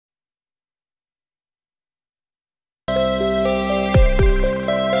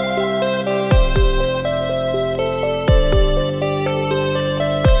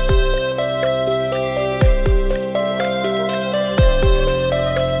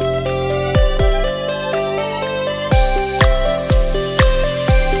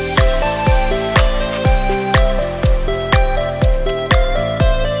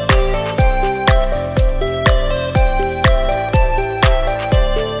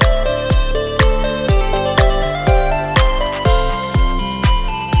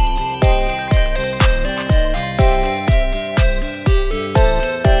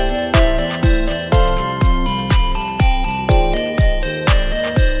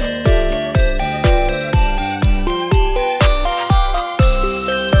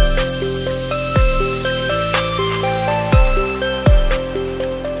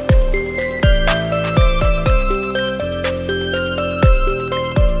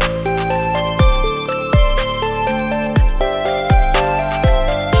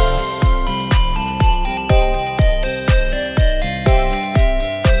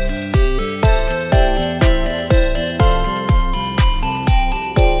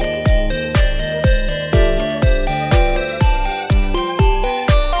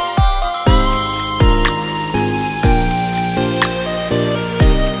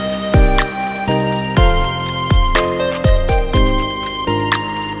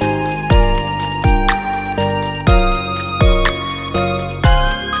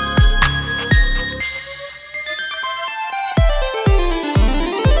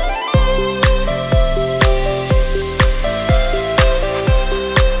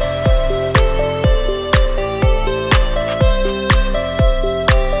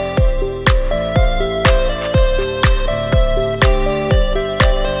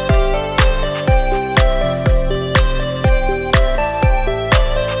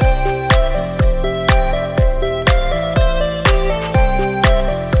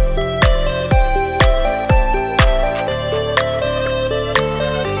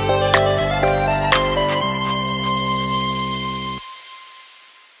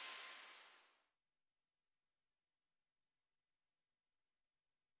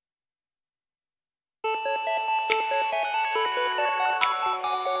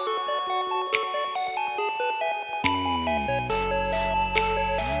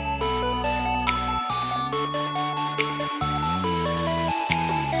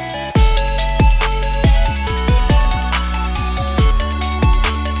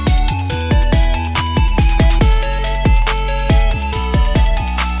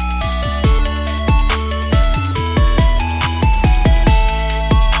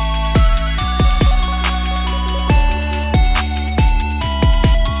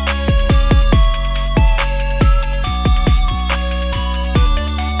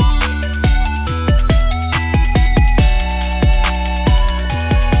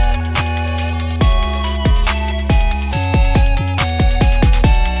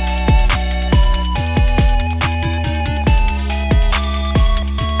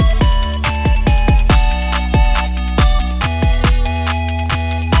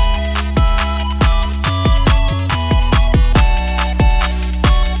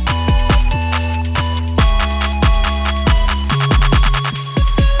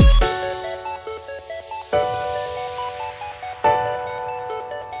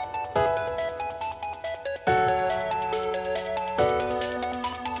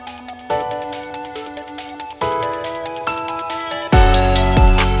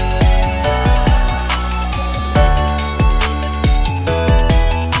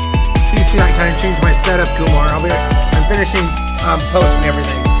setup, Kumar. I'm finishing posting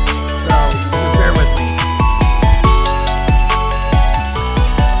everything, so just bear with me.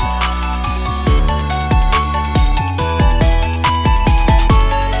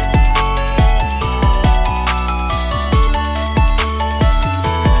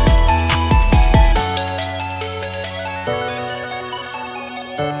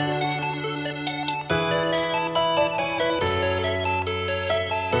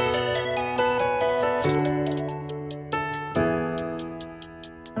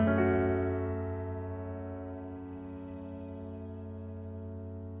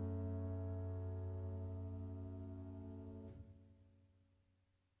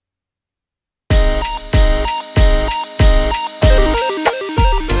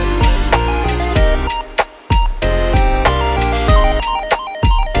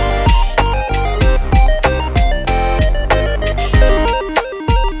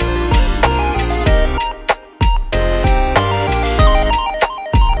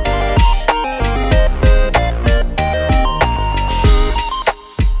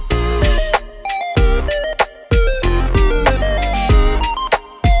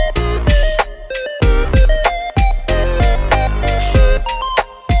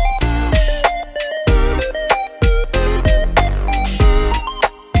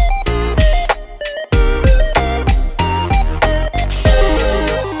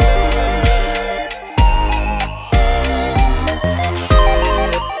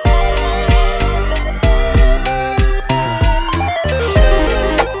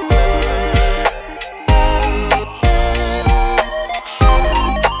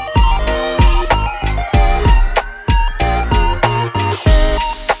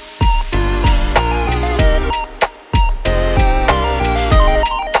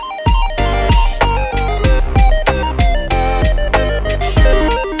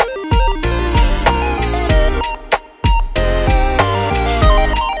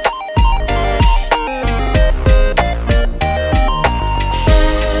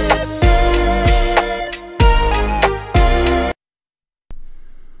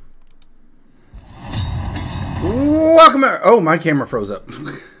 Welcome. Oh, my camera froze up.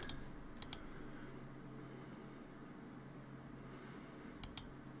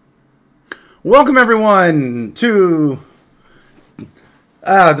 Welcome everyone to the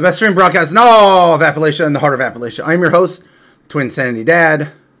best stream broadcast in all of Appalachia and the heart of Appalachia. I'm your host, Twin Sanity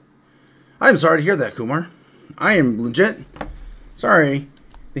Dad. I'm sorry to hear that, Kumar. I am legit sorry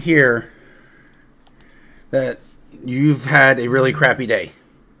to hear that you've had a really crappy day.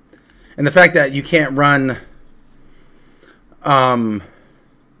 And the fact that you can't run and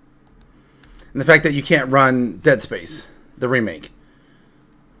the fact that you can't run Dead Space, the remake.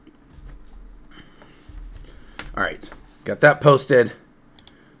 Alright, got that posted.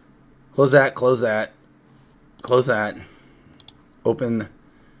 Close that, close that, close that. Open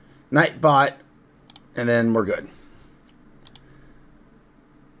Nightbot, and then we're good.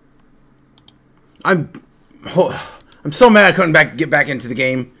 I'm so mad I couldn't get back into the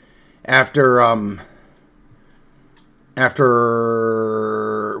game after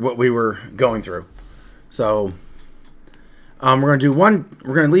what we were going through. So we're gonna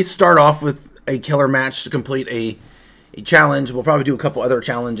at least start off with a killer match to complete a challenge. We'll probably do a couple other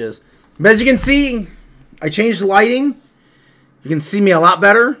challenges. But as you can see, I changed the lighting. You can see me a lot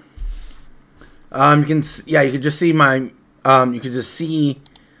better. You can just see my you can just see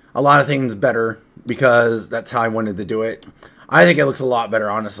a lot of things better because that's how I wanted to do it. I think it looks a lot better,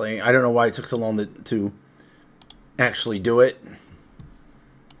 honestly. I don't know why it took so long to actually do it.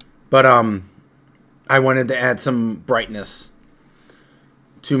 But I wanted to add some brightness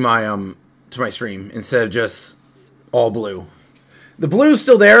to my stream instead of just all blue. The blue's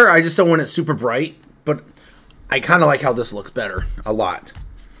still there. I just don't want it super bright, but I kind of like how this looks better a lot.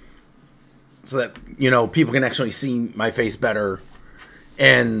 So that, you know, people can actually see my face better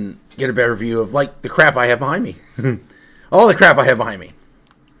and get a better view of, like, the crap I have behind me. All the crap I have behind me.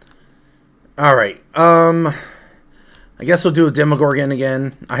 Alright, I guess we'll do a Demogorgon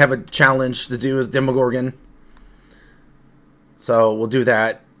again. I have a challenge to do as Demogorgon. So we'll do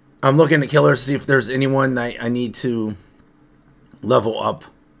that. I'm looking at killers to see if there's anyone that I need to level up.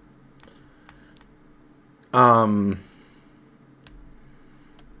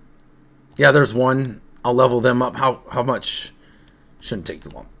 Yeah, there's one. I'll level them up. How much? Shouldn't take too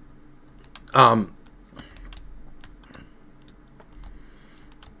long.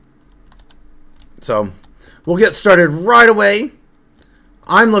 So we'll get started right away.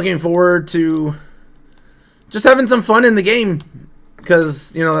 I'm looking forward to just having some fun in the game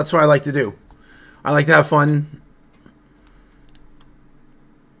because, you know, that's what I like to do. I like to have fun.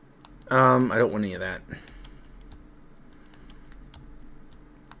 I don't want any of that.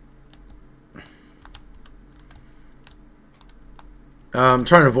 I'm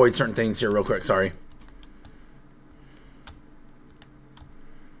trying to avoid certain things here real quick, sorry.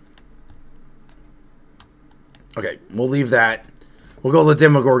 Okay, we'll leave that. We'll go to the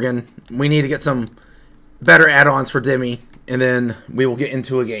Demogorgon. We need to get some better add-ons for Demi, and then we will get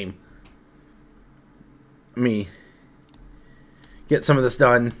into a game. Let me get some of this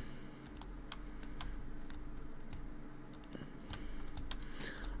done.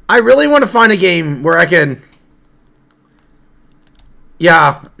 I really want to find a game where I can...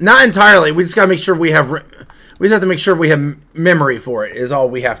 Yeah, not entirely. We just gotta make sure we have... We just have to make sure we have memory for it, is all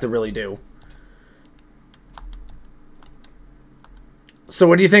we have to really do. So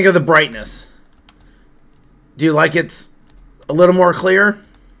what do you think of the brightness? Do you like it's a little more clear?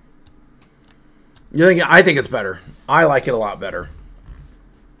 You think? I think it's better. I like it a lot better.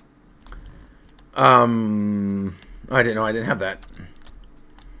 I didn't know I didn't have that.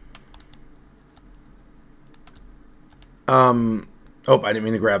 Oh, I didn't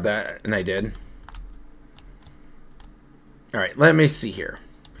mean to grab that, and I did. Alright, let me see here.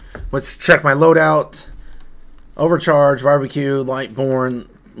 Let's check my loadout. Overcharge, Barbecue, Lightborn,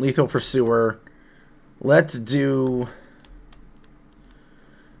 Lethal Pursuer. Let's do...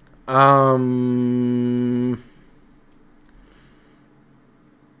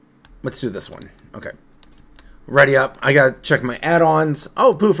 Let's do this one. Okay. Ready up. I gotta check my add-ons.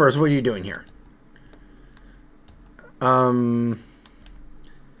 Oh, Poofers, what are you doing here?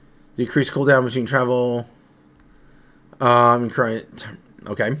 Decrease cooldown between travel. Okay.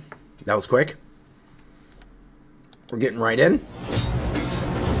 That was quick. We're getting right in.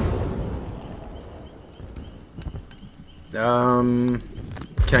 Can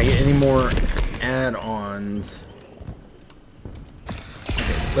I get any more add-ons?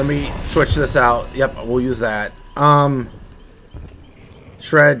 Okay, let me switch this out. Yep, we'll use that.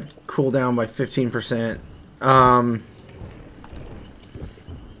 Shred cooldown by 15%.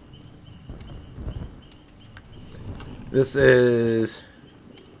 This is...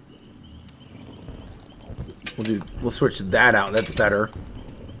 We'll switch that out. That's better.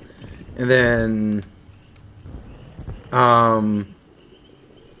 And then...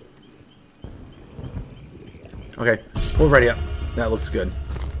 Okay, we'll ready up. That looks good.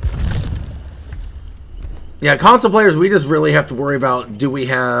 Yeah, console players, we just really have to worry about, do we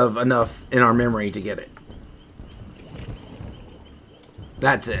have enough in our memory to get it?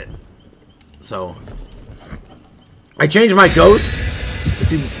 That's it. So, I changed my ghost.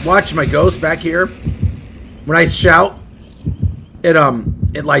 If you watch my ghost back here, when I shout,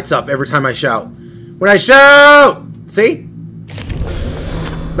 it lights up every time I shout. When I shout! See?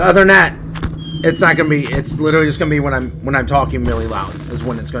 But other than that, it's not gonna be. It's literally just gonna be when I'm talking really loud is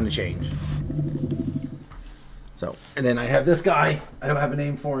when it's gonna change. So, and then I have this guy. I don't have a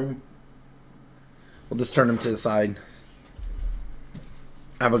name for him. We'll just turn him to the side.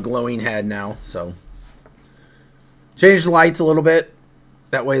 I have a glowing head now, so change the lights a little bit.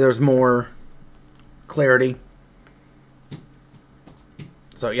 That way, there's more clarity.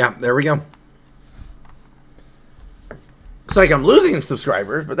 So yeah, there we go. Looks like I'm losing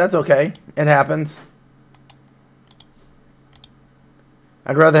subscribers, but that's okay. It happens.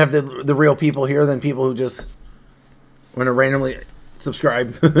 I'd rather have the real people here than people who just want to randomly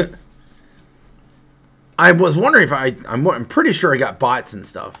subscribe. I was wondering if I'm pretty sure I got bots and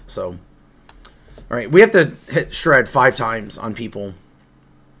stuff. So, all right, we have to hit shred 5 times on people,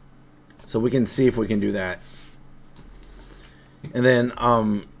 so we can see if we can do that. And then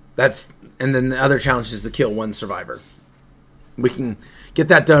then the other challenge is to kill 1 survivor. We can get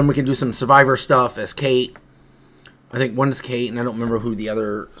that done. We can do some survivor stuff as Kate. I think one is Kate, and I don't remember who the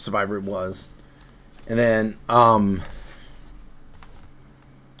other survivor was. And then,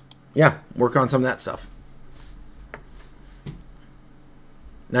 yeah, work on some of that stuff.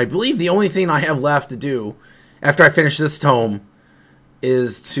 Now, I believe the only thing I have left to do after I finish this tome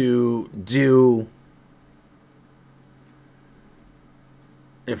is to do...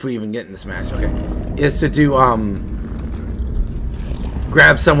 If we even get in this match, okay. Is to do,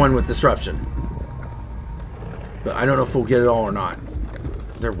 grab someone with disruption. But I don't know if we'll get it all or not.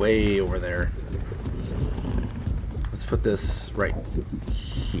 They're way over there. Let's put this right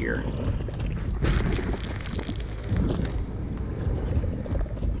here.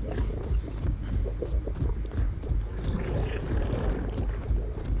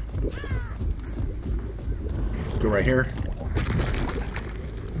 Go right here.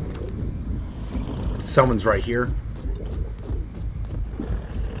 Someone's right here.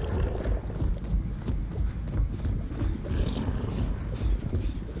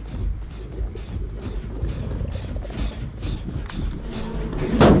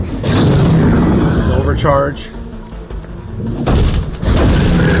 overcharge.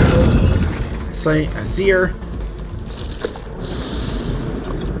 I see her.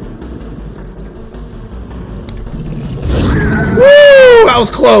 Woo! That was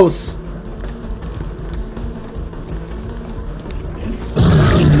close.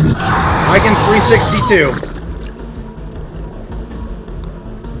 I can 362.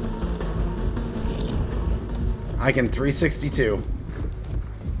 I can 362.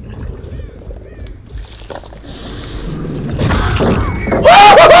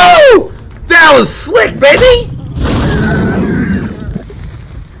 Woo-hoo-hoo! That was slick, baby!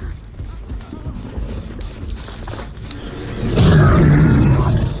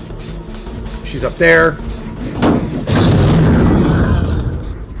 She's up there.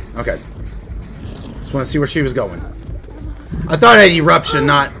 Okay. Just want to see where she was going. I thought I had eruption,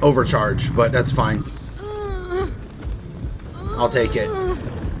 not overcharge, but that's fine. I'll take it.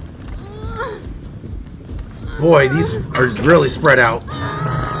 Boy, these are really spread out.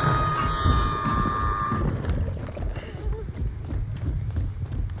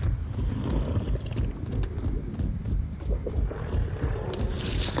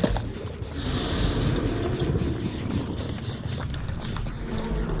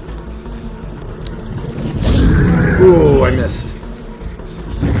 Ooh, I missed.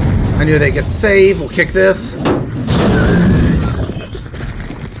 I knew they'd get the save. We'll kick this.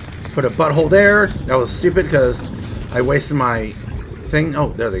 Put a butthole there. That was stupid because I wasted my thing. Oh,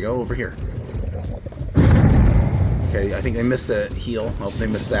 there they go. Over here. Okay, I think they missed a heal. Oh, they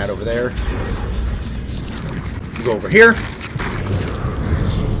missed that over there. We'll go over here.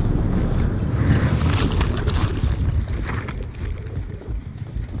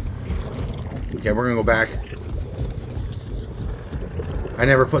 Okay, we're going to go back. I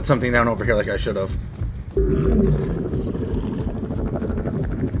never put something down over here like I should have.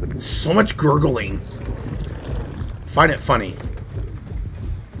 So much gurgling. Find it funny.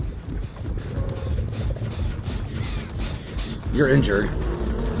 You're injured.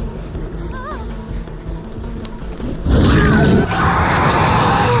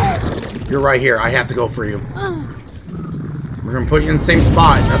 You're right here. I have to go for you. We're going to put you in the same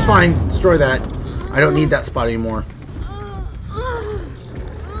spot. That's fine. Destroy that. I don't need that spot anymore.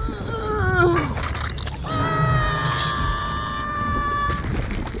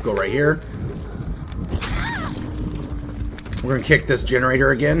 Go right here. We're gonna kick this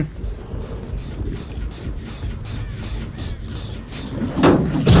generator again.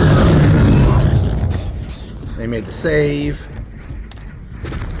 They made the save.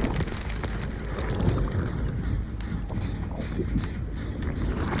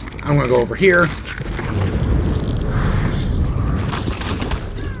 I'm gonna go over here.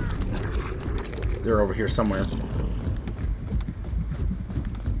 They're over here somewhere.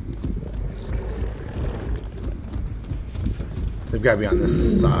 They've got to be on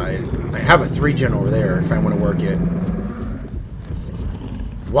this side. I have a 3-gen over there if I want to work it.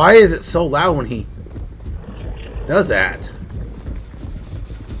 Why is it so loud when he does that?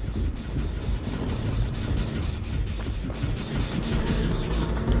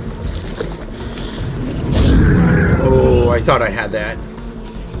 Oh, I thought I had that.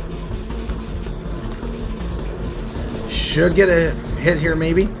 Should get a hit here,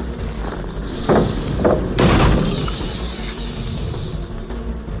 maybe.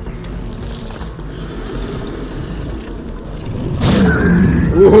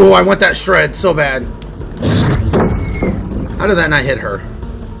 Ooh, I want that shred so bad. How did that not hit her?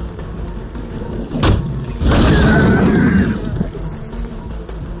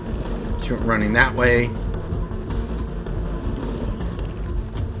 She went running that way.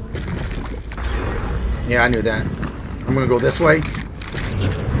 Yeah, I knew that. I'm gonna go this way.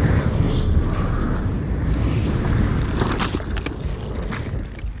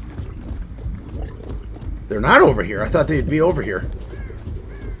 They're not over here. I thought they'd be over here.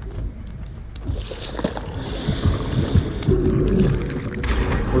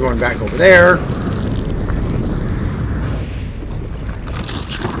 We're going back over there.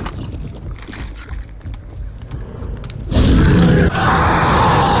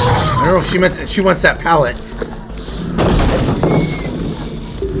 I don't know if she meant she wants that pallet.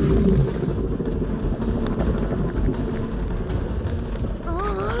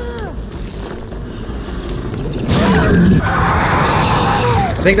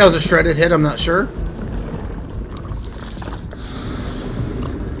 I think that was a shredded hit, I'm not sure.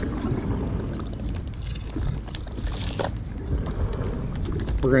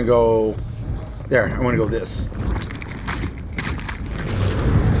 We're gonna go there. I want to go this.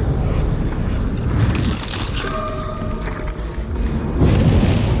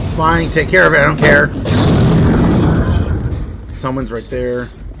 It's fine. Take care of it. I don't care. Someone's right there.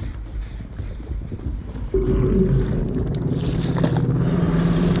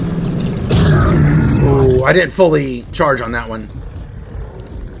 Oh, I didn't fully charge on that one.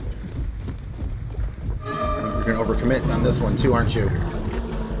 You're going to overcommit on this one too, aren't you?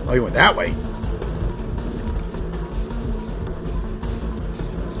 Oh, you went that way.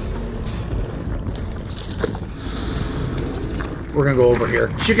 We're going to go over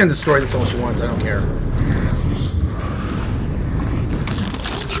here. She can destroy this all she wants. I don't care.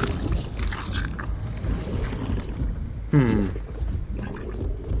 I'm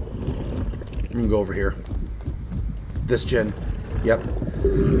going to go over here. This gen. Yep.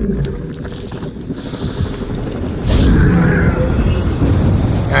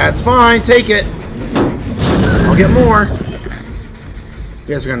 That's fine. Take it. I'll get more.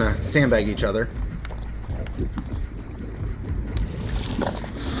 You guys are going to sandbag each other.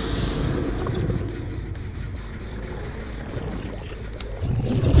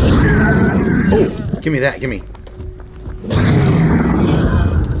 Oh, give me that. Give me.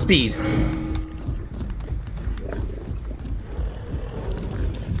 Speed.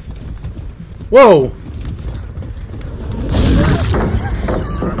 Whoa!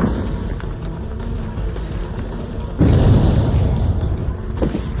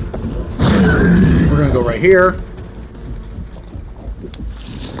 We're gonna go right here.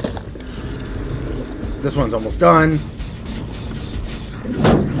 This one's almost done.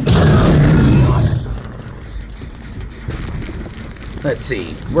 Let's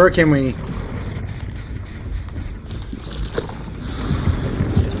see. Where can we...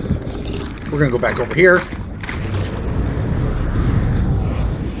 We're going to go back over here.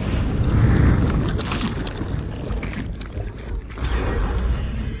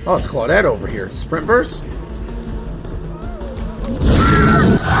 Oh, it's Claudette over here. Sprint burst?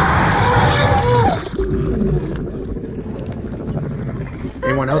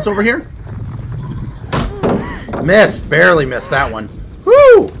 Anyone else over here? Missed. Barely missed that one.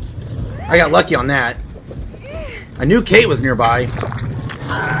 Woo! I got lucky on that. I knew Kate was nearby.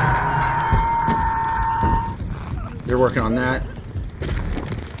 They're working on that.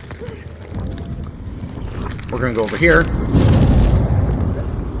 We're going to go over here.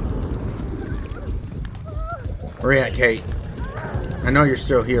 Where are you at, Kate? I know you're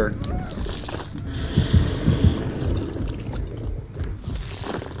still here.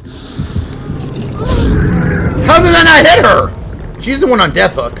 How did that not hit her? She's the one on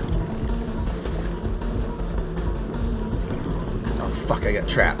Death Hook. Oh, fuck, I got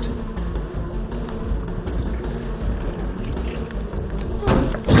trapped.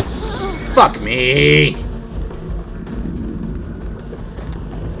 Fuck me.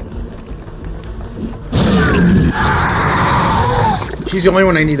 She's the only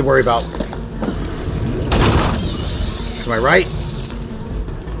one I need to worry about. To my right.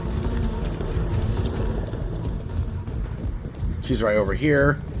 She's right over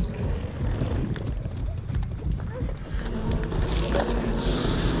here.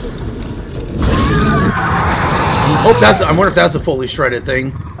 Oh, that's. I wonder if that's a fully shredded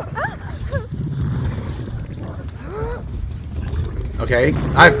thing. Okay,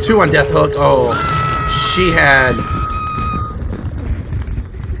 I have 2 on Death Hook. Oh, she had.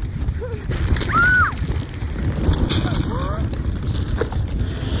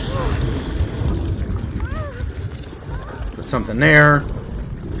 Put something there.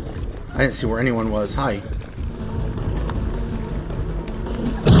 I didn't see where anyone was. Hi. You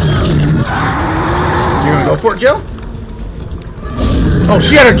gonna go for it, Jill? Oh,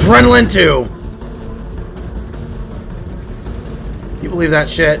 she had adrenaline too. You believe that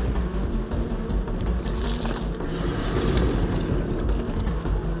shit?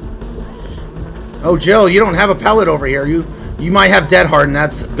 Oh, Jill, you don't have a pellet over here. You might have Dead Hard, and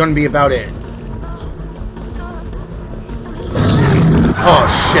that's gonna be about it. Oh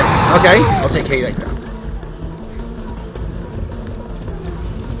shit. Okay, I'll take Kate right now.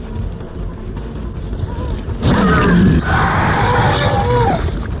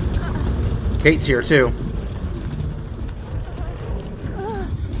 Kate's here too.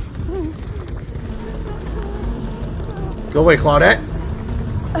 Go away, Claudette.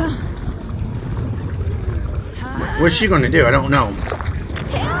 What's she going to do? I don't know.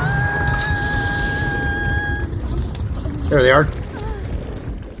 There they are.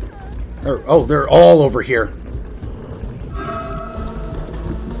 Oh, they're all over here.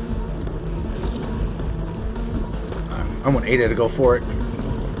 I want Ada to go for it.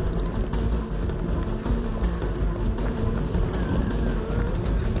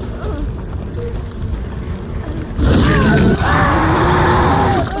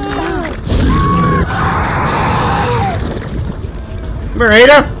 here,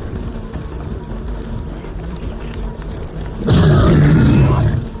 Ada.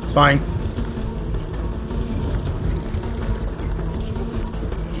 It's fine.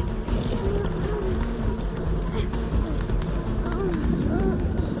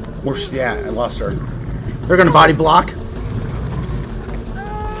 Where's she at? I lost her. They're gonna body block.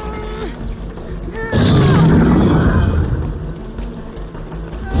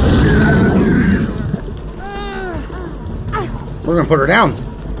 We're gonna put her down.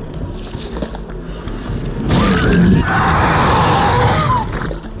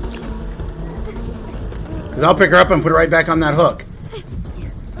 Because I'll pick her up and put her right back on that hook.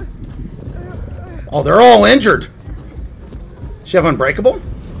 Oh, they're all injured. Does she have Unbreakable?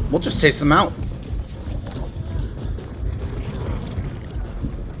 We'll just chase them out.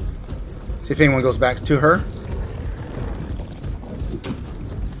 See if anyone goes back to her.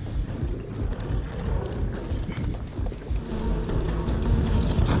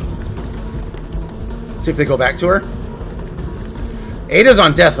 See if they go back to her. Ada's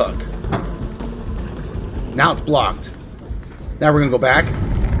on Death Hook. Now it's blocked. Now we're gonna go back.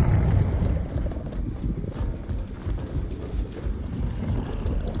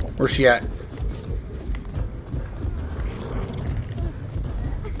 Where's she at?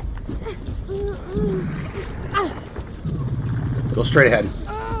 Go straight ahead.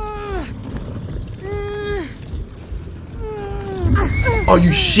 Oh, you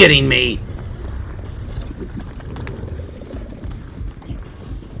shitting me?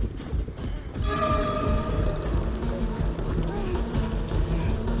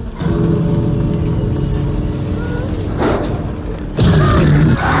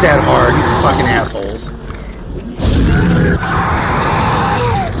 Dead hard, you fucking assholes.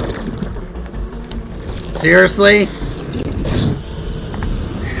 Seriously?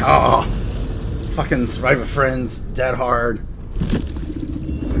 Oh, fucking Survive with Friends, dead hard.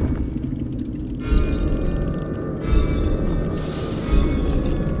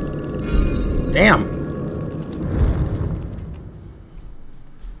 Damn.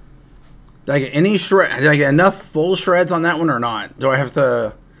 Did I get any shred? Did I get enough full shreds on that one or not? Do I have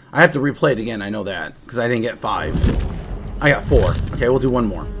to? I have to replay it again. I know that because I didn't get 5. I got 4. Okay, we'll do one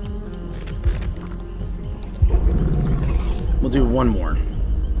more. We'll do one more.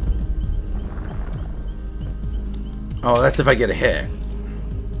 Oh, that's if I get a hit.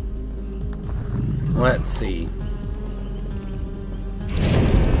 Let's see.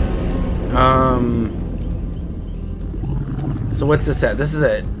 So what's this at? This is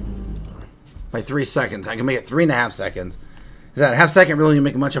at by 3 seconds. I can make it 3.5 seconds. Is that a half second really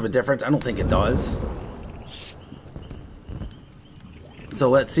make much of a difference? I don't think it does. So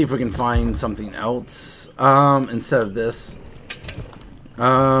let's see if we can find something else instead of this.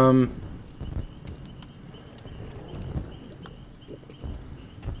 Oh,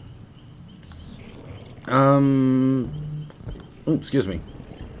 excuse me.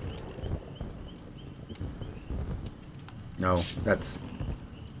 No, that's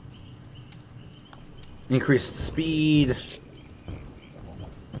increased speed.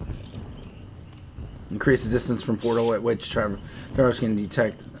 Increase the distance from portal at which travelers can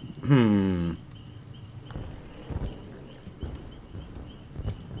detect.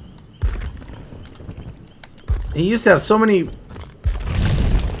 He used to have so many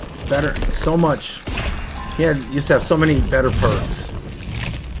better, so much. He used to have so many better perks.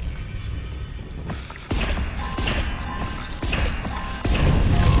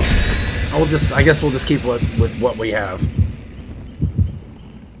 I guess we'll just keep with what we have.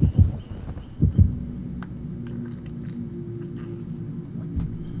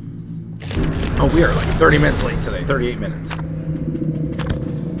 Oh, we are like 30 minutes late today. 38 minutes.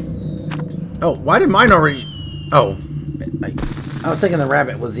 Oh, why did mine already... Oh. I was thinking the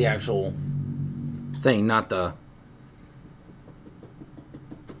rabbit was the actual thing, not the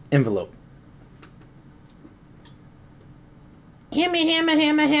envelope.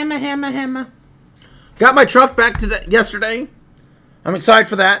 Hammer. Got my truck back today, yesterday. I'm excited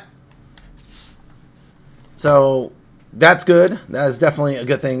for that. So, that's good. That is definitely a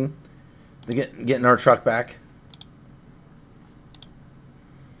good thing. To getting our truck back.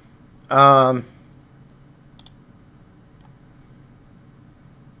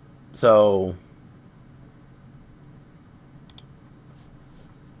 So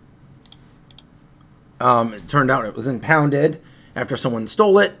it turned out it was impounded after someone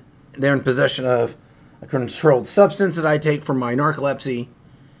stole it. They're in possession of a controlled substance that I take for my narcolepsy,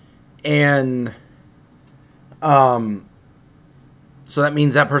 and so that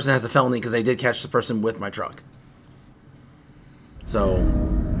means that person has a felony because they did catch the person with my truck. So,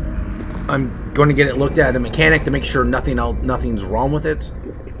 I'm going to get it looked at a mechanic to make sure nothing's wrong with it.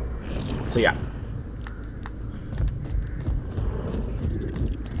 So yeah.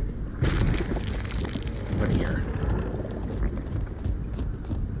 What here?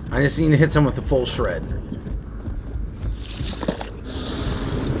 I just need to hit someone with a full shred.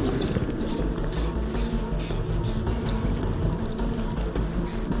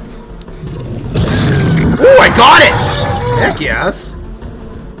 Ooh, I got it! Heck yes.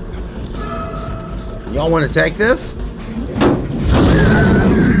 Y'all want to take this?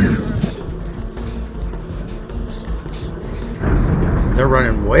 They're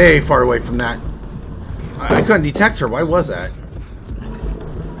running way far away from that. I couldn't detect her. Why was that?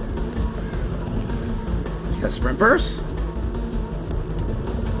 You got sprint burst?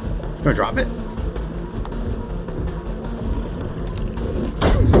 Gonna drop it?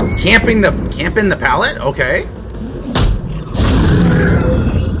 Camping the pallet? Okay.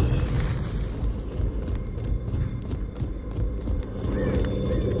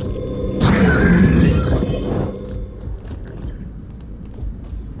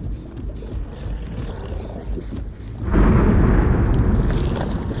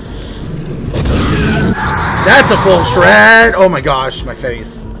 That's a full shred! Oh my gosh, my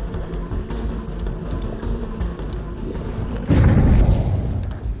face.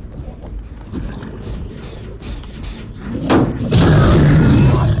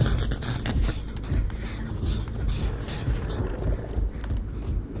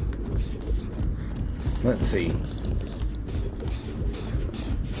 Let's see.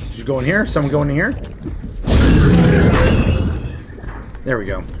 Did you go in here? Someone go in here? There we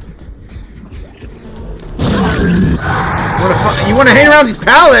go. You want to hang around these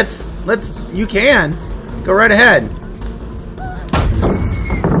pallets? You can. Go right ahead.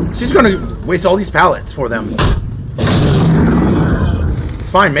 She's going to waste all these pallets for them. It's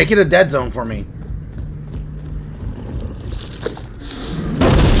fine. Make it a dead zone for me.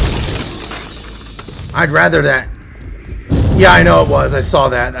 I'd rather that. Yeah, I know it was. I saw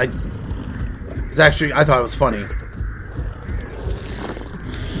that. I thought it was funny.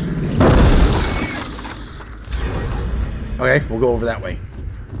 Okay, we'll go over that way.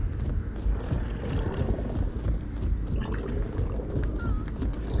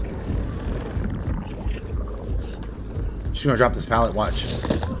 She's gonna drop this pallet. Watch.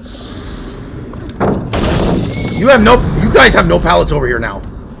 You guys have no pallets over here now.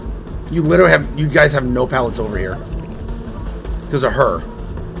 You guys have no pallets over here. Because of her.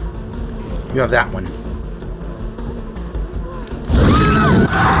 You have that one.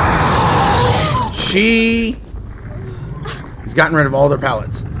 She's gotten rid of all their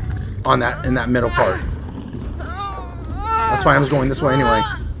pallets in that middle part. That's fine, I was going this way anyway.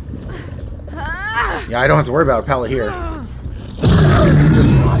 Yeah, I don't have to worry about a pallet here.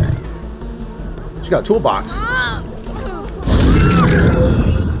 She got a toolbox.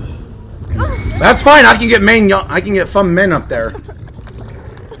 That's fine. I can get fun men up there.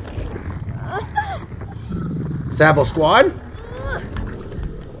 Sabo squad.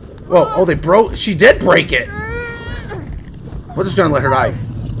 Whoa! Oh, they broke. She did break it. We're just gonna let her die.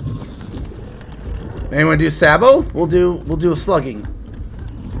 Anyone do Sabo? We'll do a slugging.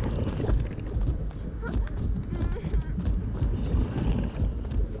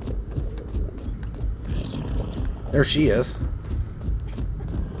 There she is.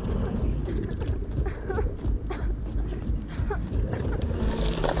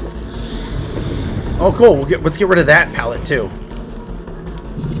 Oh, cool. Let's get rid of that pallet too.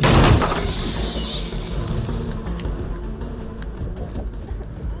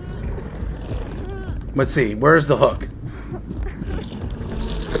 Let's see. Where's the hook?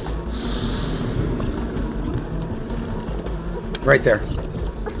 Right there.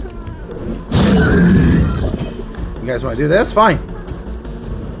 You guys want to do this? Fine.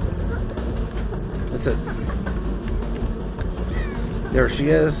 That's it. There she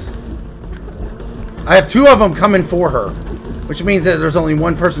is. I have two of them coming for her, which means that there's only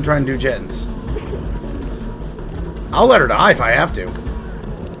one person trying to do gens. I'll let her die if I have to.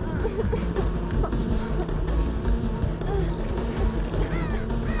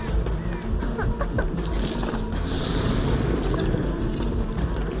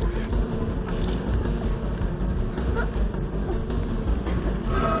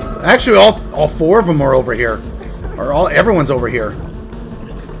 Actually, all four of them are over here. Everyone's over here.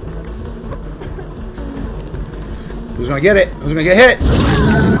 Who's gonna get it? Who's gonna get hit?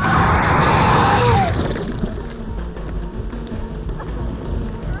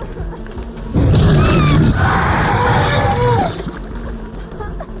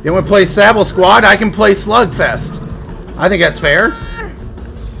 They want to play Sabo Squad? I can play Slugfest. I think that's fair.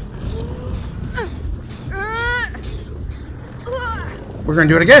 We're gonna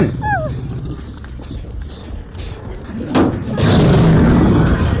do it again.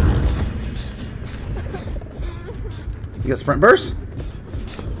 You got sprint burst?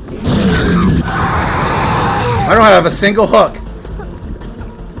 I don't have a single hook.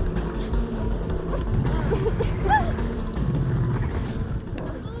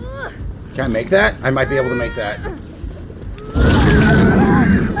 Can I make that? I might be able to make that.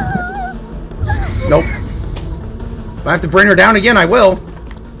 Nope. If I have to bring her down again, I will.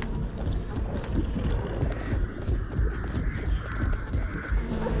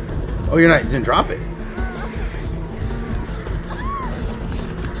 Oh, you're not. You didn't drop it.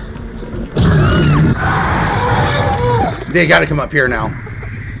 They gotta come up here now.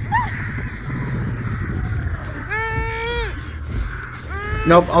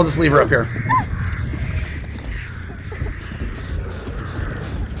 Nope, I'll just leave her up here.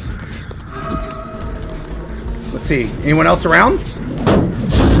 Let's see. Anyone else around?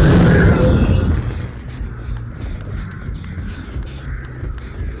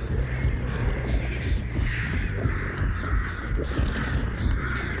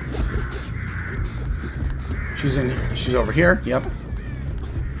 She's over here. Yep.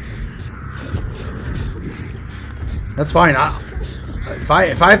 That's fine. If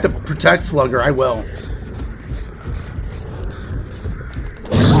I have to protect Slugger, I will.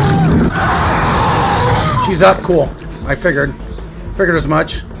 She's up. Cool. I figured as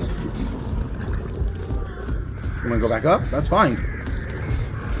much. I'm gonna go back up. That's fine.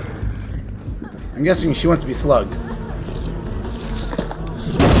 I'm guessing she wants to be slugged.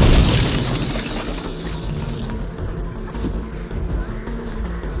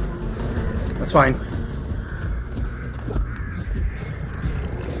 That's fine.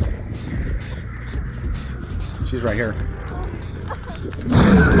 She's right here.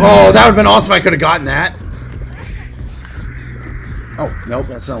 Oh, that would have been awesome if I could have gotten that. Oh, nope,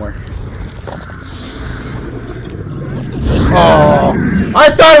 that's nowhere. Oh, I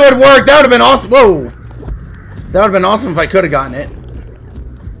thought it would work. That would have been awesome. Whoa. That would have been awesome if I could have gotten it.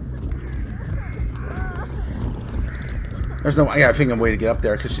 There's no, I gotta think of a way to get up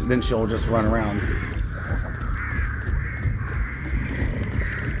there, because then she'll just run around.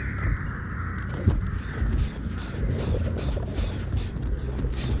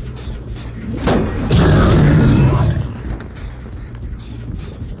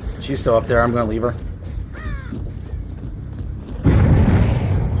 She's still up there. I'm gonna leave her.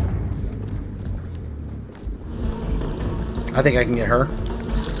 I think I can get her.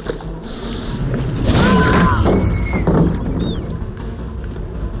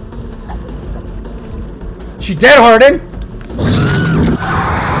 She dead, Harden.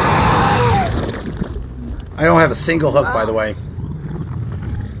 I don't have a single hook, by the way.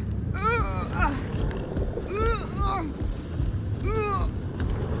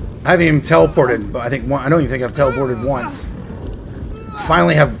 I haven't even teleported, but I don't even think I've teleported once.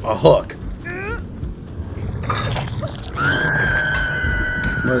 Finally have a hook.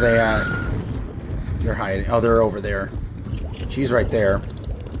 Where are they at? They're hiding. Oh, they're over there. She's right there.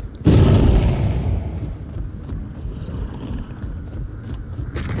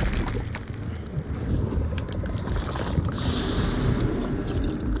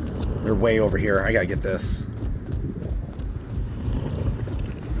 They're way over here. I gotta get this.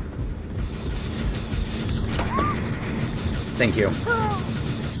 Thank you.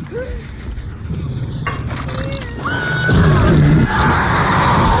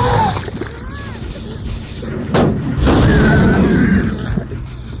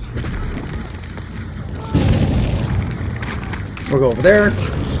 We'll go over there.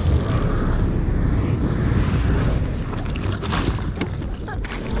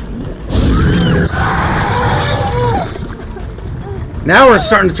 Now we're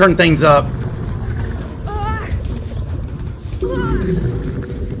starting to turn things up.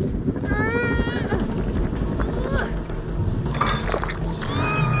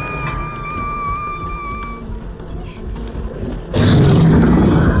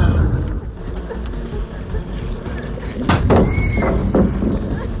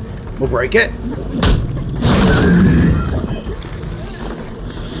 We'll break it.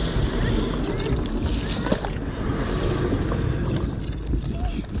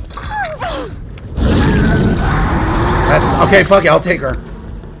 That's okay, fuck it, I'll take her.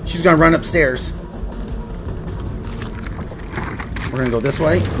 She's gonna run upstairs. We're gonna go this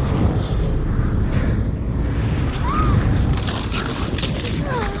way.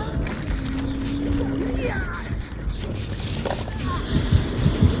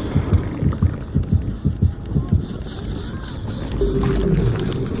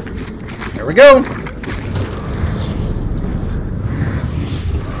 There we go.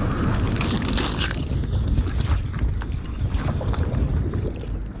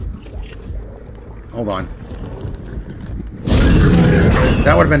 on.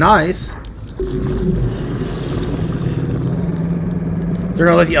 That would have been nice. They're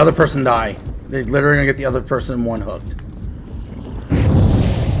gonna let the other person die. They're literally gonna get the other person one hooked.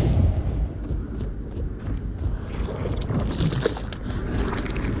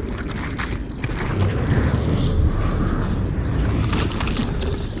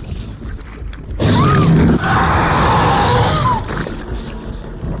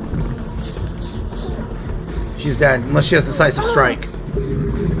 She's dead, unless she has decisive strike.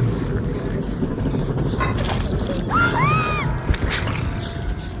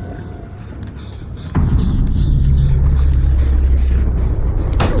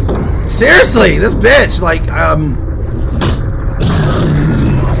 Seriously, this bitch, like,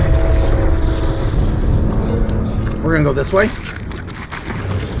 we're gonna go this way.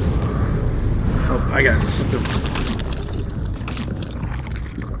 Oh, I got something.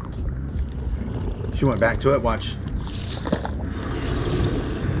 She went back to it, watch.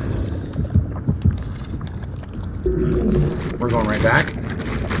 We're going right back.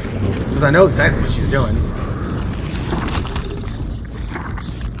 Because I know exactly what she's doing.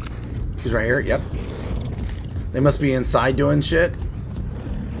 She's right here, yep. They must be inside doing shit.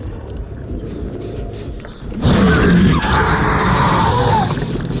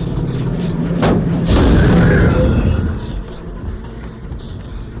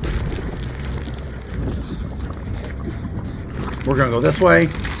 We're gonna go this way.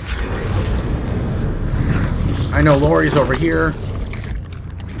 I know Lori's over here.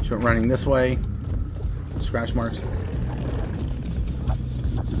 She went running this way. Scratch marks.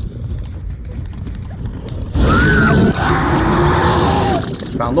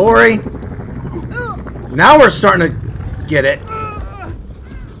 Found Lori. Now we're starting to get it.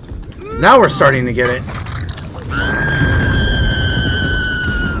 Now we're starting to get it.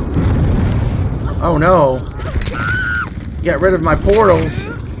 Oh no. Get rid of my portals.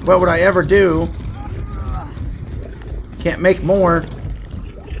 What would I ever do? Can't make more.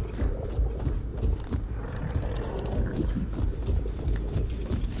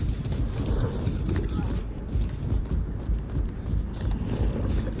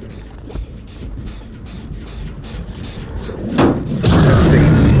 Let's see.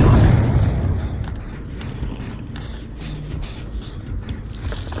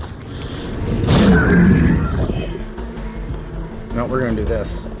 No, we're gonna do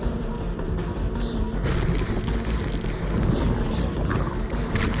this.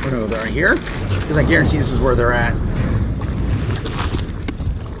 We're gonna go right here, because I guarantee this is where they're at.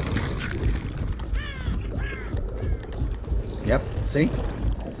 Yep, see?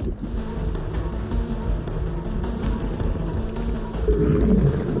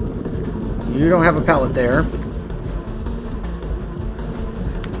 You don't have a pallet there.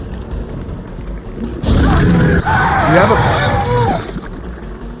 You have a...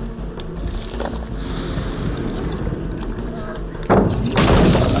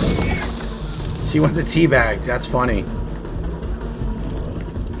 She wants a teabag. That's funny.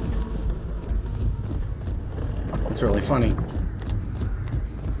 That's really funny.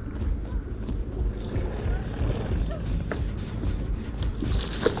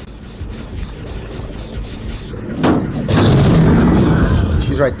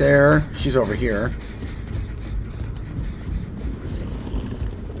 She's right there. She's over here.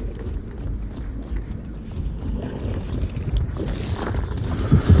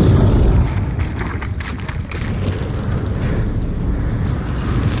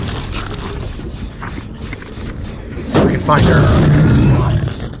 Find her.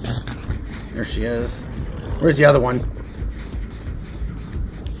 There she is. Where's the other one?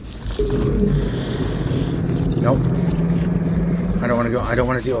 Nope. I don't want to go. I don't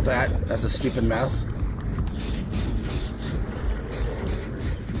want to deal with that. That's a stupid mess.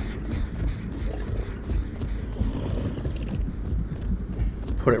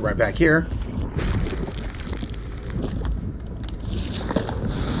 Put it right back here.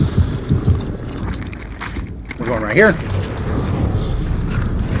 We're going right here.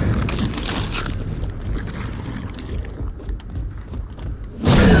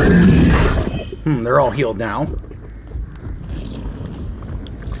 They're all healed now.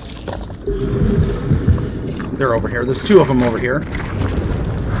 They're over here. There's two of them over here.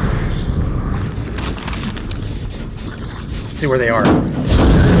 Let's see where they are.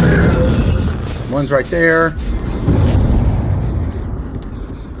 One's right there.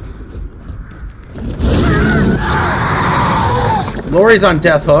 Lori's on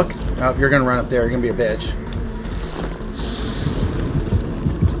death hook. Oh, you're gonna run up there. You're gonna be a bitch.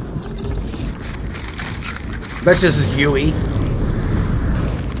 Bet this is Yui.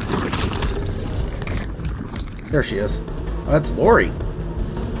 There she is. Oh, that's Lori.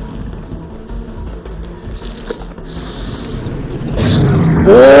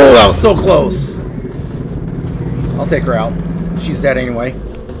 Oh, that was so close. I'll take her out. She's dead anyway.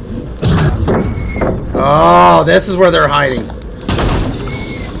 Oh, this is where they're hiding.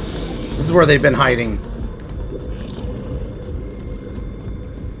 This is where they've been hiding.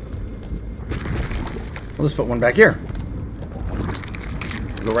 We'll just put one back here.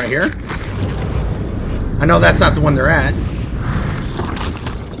 Go right here. I know that's not the one they're at.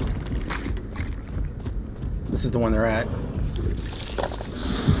 This is the one they're at.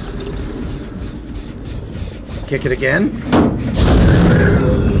 Kick it again.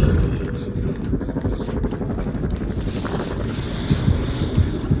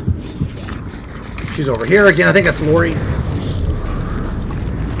 She's over here again. I think that's Lori.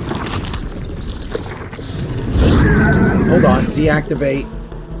 Hold on. Deactivate.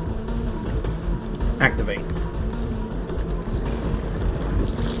 Activate.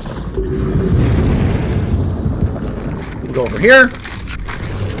 We'll go over here.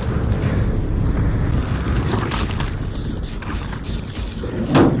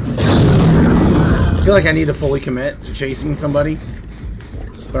 I feel like I need to fully commit to chasing somebody,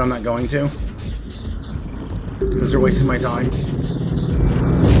 but I'm not going to because they're wasting my time.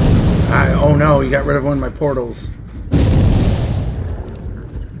 Oh no, you got rid of one of my portals.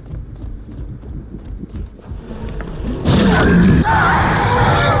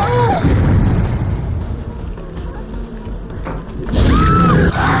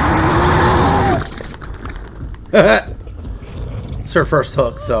 It's her first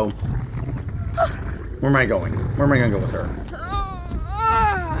hook, so where am I going? Where am I going to go with her?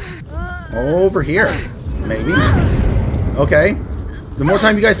 Over here, maybe. Okay. The more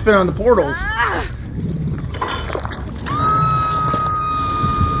time you guys spend on the portals.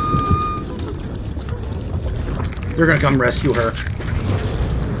 They're going to come rescue her.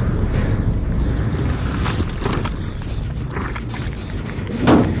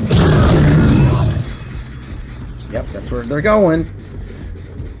 Yep, that's where they're going.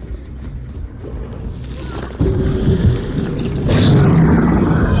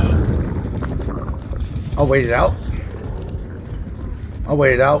 I'll wait it out. I'll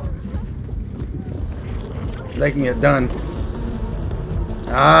wait it out. They can get done.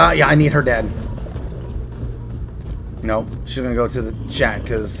 Yeah, I need her dead. No, she's gonna go to the chat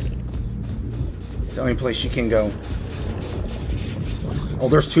because it's the only place she can go. Oh,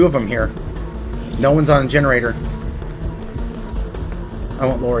 there's two of them here. No one's on a generator. I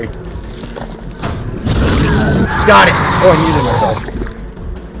want Lori. Got it! Oh, I muted myself.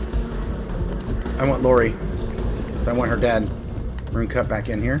 I want Lori. So I want her dead. We're gonna cut back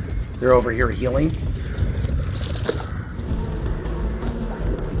in here. They're over here healing.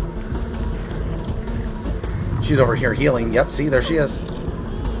 She's over here healing. Yep, see, there she is.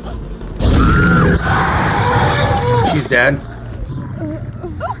 She's dead.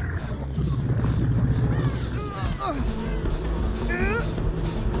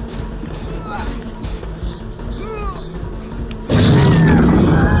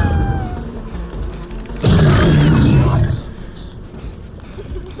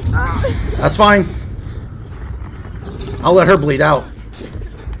 That's fine. I'll let her bleed out.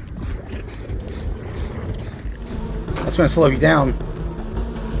 That's going to slow you down.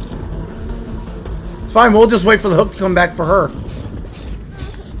 It's fine. We'll just wait for the hook to come back for her.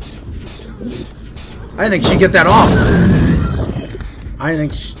 I think she'd get that off. I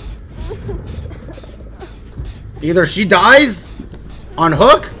think either she dies on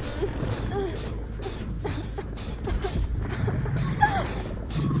hook.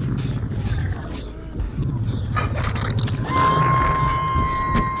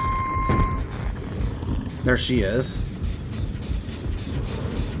 There she is.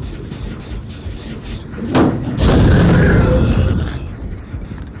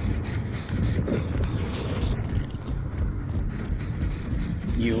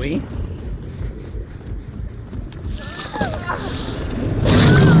 Yui.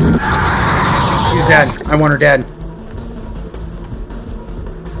 She's dead. I want her dead.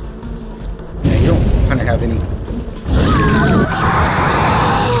 Yeah, you don't kind of have any.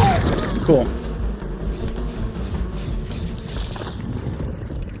 Cool.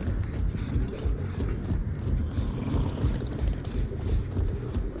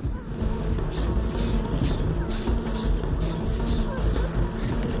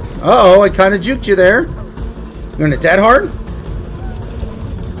 Uh-oh, I kind of juked you there. You want it dead hard?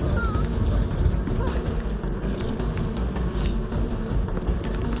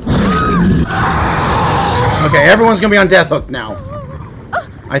 Okay, everyone's gonna be on death hook now.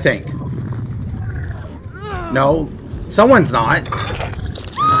 I think. No, someone's not.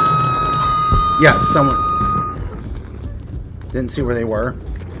 Yes, someone. Didn't see where they were.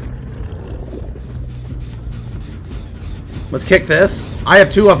 Let's kick this. I have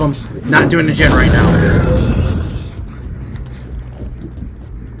 2 of them. Not doing the gen right now.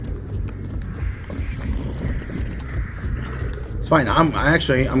 It's fine. I'm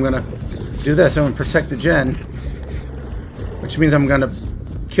gonna do this. I'm gonna protect the gen, which means I'm gonna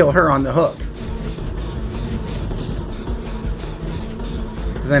kill her on the hook.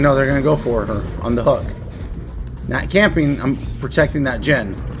 Because I know they're gonna go for her on the hook. Not camping, I'm protecting that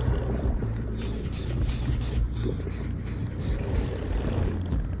gen.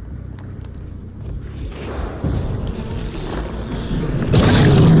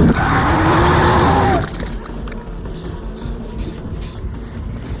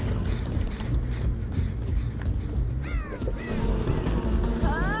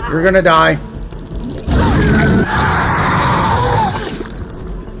 You're gonna die.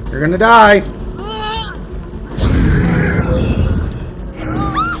 You're gonna die.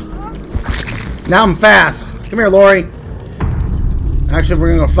 Now I'm fast. Come here, Lori. Actually,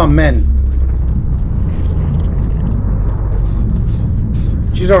 we're gonna go Fun Men.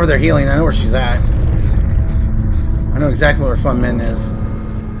 She's over there healing. I know where she's at. I know exactly where Fun Men is.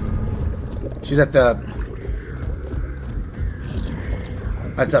 She's at the...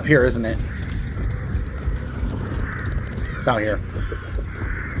 That's up here, isn't it? It's out here.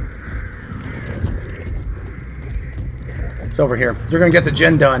 It's over here. You're gonna get the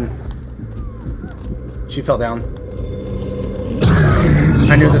gen done. She fell down.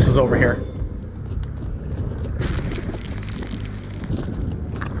 I knew this was over here.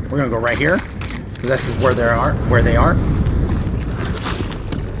 We're gonna go right here, because this is where they are.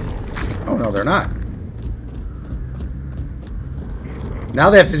 Oh no, they're not. Now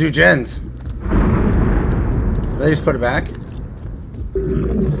they have to do gens. They just put it back.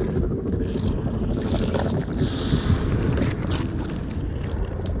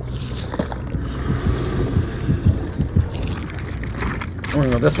 We're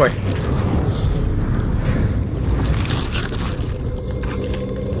gonna go this way.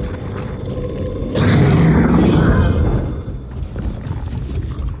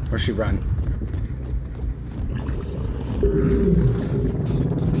 Where's she run?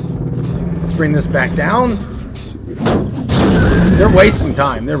 Let's bring this back down. They're wasting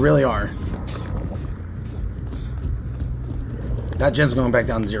time. They really are. That gen's going back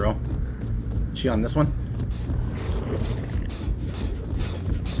down to 0. Is she on this one?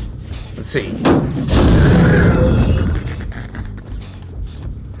 Let's see.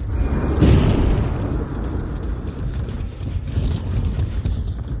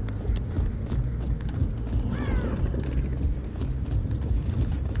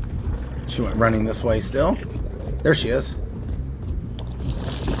 She went running this way still. There she is.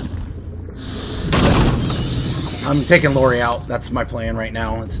 I'm taking Lori out. That's my plan right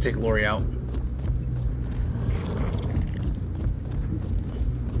now. Let's take Lori out.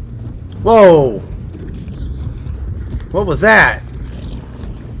 Whoa! What was that?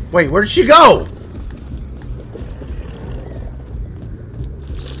 Wait, where did she go?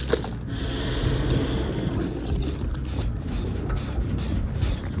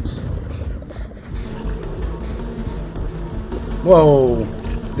 Whoa,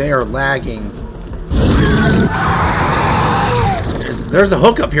 they are lagging. There's a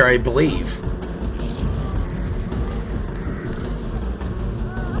hook up here, I believe.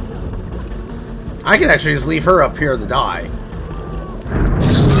 I can actually just leave her up here to die.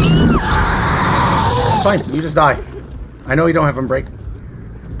 It's fine, you just die. I know you don't have them break.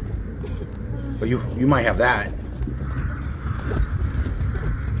 But you might have that.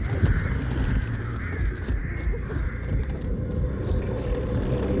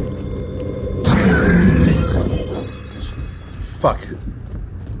 Fuck.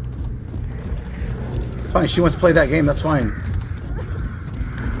 It's fine, she wants to play that game, that's fine.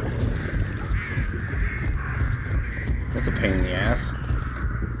 That's a pain in the ass.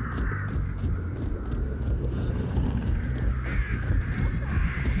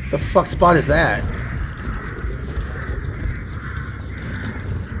 The fuck spot is that?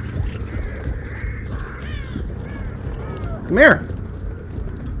 Come here.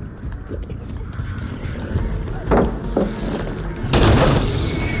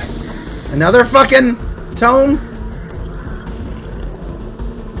 Another fucking tome?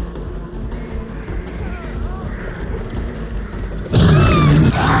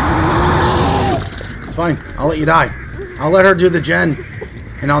 It's fine. I'll let you die. I'll let her do the gen,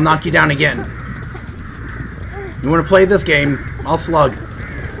 and I'll knock you down again. You want to play this game? I'll slug.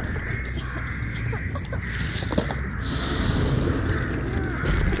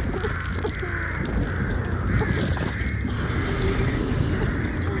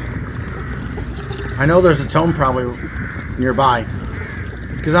 I know there's a tome probably nearby.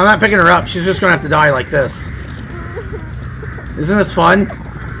 Because I'm not picking her up. She's just going to have to die like this. Isn't this fun?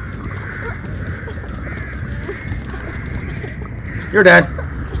 You're dead.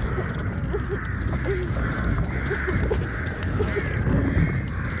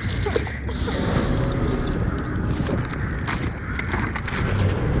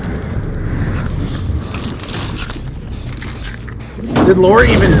 Did Laura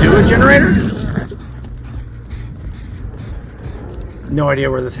even do a generator? No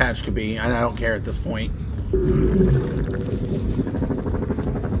idea where this hatch could be, and I don't care at this point.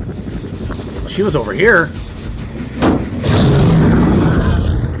 She was over here.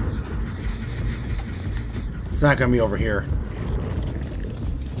 It's not going to be over here.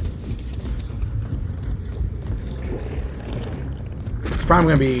 It's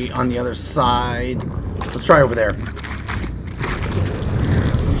probably going to be on the other side. Let's try over there.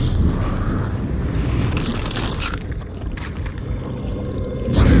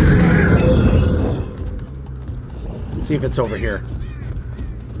 See if it's over here.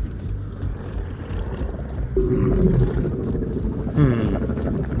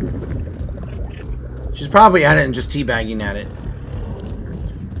 She's probably at it and just teabagging at it.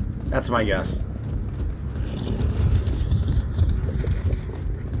 That's my guess.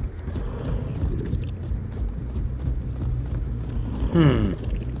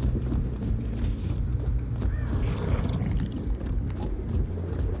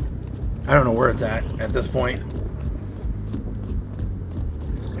 I don't know where it's at this point.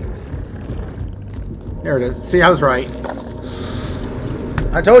 There it is. See, I was right.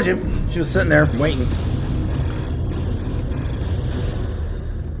 I told you. She was sitting there waiting.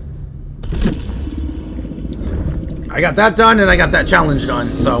 I got that done, and I got that challenge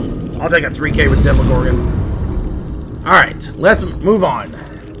done. So, I'll take a 3K with Demogorgon. Alright, let's move on.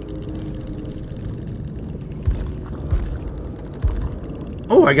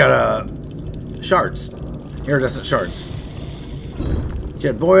 Oh, I got shards. Iridescent shards.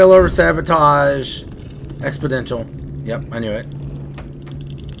 Jet boiler, sabotage, exponential. Yep, I knew it.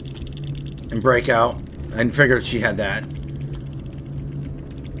 And breakout. I figured she had that.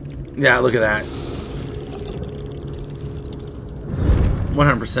 Yeah, look at that.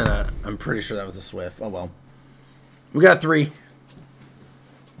 100%. I'm pretty sure that was a Swift. Oh well. We got 3.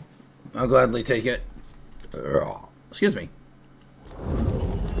 I'll gladly take it. Excuse me.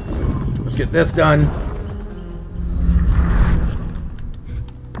 Let's get this done.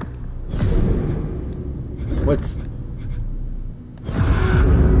 What's...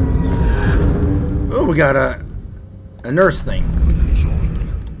 Oh, we got a nurse thing.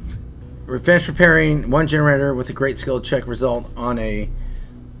 We finished repairing 1 generator with a great skill check result on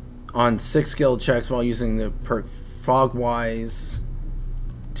 6 skill checks while using the perk Fogwise.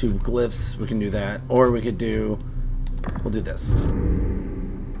 2 glyphs. We can do that, or we could do. We'll do this,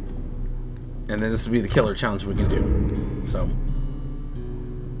 and then this will be the killer challenge we can do. So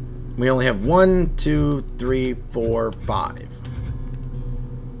we only have 1, 2, 3, 4, 5.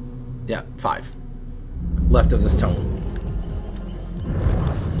 Yeah, 5 left of this tome.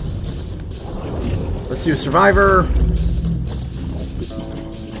 Let's do Survivor.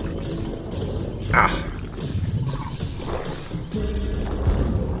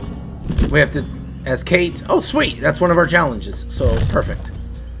 We have to, as Kate. Oh, sweet. That's one of our challenges. So, perfect.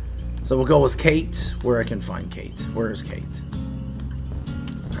 So, we'll go as Kate. Where I can find Kate. Where is Kate?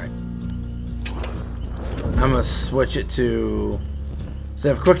 Alright. I'm going to switch it to...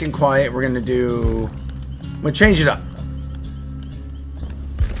 Instead of quick and quiet, we're going to do... I'm going to change it up.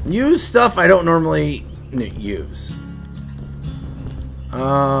 Use stuff I don't normally use.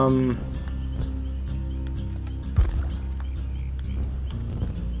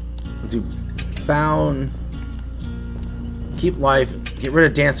 Do bound, keep life, get rid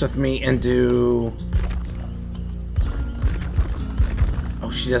of dance with me, and do... Oh,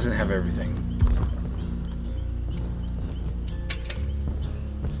 she doesn't have everything.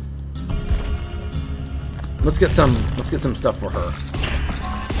 Let's get some stuff for her.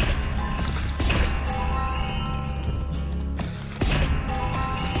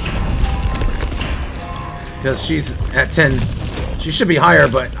 Because she's at 10. She should be higher,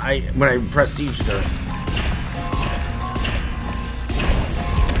 but when I prestiged her.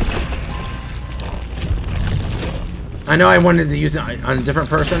 I know I wanted to use it on a different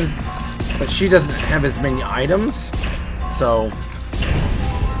person, but she doesn't have as many items, so...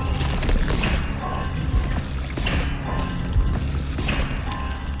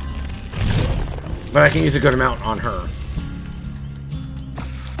 But I can use a good amount on her.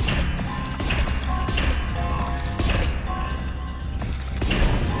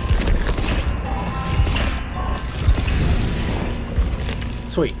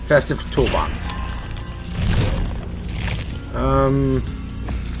 Sweet. Festive toolbox.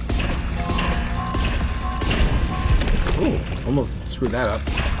 Ooh, almost screwed that up.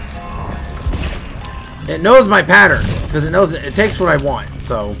 It knows my pattern, because it knows it takes what I want,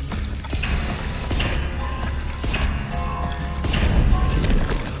 so...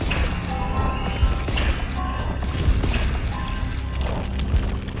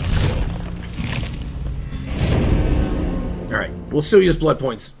 Alright, we'll still use blood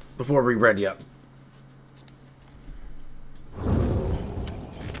points before we ready up.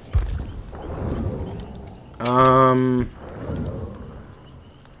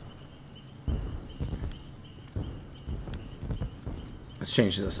 Let's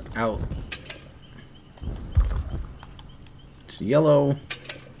change this out to yellow.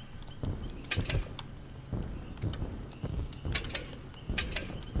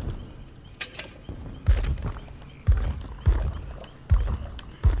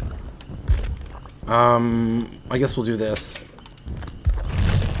 I guess we'll do this.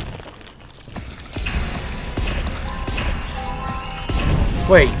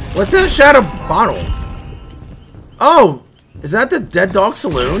 Wait, what's that shadow bottle? Oh, is that the Dead Dog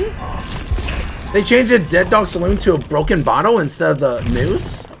Saloon? They changed the Dead Dog Saloon to a broken bottle instead of the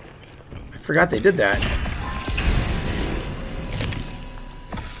noose? I forgot they did that.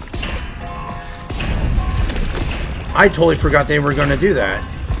 I totally forgot they were going to do that.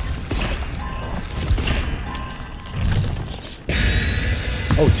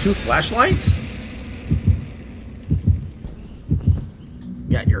 Oh, 2 flashlights?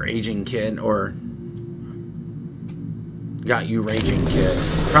 Got your aging kid, or got you raging kid.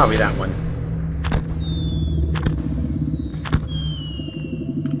 Probably that one.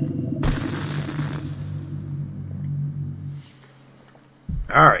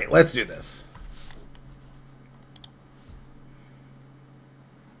 Alright, let's do this.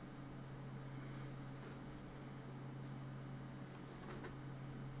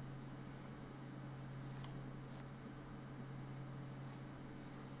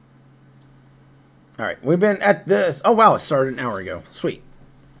 Alright, we've been at this... Oh, wow, it started an hour ago. Sweet.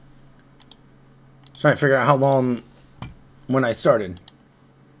 Just trying to figure out how long when I started.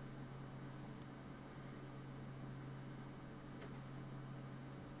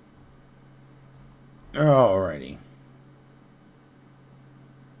 Alrighty.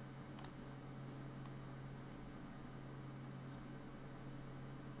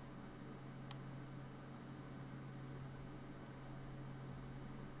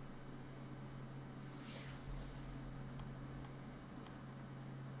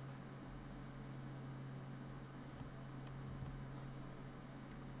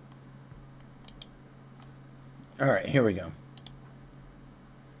 Alright, here we go.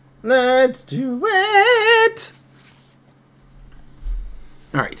 Let's do it!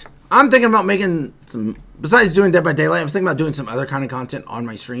 Alright. I'm thinking about making some... Besides doing Dead by Daylight, I was thinking about doing some other kind of content on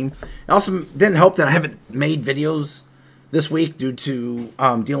my stream. It also didn't help that I haven't made videos this week due to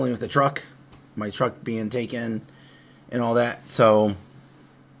dealing with the truck. My truck being taken and all that. So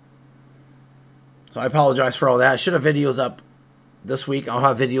I apologize for all that. I should have videos up this week. I'll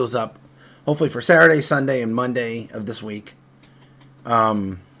have videos up hopefully for Saturday, Sunday, and Monday of this week.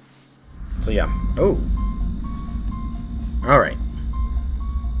 So yeah. Oh. Alright.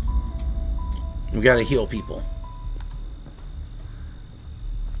 We gotta heal people.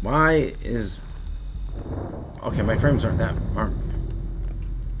 Why is... Okay, my frames aren't...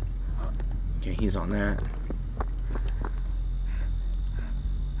 Okay, he's on that.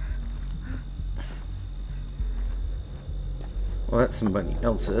 Well, that's somebody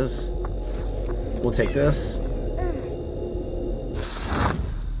else's. We'll take this.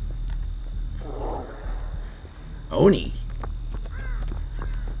 Oni.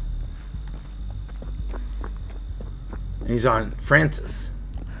 And he's on Francis.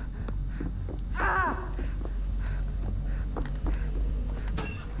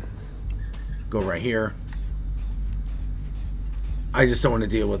 Go right here. I just don't want to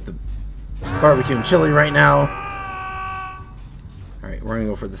deal with the barbecue and chili right now. Alright, we're going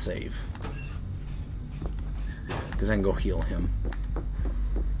to go for the save. Because I can go heal him.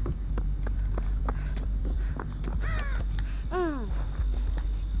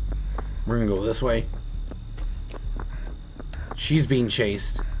 We're going to go this way. She's being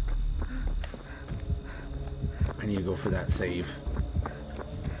chased. I need to go for that save.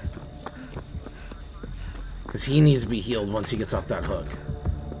 Because he needs to be healed once he gets off that hook.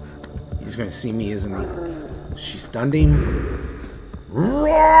 He's going to see me, isn't he? She stunned him.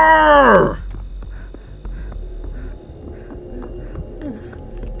 Roar!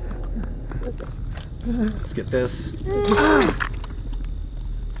 Let's get this.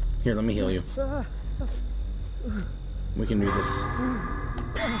 Here, let me heal you. We can do this.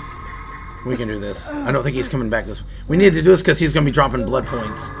 We can do this. I don't think he's coming back this way. We need to do this because he's going to be dropping blood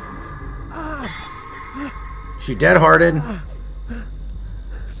points. She dead-hearted.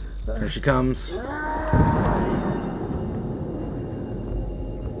 Here she comes.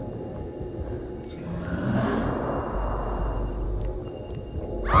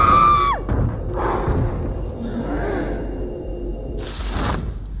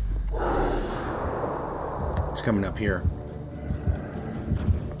 It's coming up here.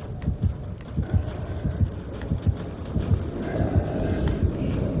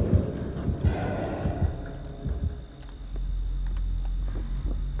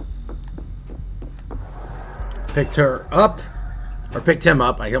 Picked her up, or picked him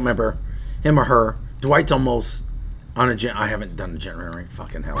up. I don't remember him or her. Dwight's almost on a gen. I haven't done a generator.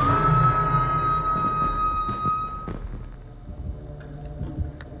 Fucking hell.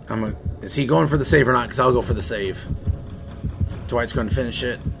 Is he going for the save or not? Because I'll go for the save. Dwight's going to finish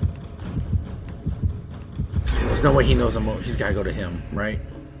it. There's no way he knows he's got to go to him, right?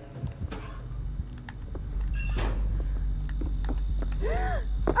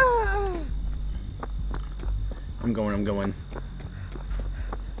 I'm going.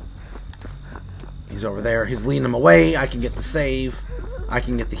 He's over there. He's leading him away. I can get the save. I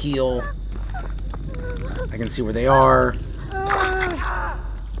can get the heal. I can see where they are.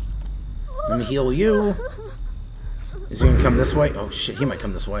 Let me heal you. Is he going to come this way? Oh, shit. He might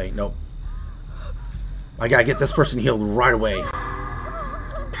come this way. Nope. I got to get this person healed right away.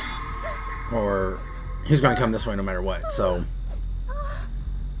 Or he's going to come this way no matter what, so...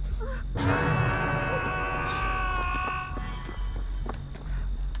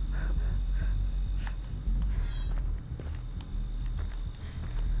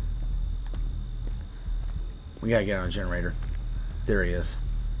 We gotta get on a generator. There he is.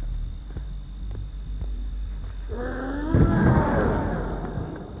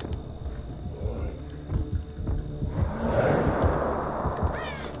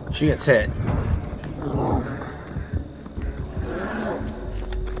 She gets hit.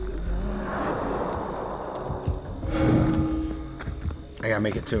 I gotta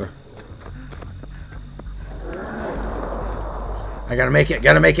make it to her. I gotta make it.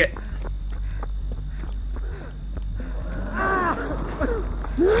 Gotta make it.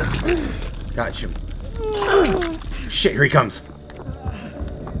 Got you. Shit, here he comes.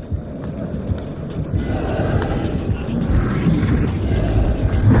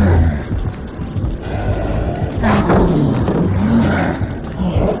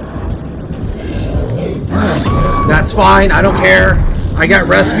 That's fine, I don't care. I got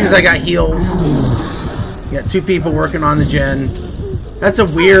rescues, I got heals. You got two people working on the gen. That's a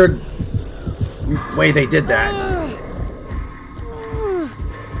weird way they did that.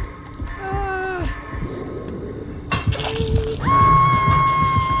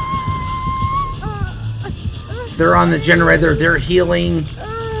 They're on the generator, they're healing.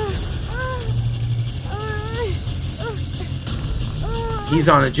 He's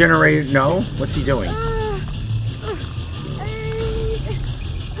on a generator. No? What's he doing?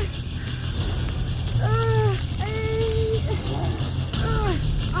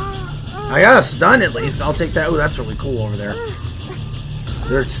 I got a stun at least. I'll take that. Oh, that's really cool over there.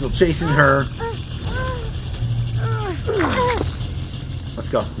 They're still chasing her. Let's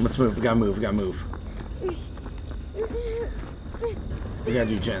go. Let's move. We gotta move. We gotta move. We gotta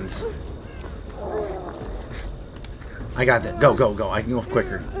do gens. I got that. Go, go, go. I can go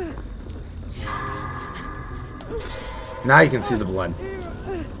quicker. Now you can see the blood.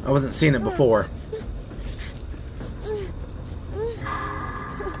 I wasn't seeing it before.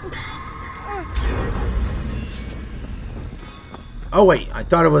 Oh, wait. I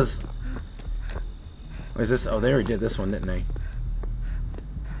thought it was... What is this? Oh, they already did this one, didn't they?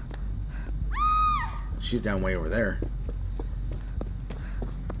 She's down way over there.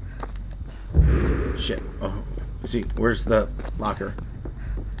 Shit. Oh, see, where's the locker?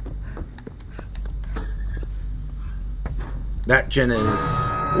 That gen is...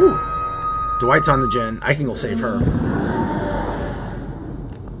 Ooh. Dwight's on the gen. I can go save her.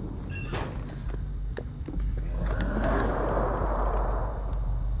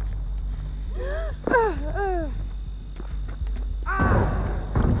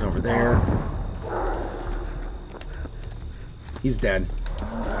 He's over there. He's dead.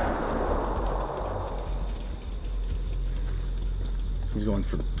 He's going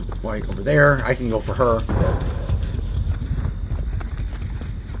for Dwight over there. I can go for her.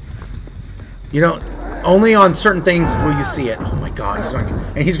 You know, only on certain things will you see it. Oh my god,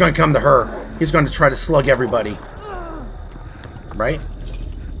 he's going to come to her. He's going to try to slug everybody. Right?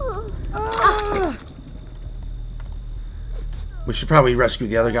 We should probably rescue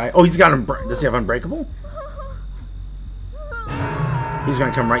the other guy. Oh, he's got him. Does he have Unbreakable? He's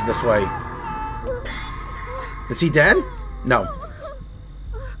gonna come right this way. Is he dead? No.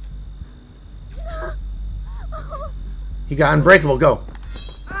 He got Unbreakable. Go.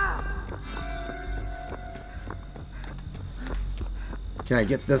 Can I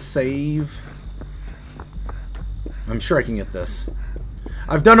get this save? I'm sure I can get this.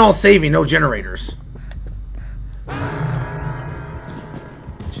 I've done all saving, no generators.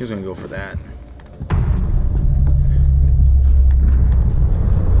 She's gonna go for that.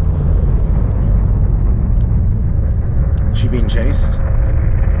 Is she being chased?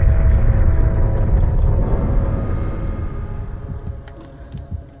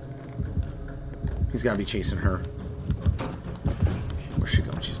 He's gotta be chasing her. Where's she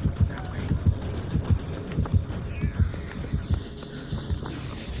going? She's going that way.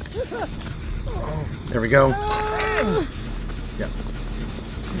 There we go. Yep.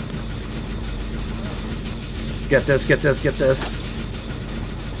 Get this, get this, get this.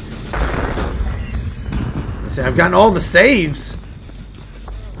 Let's see, I've gotten all the saves.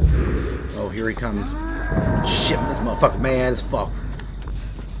 Oh, here he comes. Shit, this motherfucker mad as fuck.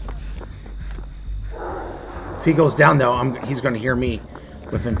 If he goes down, though, he's going to hear me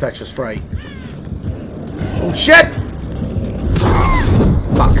with Infectious Fright. Oh, shit!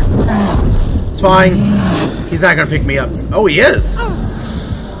 Fuck. It's fine. He's not going to pick me up. Oh, he is!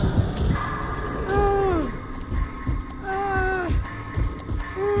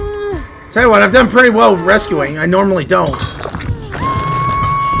 Tell you what, I've done pretty well rescuing. I normally don't. But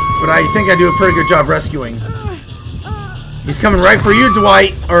I think I do a pretty good job rescuing. He's coming right for you,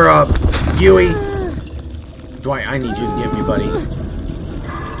 Dwight. Or, Huey. Dwight, I need you to get me, buddy.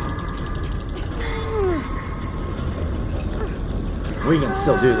 We can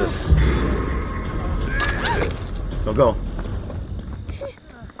still do this. Go, go.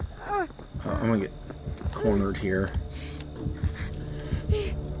 I'm gonna get cornered here.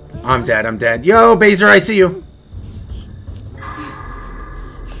 I'm dead, I'm dead. Yo, Baser, I see you.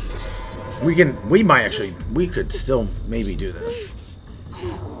 We could still maybe do this.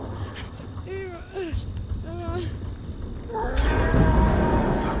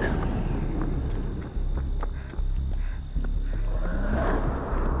 Fuck.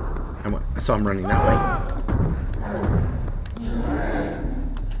 I saw him running that way.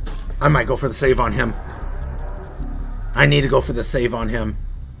 I might go for the save on him. I need to go for the save on him.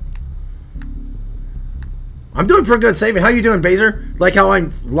 I'm doing pretty good saving. How you doing, Baser? Like how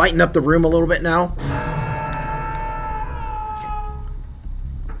I'm lighting up the room a little bit now?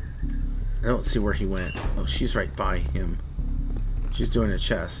 I don't see where he went. Oh, she's right by him. She's doing a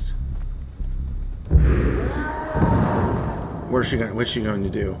chest. What's she going to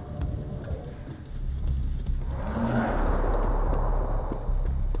do?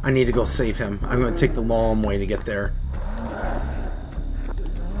 I need to go save him. I'm going to take the long way to get there.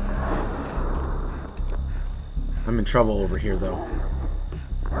 I'm in trouble over here, though.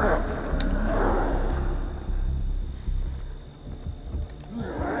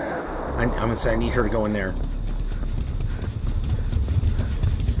 I'm going to say I need her to go in there.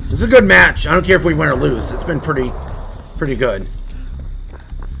 This is a good match. I don't care if we win or lose. It's been pretty good.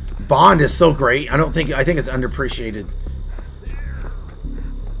 Bond is so great. I think it's underappreciated.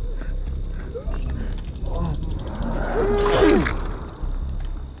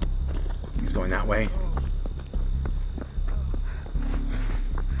 He's going that way.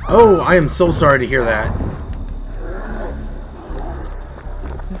 Oh, I am so sorry to hear that.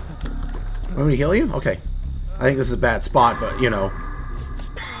 Want me to heal you? Okay. I think this is a bad spot, but, you know.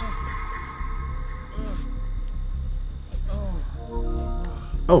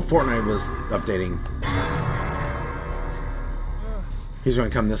 Oh, Fortnite was updating. He's going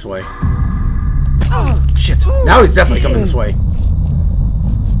to come this way. Shit. Now he's definitely coming this way.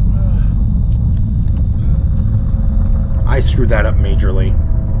 I screwed that up majorly.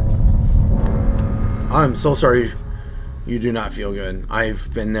 I'm so sorry you do not feel good.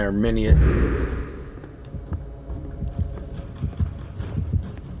 I've been there many...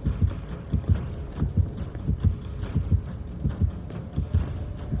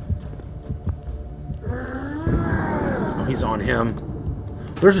 Oh, he's on him.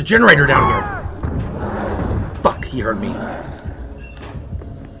 There's a generator down here. Fuck, he heard me.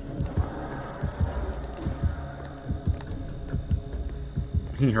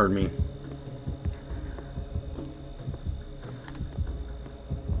 He heard me.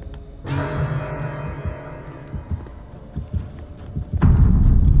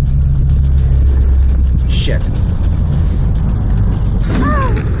 Shit.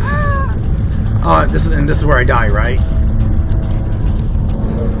 This is where I die, right?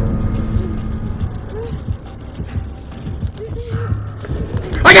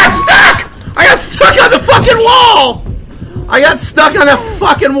 got stuck! I got stuck on the fucking wall! I got stuck on the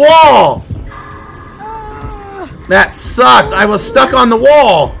fucking wall! That sucks. I was stuck on the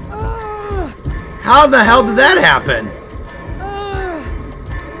wall. How the hell did that happen?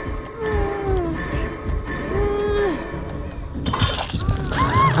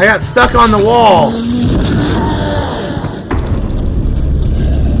 I got stuck on the wall.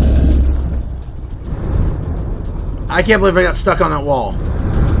 I can't believe I got stuck on that wall.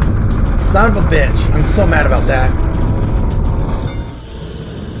 Son of a bitch. I'm so mad about that.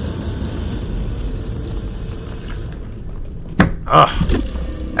 Ugh.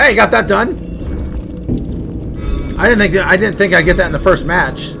 Hey, got that done. I didn't think I'd get that in the first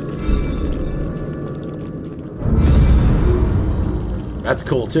match. That's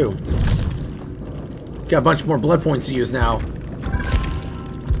cool too. Got a bunch more blood points to use now.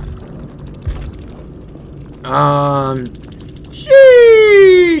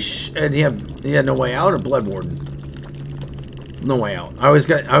 Sheesh. And he had no way out or Blood Warden. No way out. I always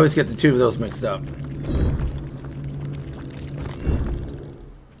get the two of those mixed up.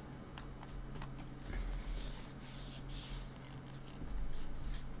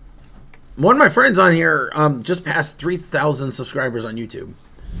 One of my friends on here just passed 3,000 subscribers on YouTube.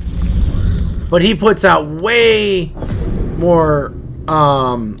 But he puts out way more,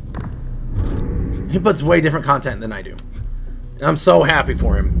 he puts way different content than I do. And I'm so happy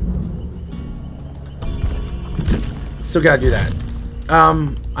for him. Still gotta do that.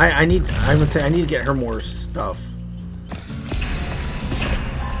 I would say I need to get her more stuff.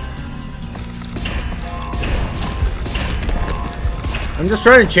 I'm just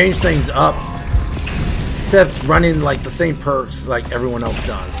trying to change things up instead of running like the same perks like everyone else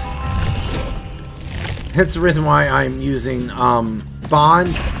does. That's the reason why I'm using Bond,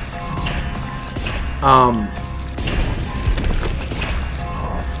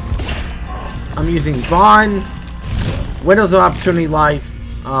 I'm using Bond, Windows of Opportunity Life,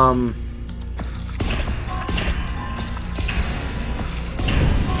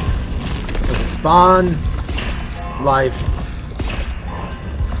 Bond, Life,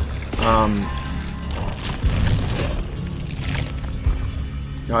 oh,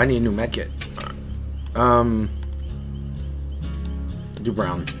 I need a new medkit. Do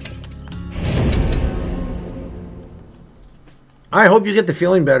Brown. I hope you get the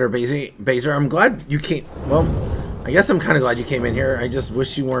feeling better, Baser. I'm glad you came. Well, I guess I'm kind of glad you came in here. I just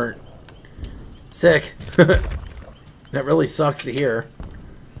wish you weren't sick. That really sucks to hear.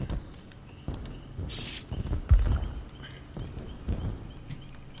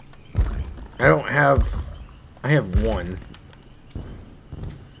 I have one.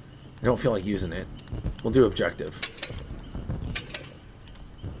 I don't feel like using it. We'll do objective.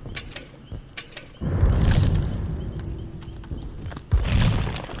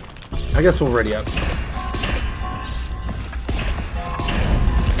 I guess we'll ready up.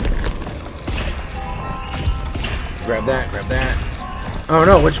 Grab that, grab that. Oh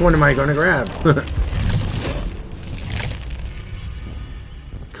no, which one am I going to grab?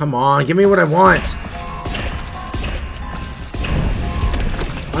 Come on, give me what I want.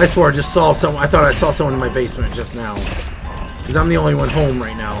 I swore I just saw someone. I thought I saw someone in my basement just now. Because I'm the only one home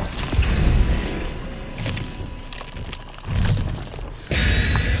right now.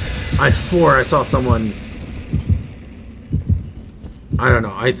 I swore I saw someone. I don't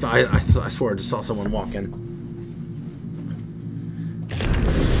know. I swore I just saw someone walking.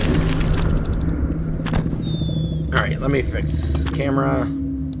 Alright, let me fix camera.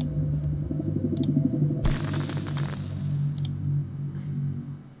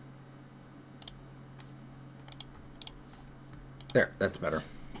 There, that's better.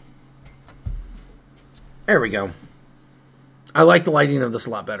 There we go. I like the lighting of this a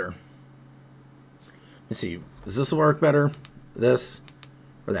lot better. Let me see. Does this work better? This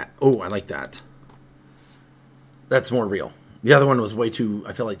or that? Oh, I like that. That's more real. The other one was way too,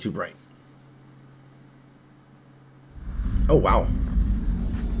 I feel like, too bright. Oh, wow.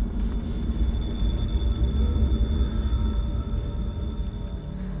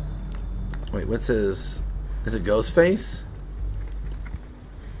 Wait, what's his... Is it Ghostface?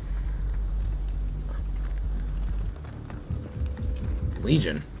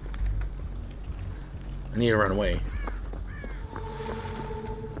 Legion. I need to run away.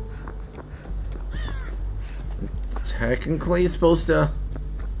 It's technically supposed to...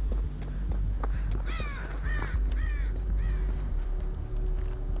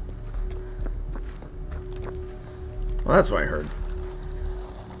 Well, that's what I heard.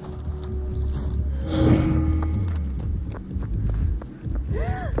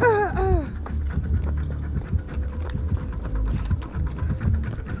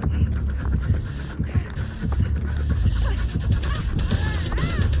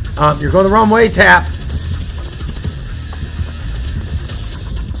 You're going the wrong way, Tap.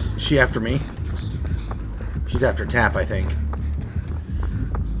 Is she after me? She's after Tap, I think.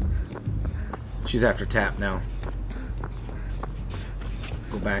 She's after Tap now.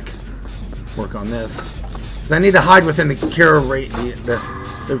 Go back. Work on this. Because I need to hide within the cure rate,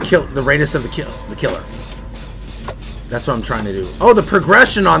 the radius of the killer. That's what I'm trying to do. Oh, the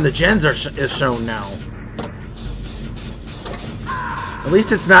progression on the gens is shown now. At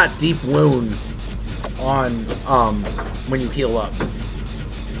least it's not deep wound on when you heal up.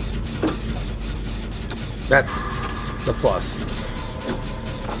 That's the plus.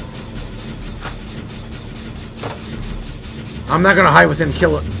 I'm not gonna hide within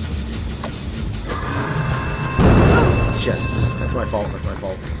killer. Shit. That's my fault. That's my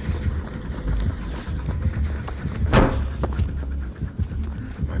fault.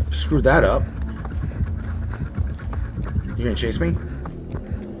 I screwed that up. You gonna chase me?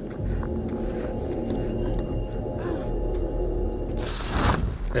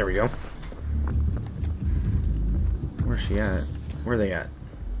 There we go. Where's she at? Where are they at?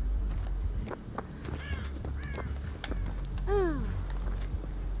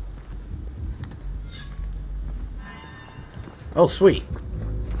 Oh, sweet.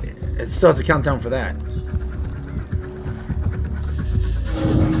 It still has a countdown for that.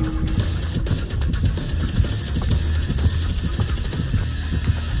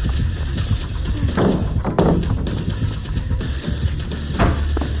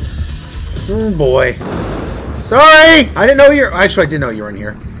 Oh boy. Sorry! I didn't know you're... Actually, I did know you were in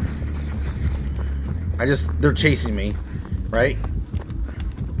here. They're chasing me. Right?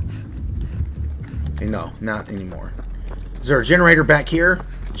 Okay, no, not anymore. Is there a generator back here?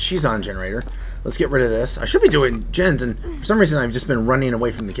 She's on generator. Let's get rid of this. I should be doing gens, and for some reason I've just been running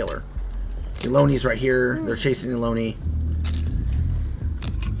away from the killer. Eloni's right here. They're chasing Eloni.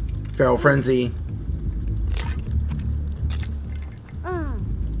 Feral Frenzy.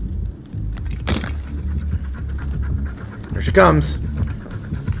 There she comes.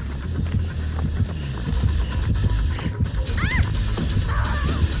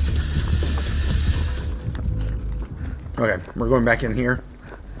 Okay, we're going back in here.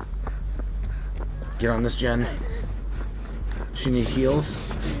 Get on this gen. She need heals.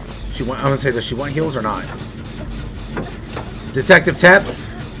 I'm gonna say, does she want heals or not? Detective Taps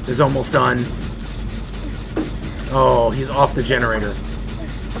is almost done. Oh, he's off the generator.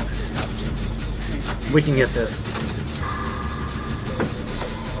 We can get this.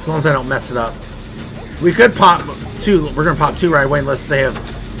 As long as I don't mess it up. We could pop two. We're gonna pop two right away unless they have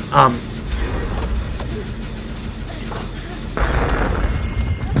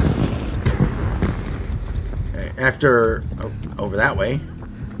okay, after over that way.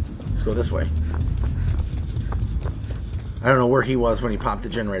 Let's go this way. I don't know where he was when he popped the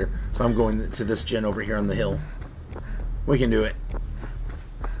generator, but I'm going to this gen over here on the hill. We can do it.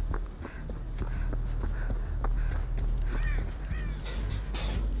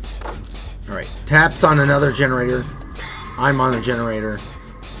 Alright, Tap's on another generator. I'm on a generator.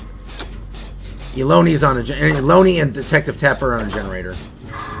 Eloni's on a generator. Eloni and Detective Tap are on a generator.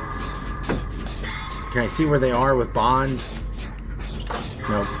 Can I see where they are with Bond?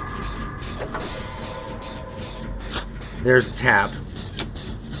 Nope. There's Tap.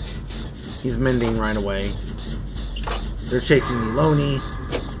 He's mending right away. They're chasing Eloni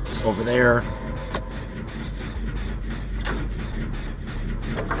over there.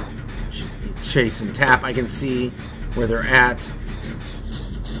 Chasing Tap. I can see where they're at.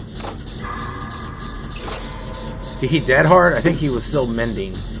 Did he dead hard? I think he was still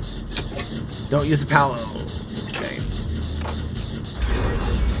mending. Don't use the pallet. Okay.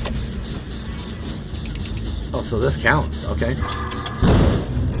 Oh, so this counts. Okay.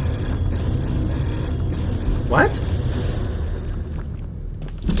 What?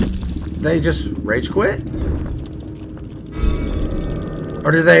 They just rage quit?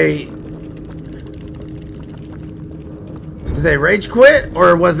 Or do they... Did they rage quit?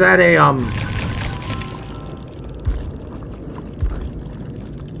 Or was that a,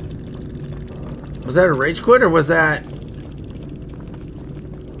 Was that a rage quit, or was that...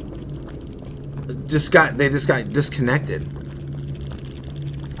 They just got disconnected?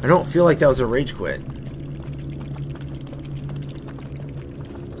 I don't feel like that was a rage quit.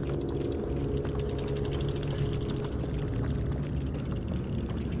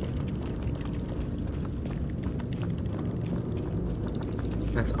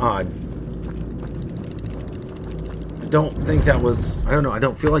 That's odd. I don't think that was... I don't know. I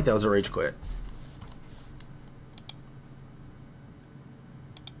don't feel like that was a rage quit.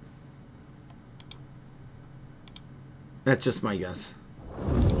 That's just my guess.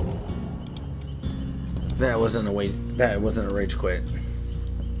 That wasn't a rage quit.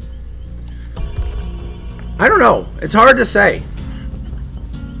 I don't know. It's hard to say.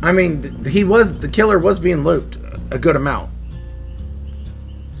 I mean, the killer was being looped a good amount.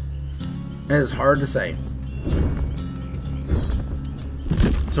 It is hard to say.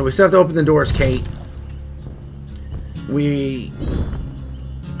 So we still have to open the doors, Kate. I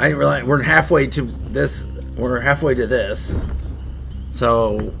didn't realize we're halfway to this. We're halfway to this.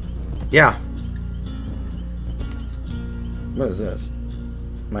 So, yeah. What is this?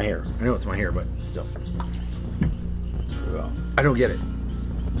 My hair. I know it's my hair, but still. I don't get it.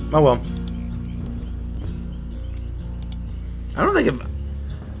 Oh well.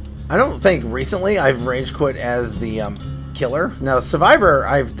 I don't think recently I've rage quit as the killer. Now Survivor,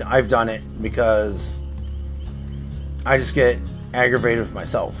 I've done it because I just get aggravated with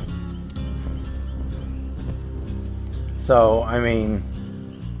myself. So I mean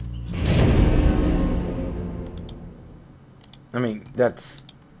that's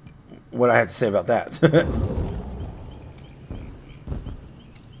what I have to say about that.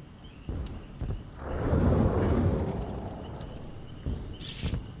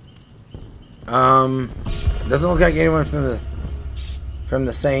 Doesn't look like anyone from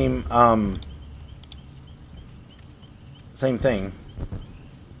the same same thing,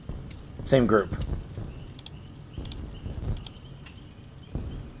 same group.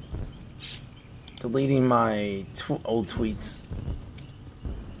 Deleting my old tweets.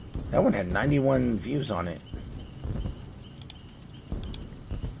 That one had 91 views on it.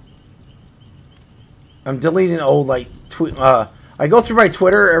 I'm deleting old tweet. I go through my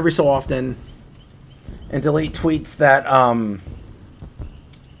Twitter every so often and delete tweets that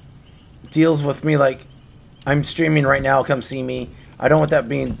deals with me, like I'm streaming right now, come see me. I don't want that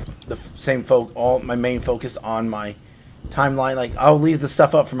being the same all my main focus on my timeline. Like I'll leave the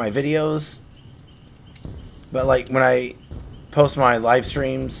stuff up for my videos, but like when I post my live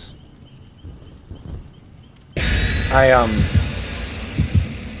streams,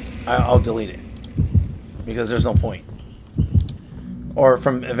 I'll delete it because there's no point. Or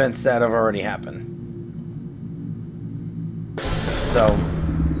from events that have already happened. So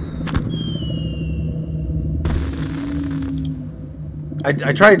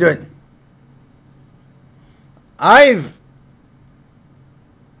I try to do it. I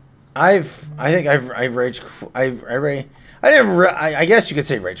guess you could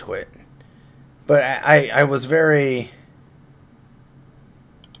say rage quit. But I was very,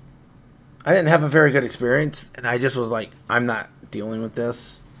 I didn't have a very good experience, and I just was like, I'm not dealing with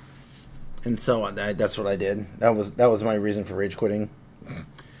this, and so that's what I did. That was my reason for rage quitting. It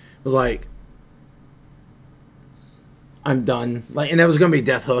was like, I'm done. Like, and it was gonna be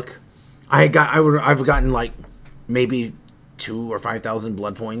Death Hook. I've gotten like maybe 2,000 or 5,000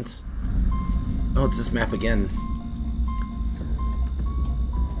 blood points. Oh, it's this map again.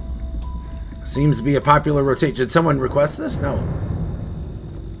 Seems to be a popular rotation. Did someone request this? No.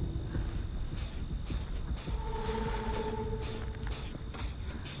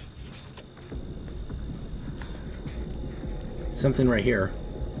 Something right here.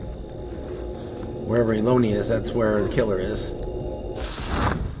 Wherever Eloni is, that's where the killer is.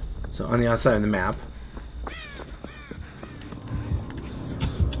 So on the outside of the map.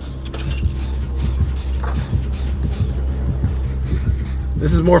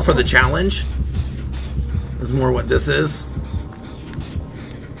 This is more for the challenge. This is more what this is.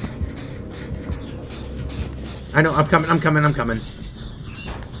 I know, I'm coming.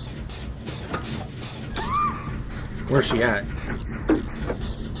 Where's she at?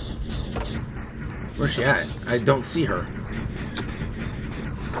 Where's she at? I don't see her.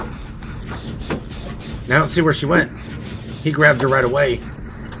 I don't see where she went. He grabbed her right away.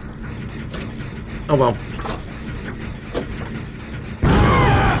 Oh well.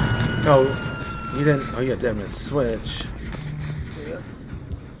 Oh, you didn't. Oh, you got that in a switch.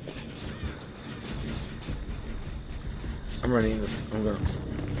 I'm running this. I'm gonna.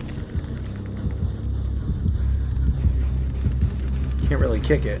 Can't really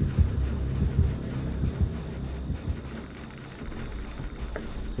kick it.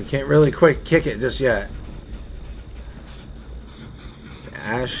 So you can't really kick it just yet. It's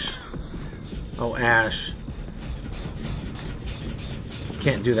Ash. Oh, Ash.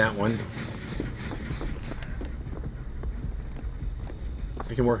 Can't do that one.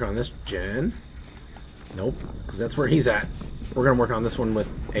 I can work on this gen. Nope, because that's where he's at. We're gonna work on this one with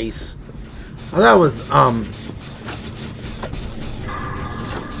Ace. Oh, that was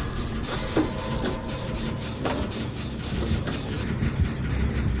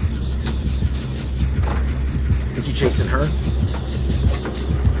Is he chasing her?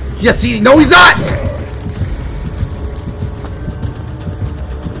 Yes, no, he's not!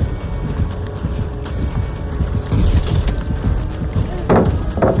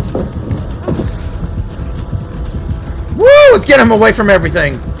 let's get him away from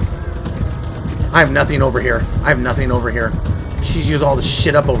everything. I have nothing over here. I have nothing over here. She's used all the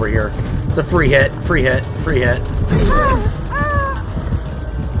shit up over here. It's a free hit, free hit, free hit.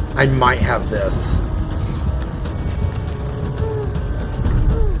 I might have this.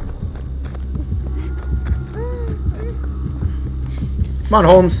 Come on,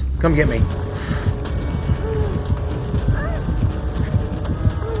 Holmes. Come get me.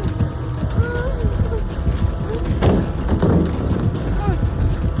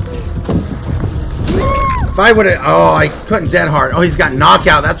 If I would have... Oh, I couldn't dead hard. Oh, he's got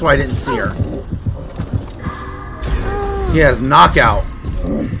knockout. That's why I didn't see her. He has knockout.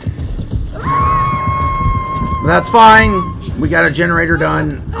 That's fine. We got a generator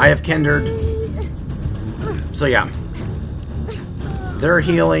done. I have kindred. So, yeah. They're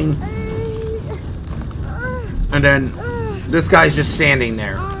healing. And then this guy's just standing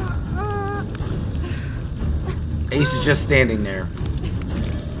there. Ace is just standing there.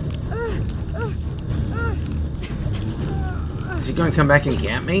 Is he going to come back and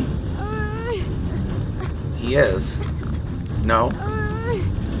camp me? He is. No.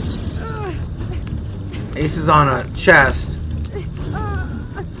 Ace is on a chest.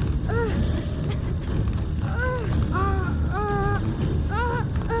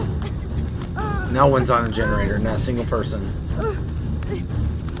 No one's on a generator, not a single person.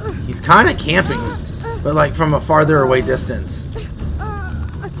 He's kind of camping, but like from a farther away distance.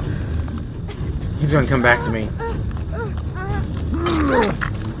 He's going to come back to me.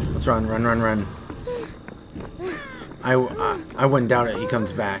 Let's run, run, run, run. I wouldn't doubt it. He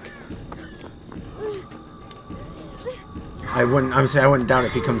comes back. I wouldn't doubt it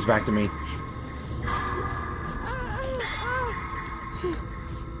if he comes back to me.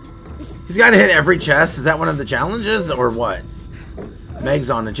 He's got to hit every chest. Is that one of the challenges or what?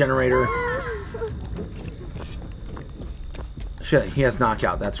 Meg's on a generator. Shit, he has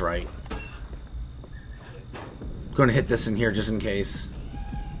knockout. That's right. I'm going to hit this in here just in case.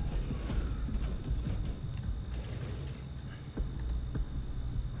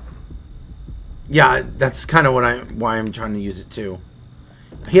 Yeah, that's kind of why I'm trying to use it too.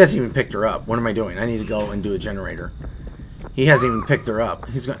 He hasn't even picked her up. What am I doing? I need to go and do a generator. He hasn't even picked her up.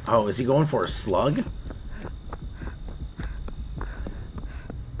 He's going. Oh, is he going for a slug?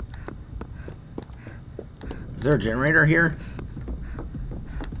 Is there a generator here?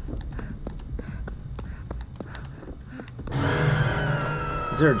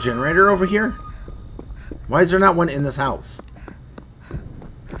 Is there a generator over here? Why is there not one in this house?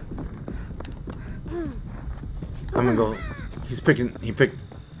 I'm gonna go. He picked.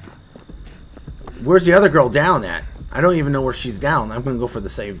 Where's the other girl down at? I don't even know where she's down. I'm gonna go for the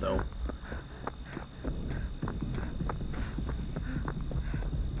save though.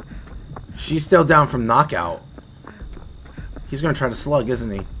 She's still down from knockout. He's gonna try to slug, isn't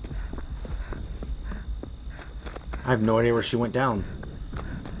he? I have no idea where she went down.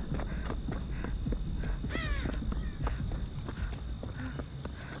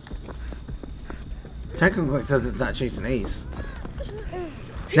 Technically it says it's not chasing Ace.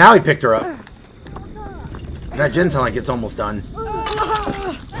 Now he picked her up. That gen sound like it's almost done.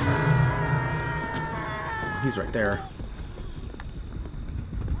 He's right there.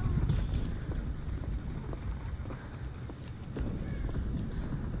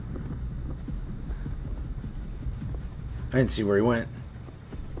 I didn't see where he went.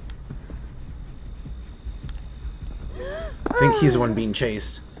 I think he's the one being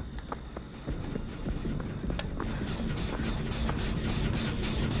chased.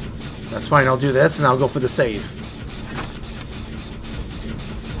 That's fine, I'll do this and I'll go for the save.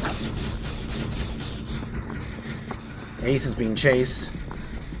 Ace is being chased.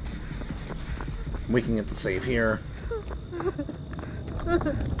 We can get the save here.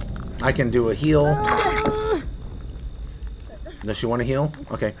 I can do a heal. Does she want to heal?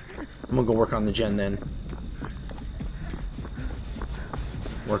 Okay. I'm gonna go work on the gen then.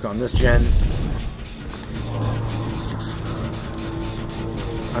 Work on this gen.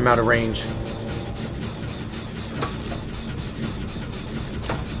 I'm out of range.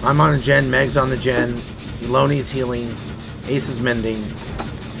 I'm on a gen. Meg's on the gen. Eloni's healing. Ace is mending.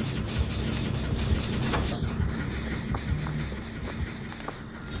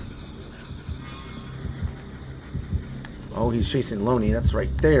 Oh, he's chasing Eloni. That's right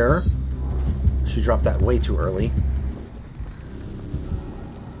there. She dropped that way too early.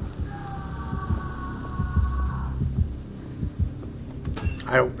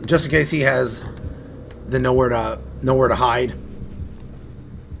 Just in case he has the nowhere to hide.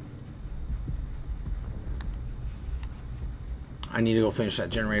 I need to go finish that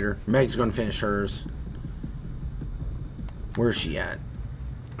generator. Meg's going to finish hers. Where's she at?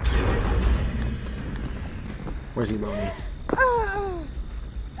 Where's Eloni?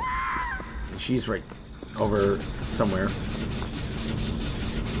 She's right over somewhere.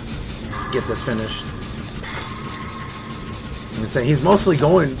 Get this finished. I'm gonna say he's mostly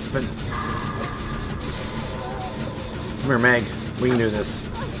going, but come here, Meg. We can do this.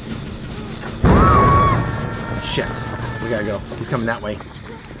 Shit. We gotta go. He's coming that way.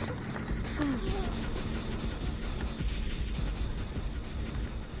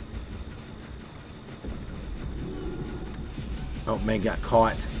 Oh, Meg got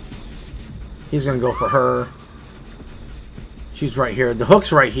caught. He's gonna go for her. She's right here. The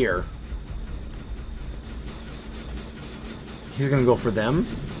hook's right here. He's gonna go for them.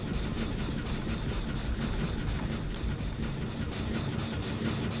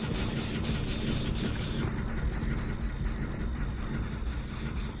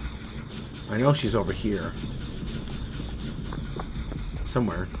 I know she's over here.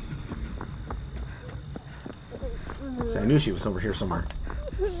 Somewhere. So I knew she was over here somewhere.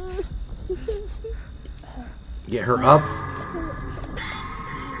 Get her up.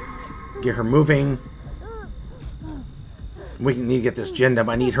 Get her moving. We need to get this gen up.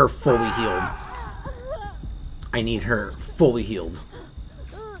 I need her fully healed. I need her fully healed.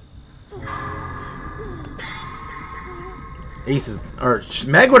 Aces, or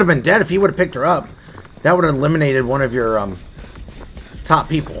Meg would have been dead if he would have picked her up. That would have eliminated one of your top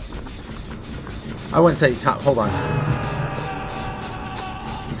people. I wouldn't say top. Hold on.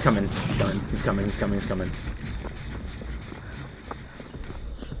 He's coming. He's coming. He's coming. He's coming. He's coming.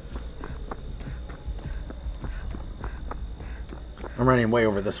 I'm running way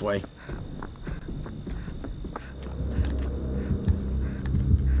over this way.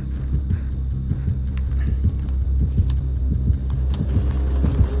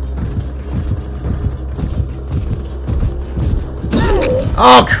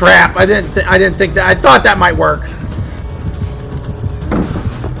 Oh crap! I didn't think that. I thought that might work.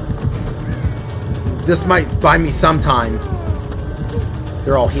 This might buy me some time.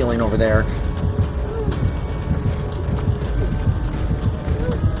 They're all healing over there.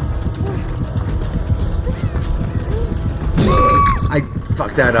 I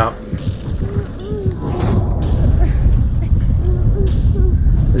fucked that up.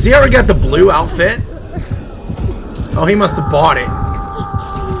 Has he already got the blue outfit? Oh, he must have bought it.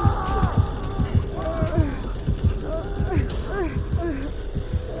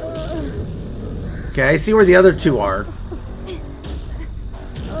 Okay, I see where the other two are.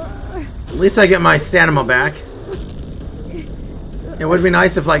 At least I get my stamina back. It would be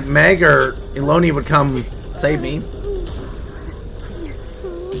nice if, like, Meg or Eloni would come save me.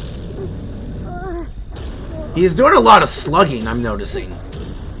 He's doing a lot of slugging, I'm noticing.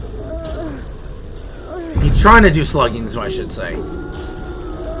 He's trying to do slugging, is what I should say.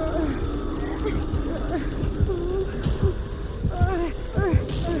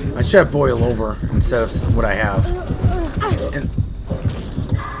 I should have boil over instead of what I have. And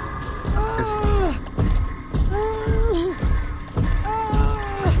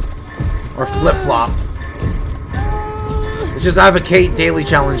or flip-flop. It's just I have a Kate daily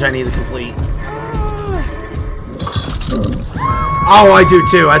challenge I need to complete. Oh, I do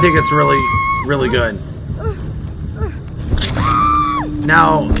too. I think it's really, really good.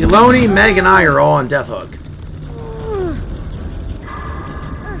 Now, Eloni, Meg, and I are all on Death Hook.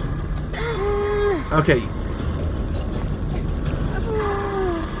 Okay.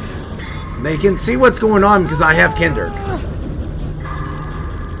 They can see what's going on because I have Kindred.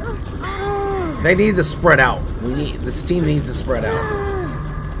 They need to spread out. This team needs to spread out.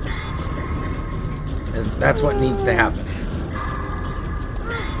 That's what needs to happen.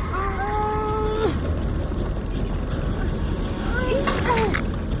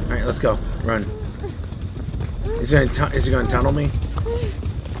 Alright, let's go. Run. Is he going to tunnel me?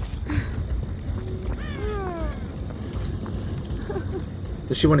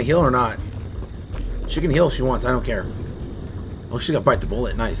 Does she want to heal or not? She can heal if she wants. I don't care. Oh, she's got Bite the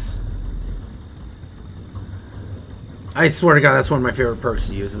Bullet. Nice. I swear to God, that's one of my favorite perks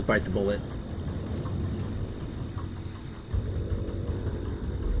to use is Bite the Bullet.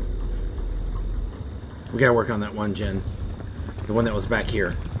 We gotta work on that one gen. The one that was back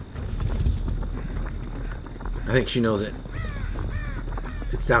here. I think she knows it.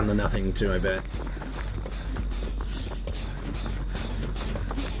 It's down to nothing too, I bet.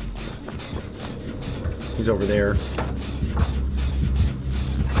 He's over there.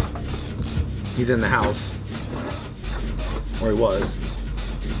 He's in the house. Or he was.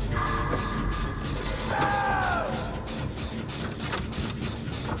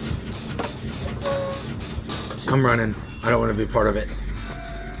 I'm running. I don't want to be part of it.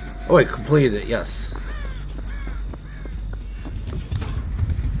 Oh, I completed it. Yes.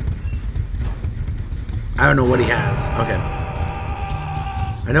 I don't know what he has. Okay.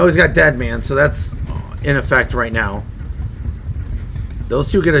 I know he's got Dead Man, so that's in effect right now.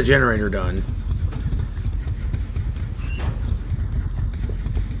 Those two get a generator done.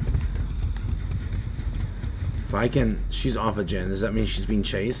 If I can... She's off a gen. Does that mean she's being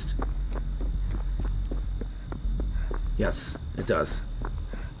chased? Yes, it does.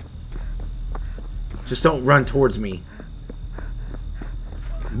 Just don't run towards me.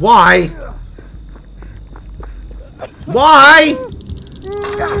 Why? Why?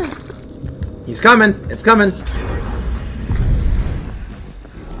 He's coming. It's coming.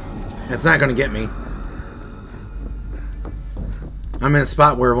 It's not going to get me. I'm in a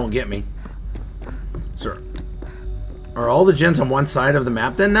spot where it won't get me. Sir. Are all the gens on one side of the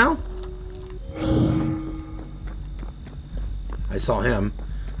map then now? I saw him.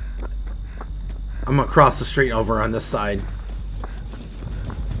 I'm gonna cross the street over on this side.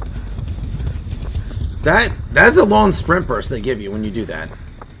 That's a long sprint burst they give you when you do that.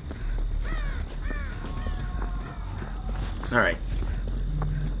 Alright.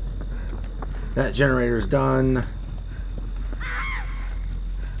 That generator's done.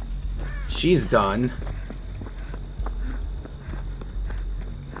 She's done.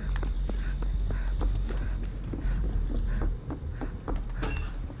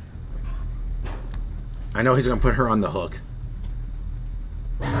 I know he's gonna put her on the hook.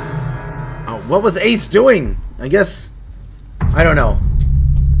 Oh, what was Ace doing? I guess... I don't know.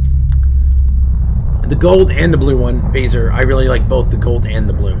 The gold and the blue one, Phaser. I really like both the gold and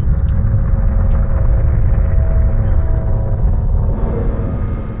the blue.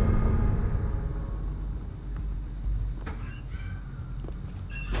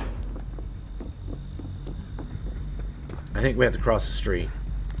 I think we have to cross the street.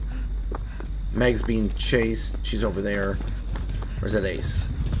 Meg's being chased. She's over there. Where's that Ace?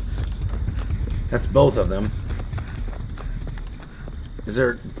 That's both of them. Is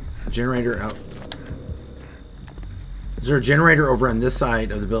there a generator out? Is there a generator over on this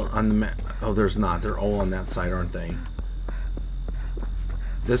side of the build on the map? Oh, there's not. They're all on that side, aren't they?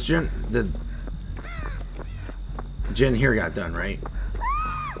 This gen here got done, right?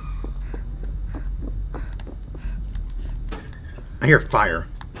 I hear fire.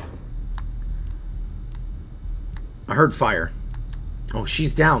 I heard fire. Oh,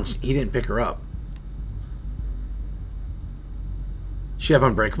 she's down. He didn't pick her up. She have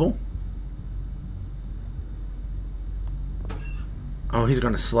Unbreakable? Oh, he's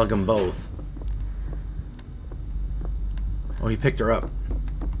going to slug them both. Oh, he picked her up.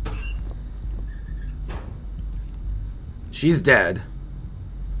 She's dead.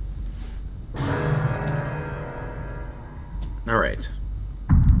 All right.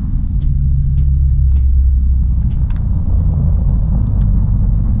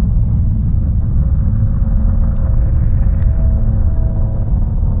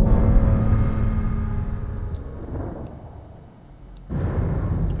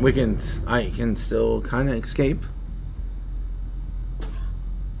 I can still kind of escape.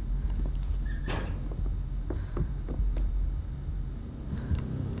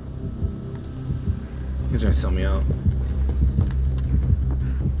 He's gonna sell me out.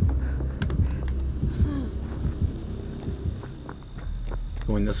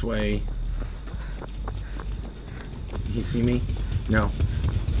 Going this way. Did he see me? No.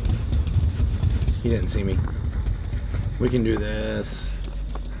 He didn't see me. We can do this.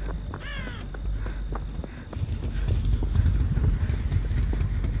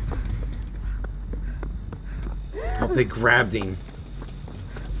 Oh, they grabbed him.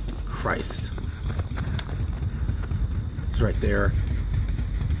 Christ. He's right there.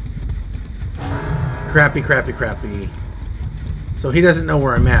 Crappy, crappy, crappy. So he doesn't know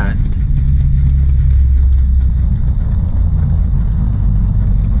where I'm at.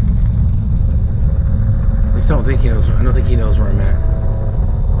 At least I don't think he knows. I don't think he knows where I'm at.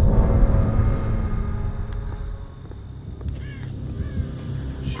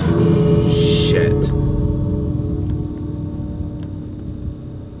 Shit.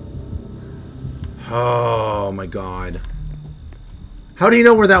 Oh my god. How do you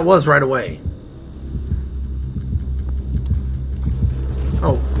know where that was right away?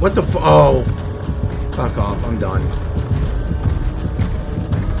 Oh, what the oh. Fuck off, I'm done.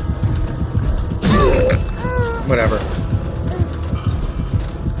 Whatever.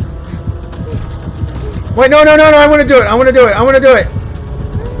 Wait, no, no, no, no, I want to do it. I want to do it. I want to do it.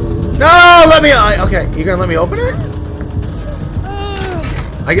 No, let me... okay, you're going to let me open it?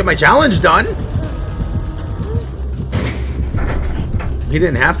 I get my challenge done. He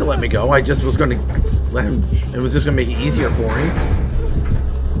didn't have to let me go. I just was going to let him. It was just going to make it easier for him.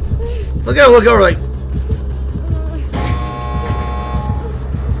 Look over, like.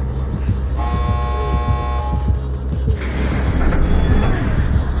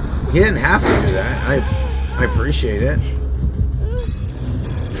 He didn't have to do that. I appreciate it.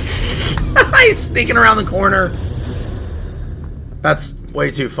 He's sneaking around the corner. That's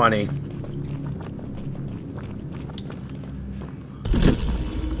way too funny.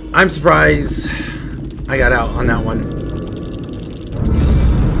 I'm surprised I got out on that one.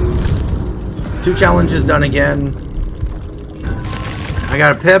 2 challenges done again. I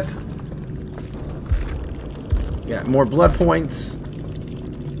got a pip. Got more blood points.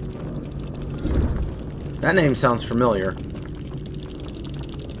 That name sounds familiar.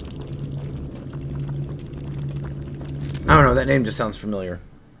 I don't know, that name just sounds familiar.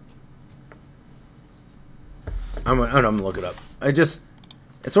 I'm gonna look it up. It's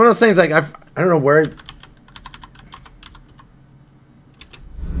one of those things like I don't know where.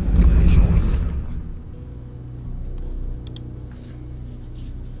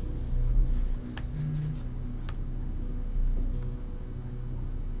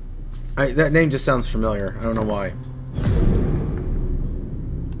 That name just sounds familiar. I don't know why.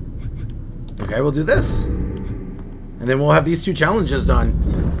 Okay, we'll do this. And then we'll have these 2 challenges done.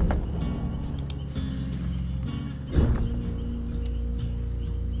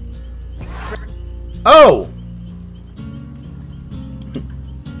 Oh!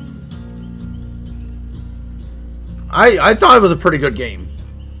 I thought it was a pretty good game.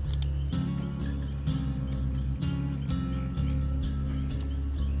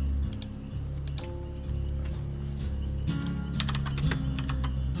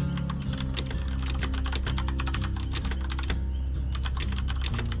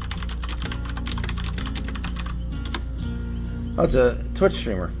 Oh, it's a Twitch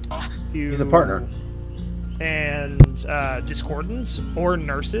streamer. He's a partner. And discordants or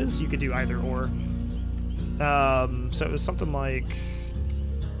nurses. You could do either or. So it was something like...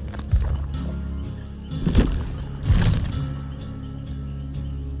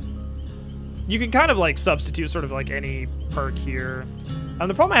 You can kind of like substitute sort of like any perk here.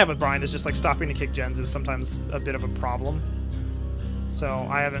 The problem I have with Brian is just like stopping to kick gens is sometimes a bit of a problem. So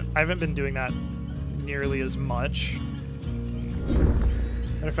I haven't been doing that nearly as much.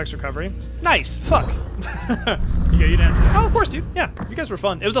 That affects recovery. Nice. Fuck. You didn't. Oh, of course, dude. Yeah, you guys were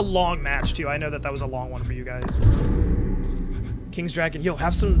fun. It was a long match too. I know that was a long one for you guys. King's Dragon. Yo,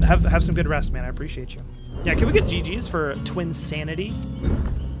 have some good rest, man. I appreciate you. Yeah, can we get GGs for Twin Sanity?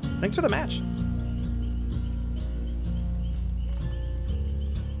 Thanks for the match.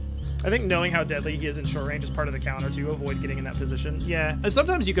 I think knowing how deadly he is in short range is part of the counter to avoid getting in that position. Yeah,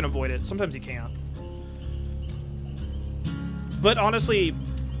 sometimes you can avoid it. Sometimes you can't. But honestly,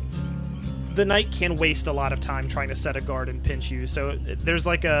 the knight can waste a lot of time trying to set a guard and pinch you. So there's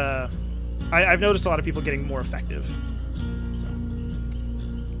like a... I've noticed a lot of people getting more effective. So,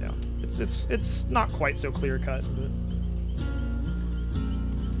 yeah. It's not quite so clear-cut, but...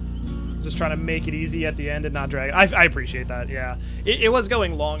 Just trying to make it easy at the end and not drag it. I appreciate that, yeah. It was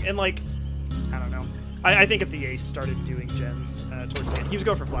going long, and like... I don't know. I think if the Ace started doing gens towards the end... He was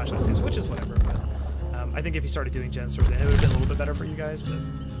going for flashlight saves, which is whatever, but... I think if he started doing gens towards the end, it would have been a little bit better for you guys, but...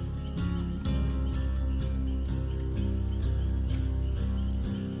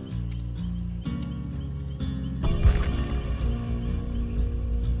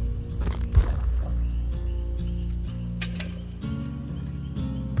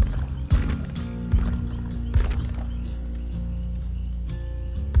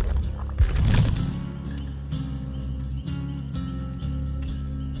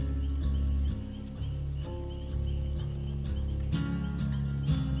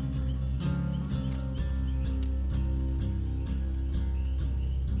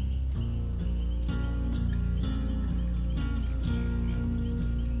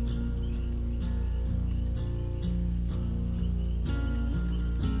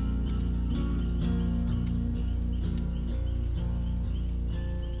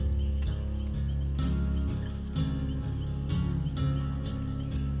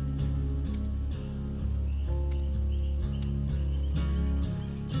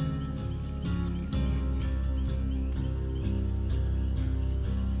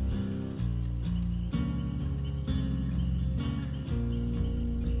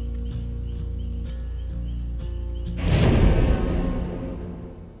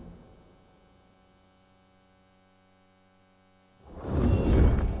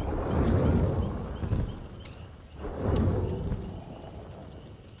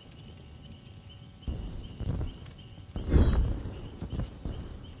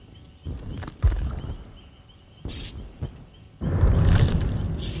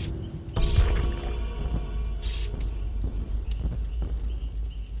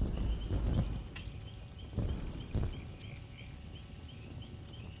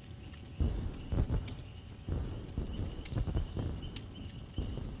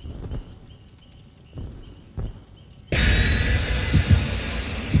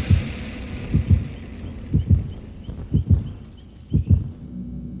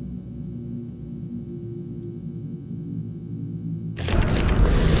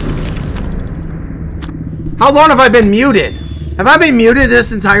 How long have I been muted? Have I been muted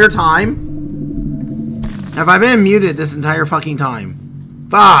this entire time? Have I been muted this entire fucking time?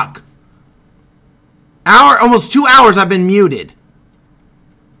 Fuck. Almost 2 hours I've been muted.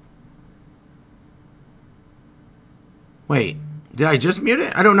 Wait, did I just mute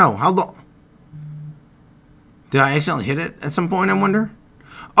it? I don't know. How long? Did I accidentally hit it at some point, I wonder?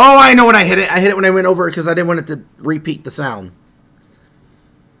 Oh, I know when I hit it. I hit it when I went over because I didn't want it to repeat the sound.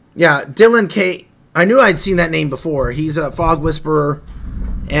 Yeah, Dylan K. I knew I'd seen that name before. He's a Fog Whisperer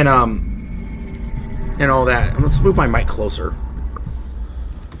and all that. I'm going to move my mic closer.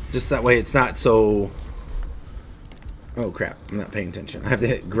 Just that way it's not so... Oh, crap. I'm not paying attention. I have to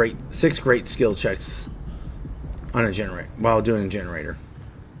hit 6 great skill checks on a generator while doing a generator.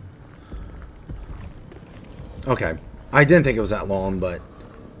 Okay. I didn't think it was that long, but...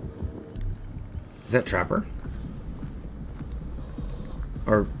 Is that Trapper?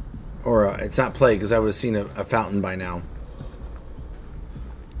 Or it's not Plague, because I would have seen a fountain by now.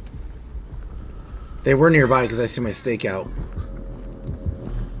 They were nearby because I see my stakeout.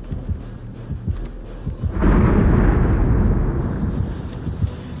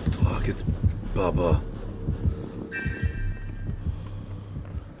 It's Bubba.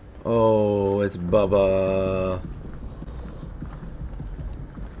 Oh, it's Bubba.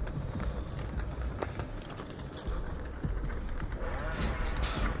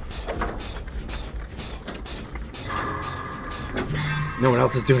 No one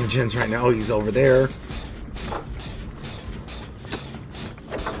else is doing gens right now. Oh, he's over there.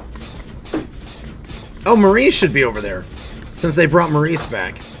 Oh, Maurice should be over there, since they brought Maurice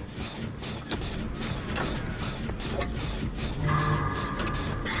back.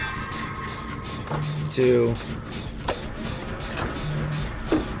 Two.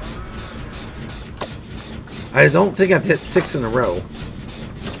 I don't think I've hit 6 in a row.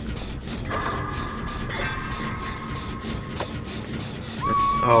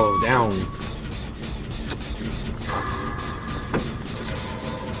 Oh, down.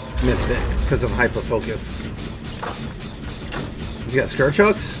 Missed it because of hyper focus. He's got Scourge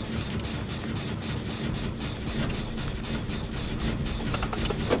hooks.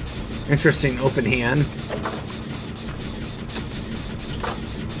 Interesting open hand.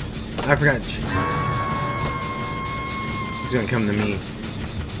 I forgot. He's gonna come to me.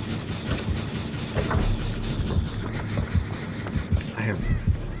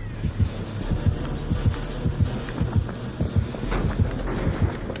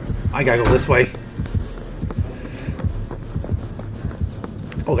 I gotta go this way.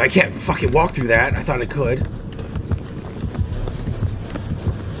 Oh, I can't fucking walk through that. I thought I could.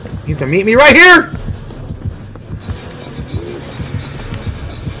 He's gonna meet me right here!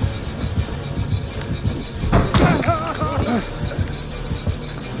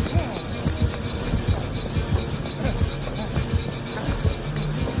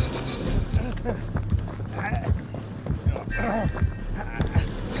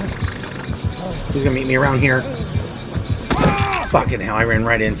 He's gonna meet me around here. Fucking hell, I ran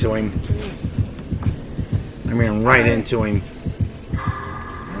right into him. I ran right into him.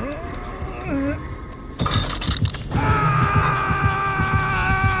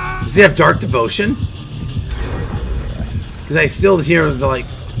 Does he have Dark Devotion? Because I still hear the, like,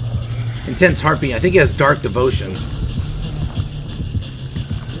 intense heartbeat. I think he has Dark Devotion.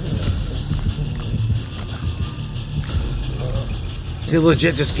 Is he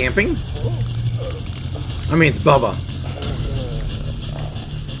legit just camping? I mean, it's Bubba.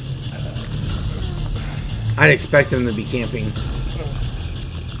 I'd expect him to be camping.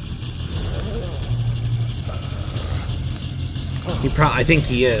 I think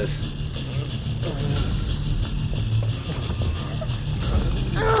he is.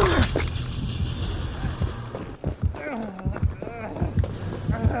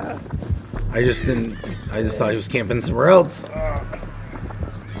 I just thought he was camping somewhere else.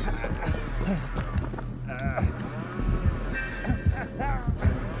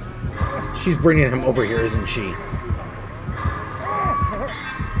 She's bringing him over here, isn't she?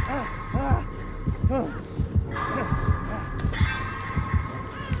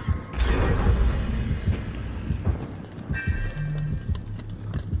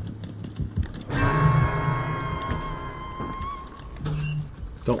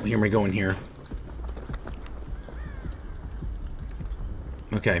 Don't hear me going here.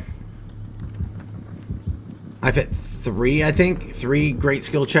 Okay. I've hit 3, I think. 3 great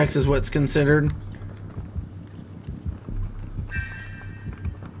skill checks is what's considered.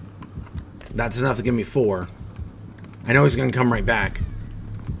 That's enough to give me 4. I know he's going to come right back.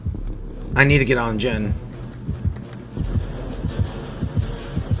 I need to get on Jen.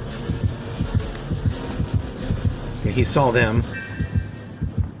 think he saw them.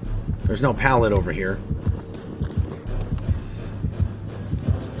 There's no pallet over here.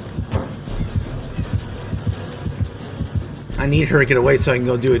 I need her to get away so I can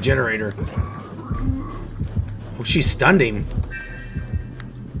go do a generator. Oh, she stunned him.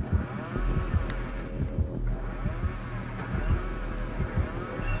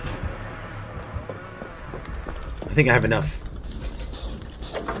 I think I have enough.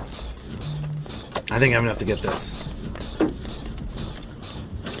 I think I have enough to get this.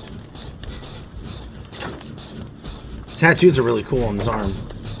 Tattoos are really cool on his arm.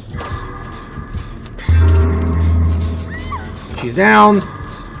 She's down.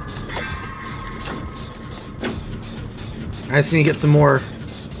 I just need to get some more.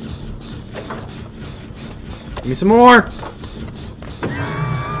 Give me some more.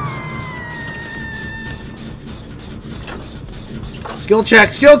 Skill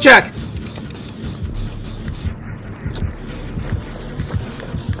check, skill check.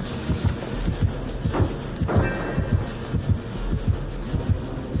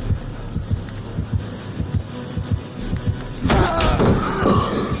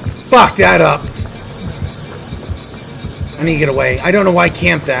 Fuck that up. I need to get away. I don't know why I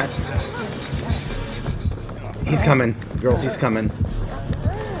camped that. He's coming. Girls, he's coming.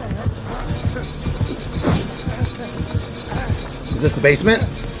 Is this the basement?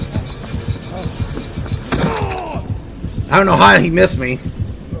 I don't know how he missed me.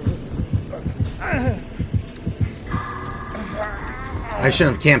 I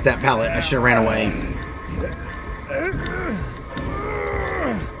shouldn't have camped that pallet. I should have ran away.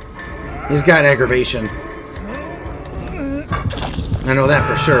 He's got aggravation. I know that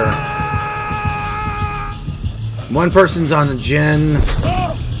for sure. One person's on the gen.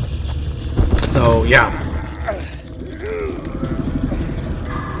 So, yeah.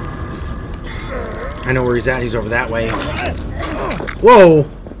 I know where he's at. He's over that way. Whoa!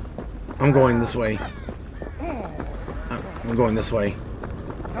 I'm going this way. I'm going this way.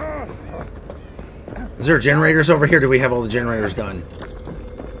 Is there generators over here? Do we have all the generators done?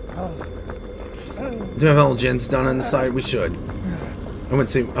 Do we have all the gens done on the side? We should. I wouldn't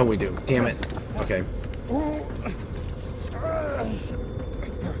say. Oh, we do. Damn it. Okay.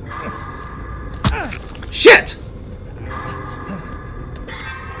 Shit!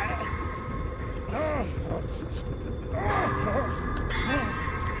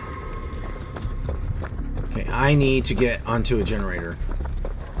 Okay, I need to get onto a generator.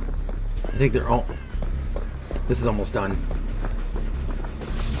 I think they're all... This is almost done.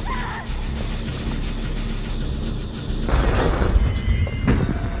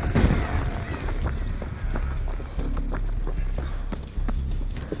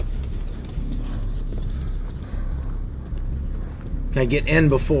 Can I get in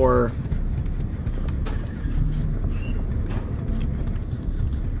before...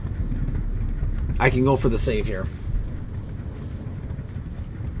 I can go for the save here.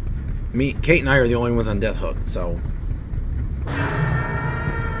 Me, Kate and I are the only ones on Death Hook, so...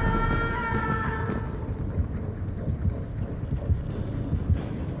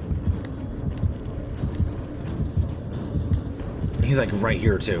 He's like right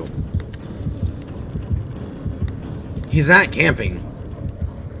here too. He's not camping.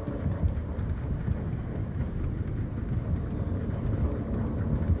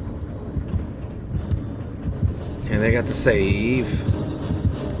 Okay, they got the save.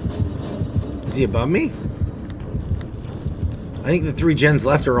 Is he above me? I think the 3 gens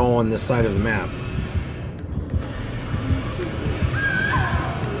left are all on this side of the map.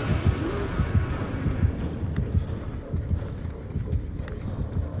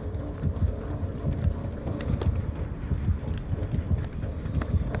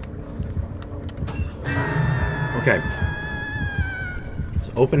 Okay.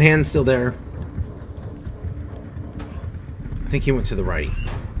 So open hand's still there. I think he went to the right.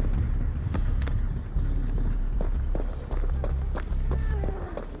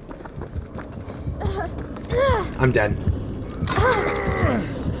 I'm dead.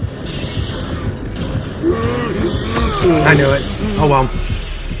 I knew it. Oh well.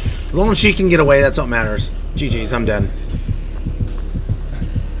 As long as she can get away, that's all that matters. GG's, I'm dead.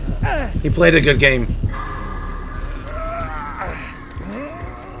 He played a good game.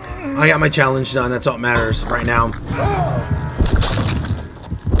 I got my challenge done. That's all that matters right now.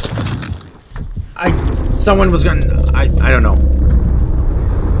 Someone was gonna... I don't know.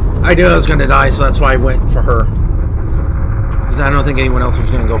 I knew I was gonna die, so that's why I went for her. Because I don't think anyone else was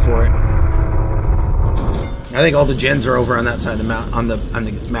gonna go for it. I think all the gens are over on that side of the map, on the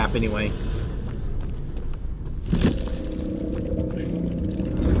map anyway.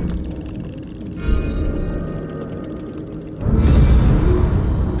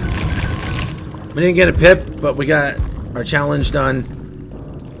 We didn't get a pip, but we got our challenge done.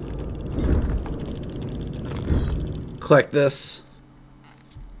 Collect this.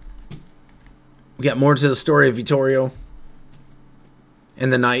 We got more to the story of Vittorio in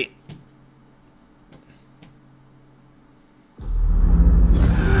the night.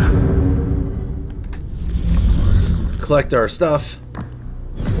 Let's collect our stuff.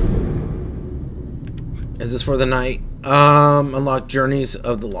 Is this for the night? Unlock Journeys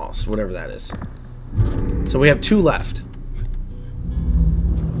of the Lost, whatever that is. So we have 2 left.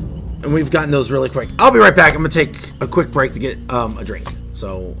 And we've gotten those really quick. I'll be right back. I'm going to take a quick break to get a drink.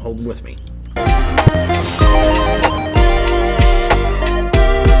 So hold with me.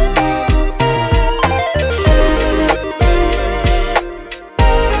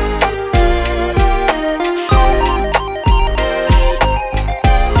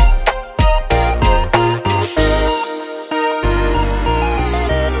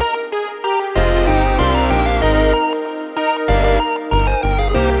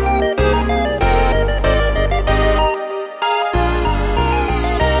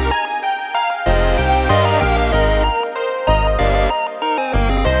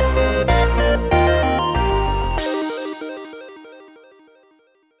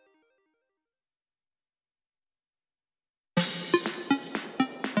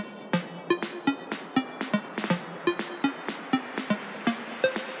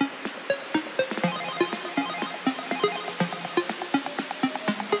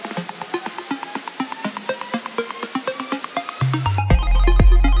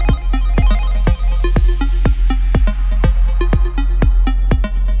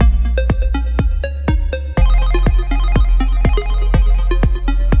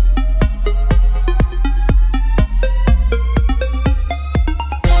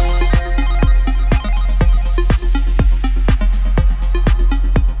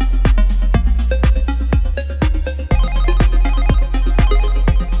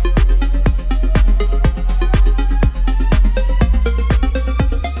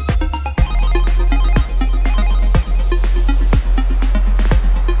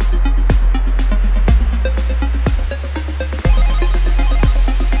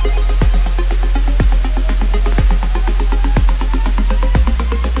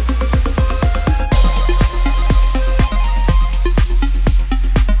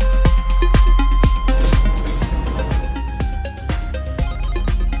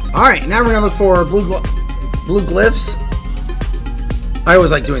 Alright, now we're going to look for blue glyphs. I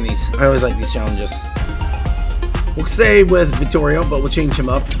always like doing these. I always like these challenges. We'll stay with Vittorio, but we'll change him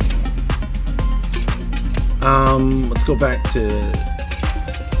up. Let's go back to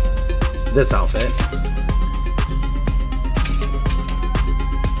this outfit.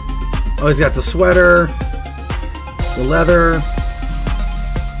 Oh, he's got the sweater, the leather.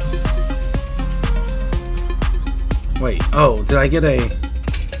 Wait, oh, did I get a...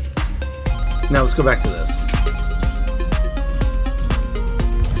 Now let's go back to this.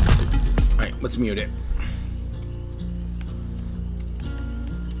 Alright, let's mute it.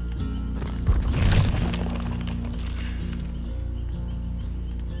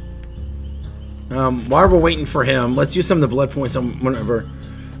 While we're waiting for him, let's use some of the blood points on one of our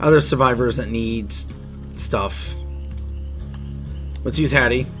other survivors that needs stuff. Let's use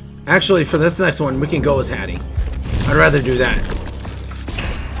Hattie. Actually, for this next one, we can go as Hattie. I'd rather do that.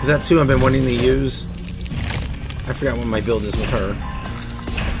 Because that's who I've been wanting to use. I forgot what my build is with her.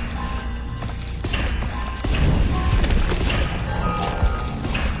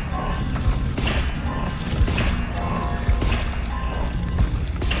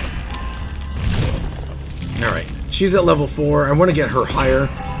 Alright. She's at level 4. I want to get her higher.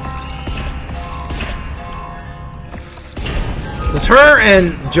 Because her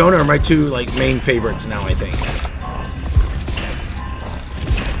and Jonah are my two main favorites now, I think.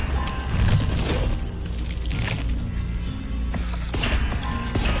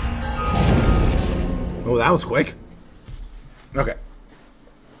 Oh, that was quick. Okay.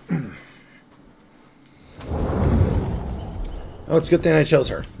 Oh, it's a good thing I chose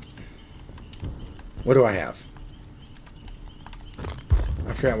her. What do I have?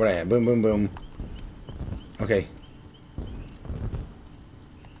 I forgot what I had. Boom, boom, boom. Okay.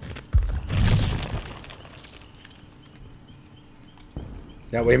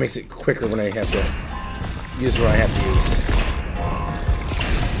 That way it makes it quicker when I have to use what I have to use.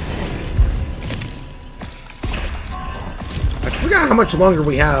 I forgot how much longer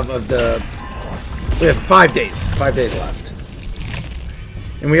we have of the... We have 5 days. 5 days left.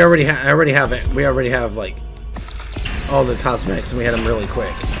 And we already have it. We already have all the cosmetics, and we had them really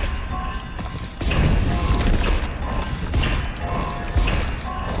quick.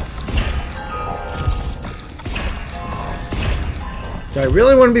 Do I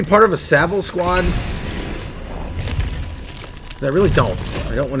really want to be part of a Sable squad? Because I really don't.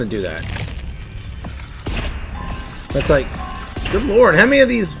 I don't want to do that. That's like, good lord, how many of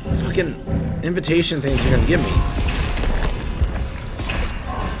these fucking invitation things are you going to give me?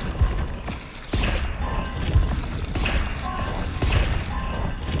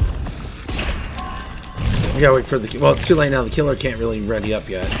 I gotta wait for the... Well, it's too late now. The killer can't really ready up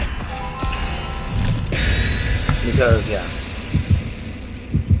yet. Because, yeah.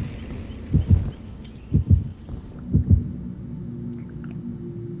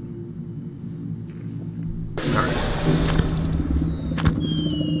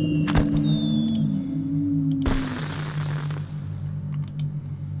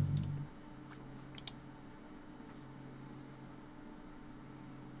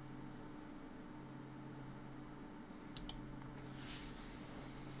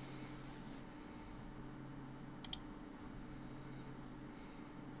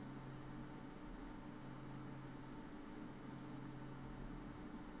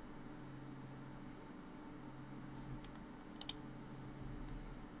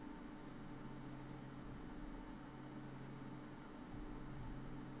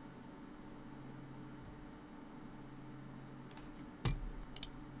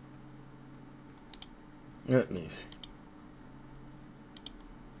 Let me see.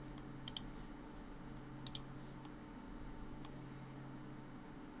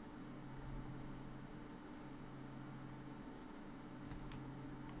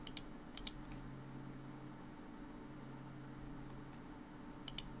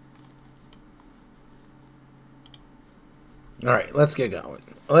 All right, let's get going.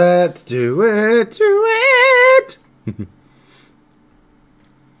 Let's do it. Do it.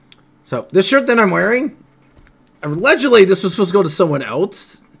 So, this shirt that I'm wearing, allegedly this was supposed to go to someone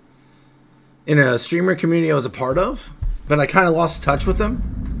else in a streamer community I was a part of, but I kind of lost touch with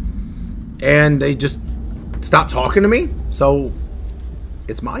them, and they just stopped talking to me, so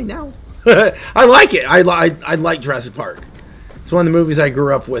it's mine now. I like it. I like Jurassic Park. It's one of the movies I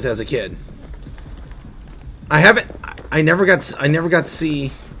grew up with as a kid. I never got to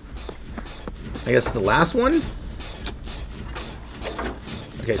see, I guess, the last one.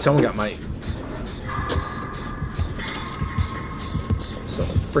 Okay, someone got my... It's a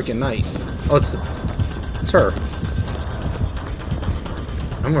freaking night. Oh, it's her.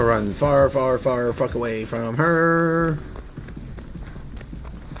 I'm gonna run far, far, far, fuck away from her.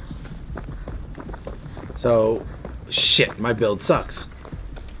 So, shit, my build sucks.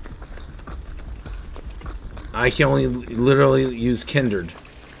 I can only literally use Kindred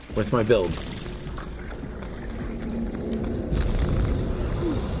with my build.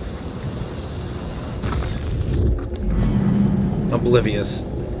 Oblivious.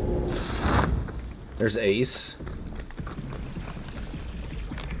 There's Ace.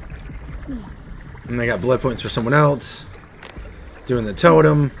 And I got blood points for someone else. Doing the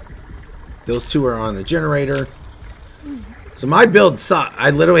totem. Those two are on the generator. So my build sucks. I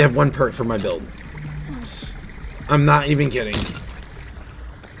literally have one perk for my build. I'm not even kidding.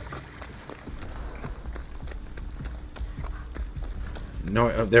 No,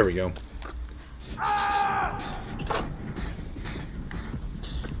 oh, there we go.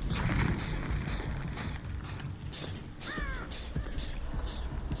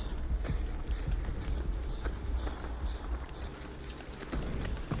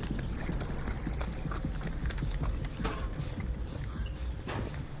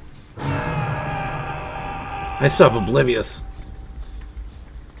 I still have Oblivious.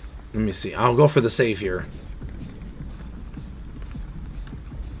 Let me see. I'll go for the save here.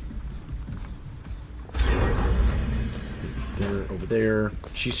 They're over there.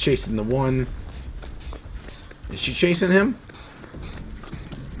 She's chasing the one. Is she chasing him?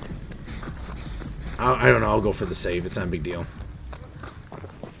 I don't know. I'll go for the save. It's not a big deal.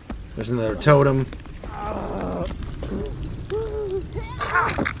 There's another totem.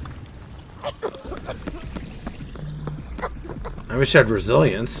 I wish I had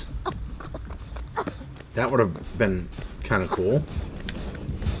resilience. That would have been kind of cool.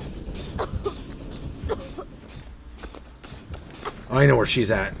 Oh, I know where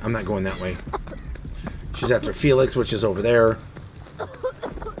she's at. I'm not going that way. She's after Felix, which is over there.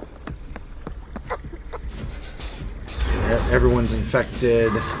 Everyone's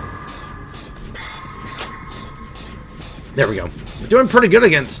infected. There we go. We're doing pretty good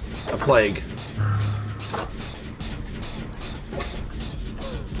against a plague.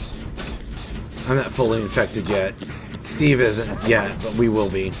 I'm not fully infected yet. Steve isn't yet, but we will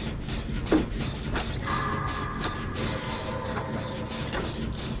be.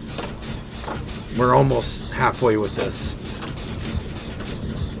 We're almost halfway with this.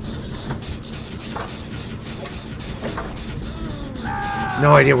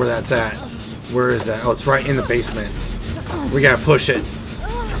 No idea where that's at. Where is that? Oh, it's right in the basement. We gotta push it.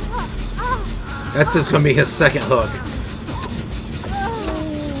 That's just gonna be his second hook.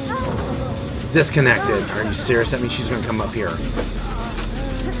 Disconnected. Are you serious? That means she's gonna come up here.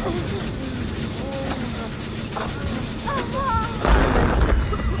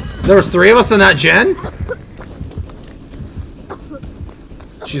 There was 3 of us in that gen?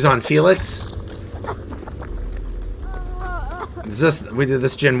 She's on Felix. Is this, we did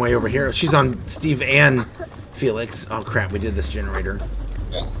this gen way over here. She's on Steve and Felix. Oh crap, we did this generator.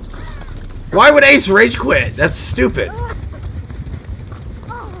 Why would Ace rage quit? That's stupid.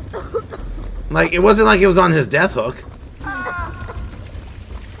 Like, it wasn't like it was on his death hook.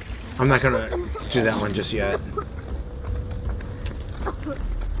 I'm not gonna do that one just yet.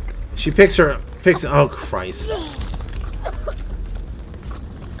 She picks, oh Christ.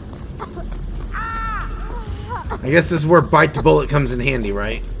 I guess this is where bite the bullet comes in handy,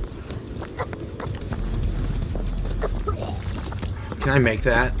 right? Can I make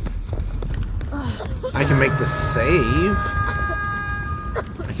that? I can make the save.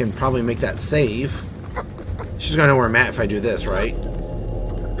 I can probably make that save. She's gonna know where I'm at if I do this, right?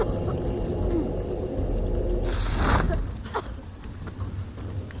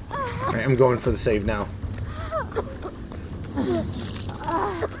 Alright, I'm going for the save now.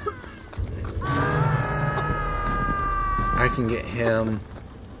 I can get him.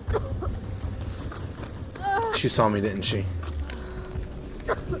 She saw me, didn't she?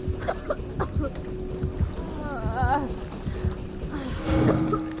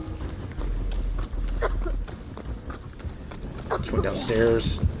 She went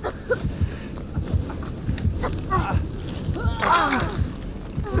downstairs.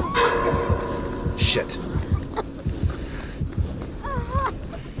 Shit.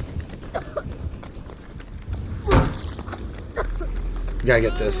 Gotta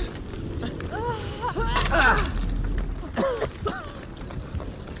get this.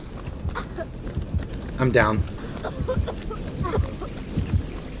 I'm down.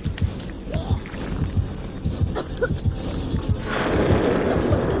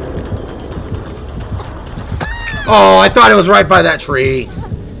 Oh, I thought it was right by that tree.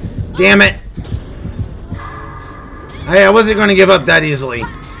 Damn it. I wasn't going to give up that easily.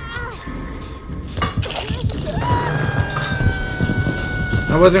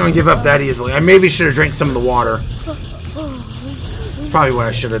 I wasn't going to give up that easily. I maybe should have drank some of the water. That's probably what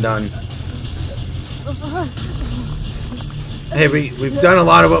I should have done. Hey, we've done a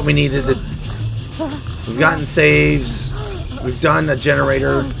lot of what we needed to. We've gotten saves. We've done a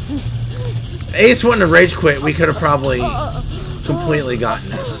generator. If Ace wouldn't have rage quit, we could have probably completely gotten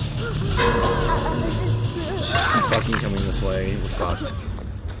this. She's fucking coming this way. We're fucked.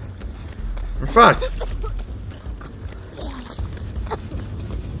 We're fucked.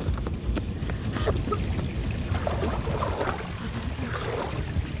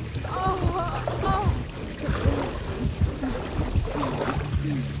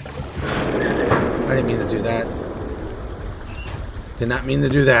 I didn't mean to do that. Did not mean to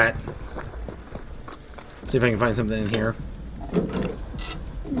do that. See if I can find something in here.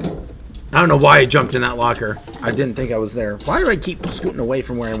 I don't know why I jumped in that locker. I didn't think I was there. Why do I keep scooting away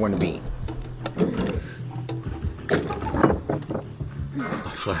from where I want to be? A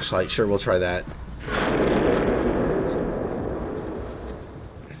flashlight. Sure, we'll try that.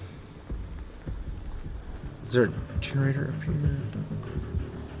 Is there a generator up here?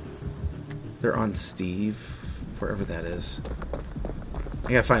 They're on Steve. Wherever that is. I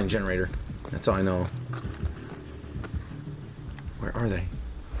gotta find a generator. That's all I know. Where are they?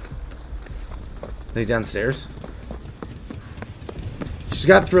 Are they downstairs? She's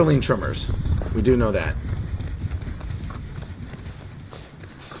got thrilling tremors. We do know that.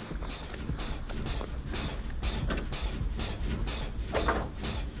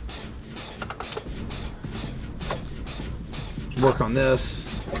 Work on this.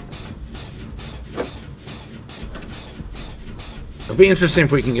 It'll be interesting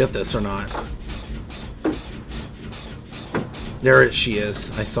if we can get this or not. There she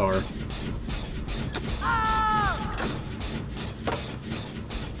is. I saw her.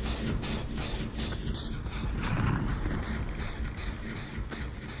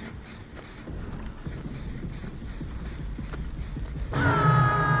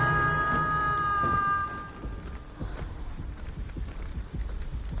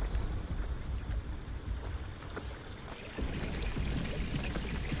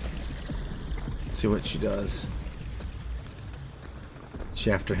 See what she does. She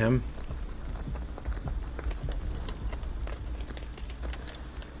after him?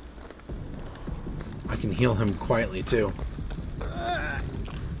 I can heal him quietly too.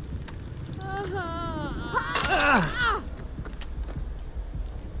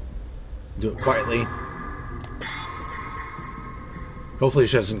 Do it quietly. Hopefully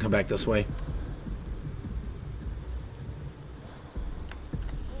she doesn't come back this way.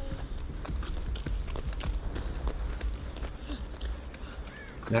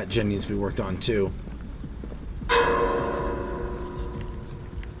 That gen needs to be worked on too.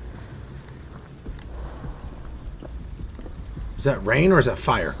 Is that rain or is that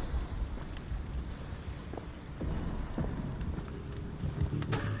fire?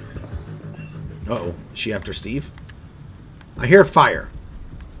 Uh-oh. Is she after Steve? I hear fire.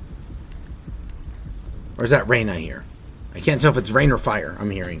 Or is that rain I hear? I can't tell if it's rain or fire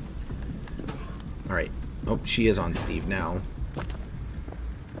I'm hearing. Alright. Oh, she is on Steve now.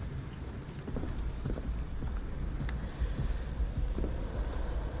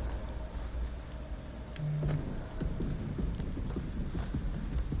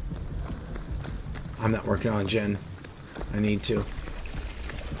 I'm not working on Jen. I need to.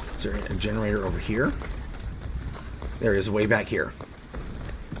 Is there a generator over here? There is, way back here.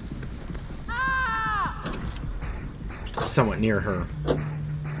 Somewhat near her.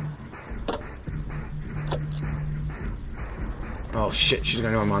 Oh shit, she's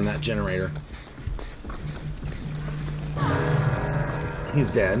gonna know I'm on that generator.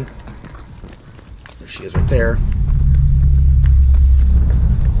 He's dead. There she is right there.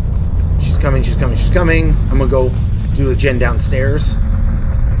 She's coming, she's coming, she's coming. I'm gonna go do the gen downstairs.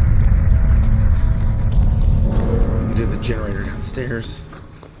 Do the generator downstairs.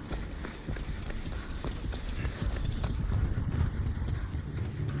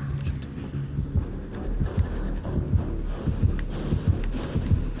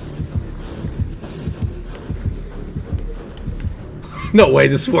 No way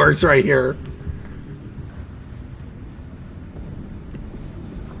this works right here.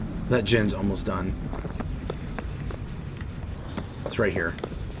 That gen's almost done. It's right here.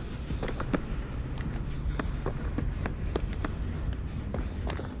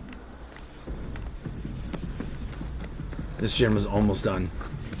 This gen was almost done.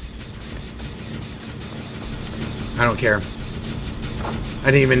 I don't care. I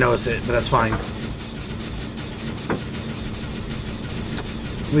didn't even notice it, but that's fine.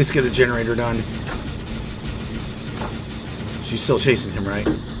 At least get the generator done. She's still chasing him, right?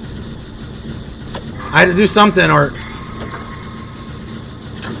 I had to do something, or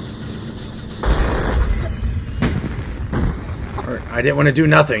I didn't want to do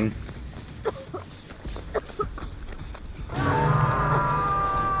nothing.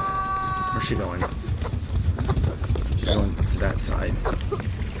 Where's she going? She's going to that side.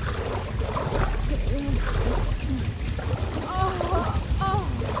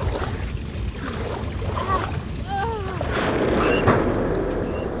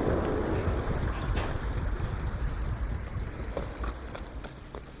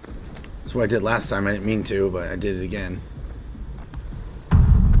 That's what I did last time. I didn't mean to, but I did it again.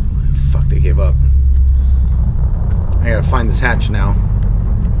 Fuck, they gave up. I gotta find this hatch now.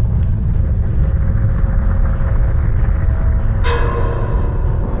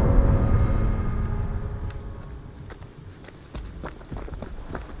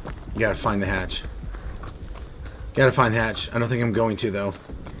 You gotta find the hatch. Gotta find the hatch. I don't think I'm going to, though.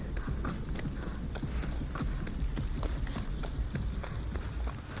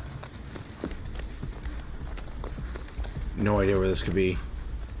 No idea where this could be.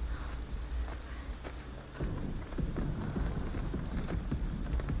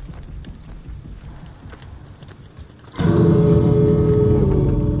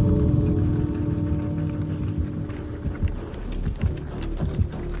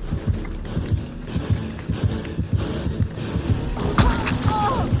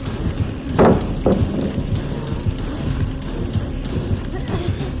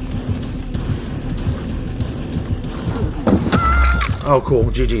 Oh, cool.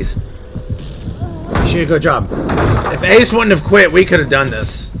 GG's. She did a good job. If Ace wouldn't have quit, we could have done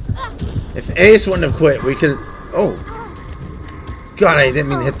this. If Ace wouldn't have quit, we could... Oh. God, I didn't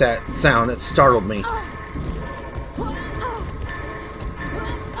mean to hit that sound. That startled me.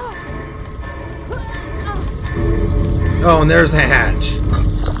 Oh, and there's a hatch.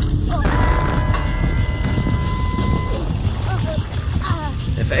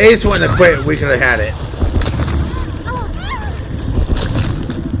 If Ace wouldn't have quit, we could have had it.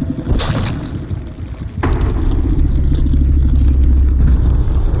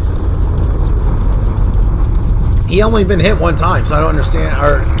 He only been hit one time, so I don't understand.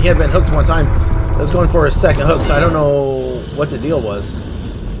 Or he had been hooked one time. I was going for his second hook, so I don't know what the deal was.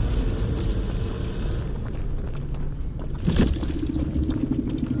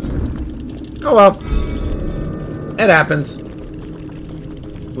 Oh well. It happens.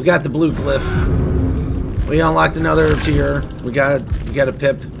 We got the blue glyph. We unlocked another tier. We got a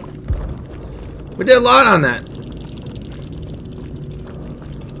pip. We did a lot on that.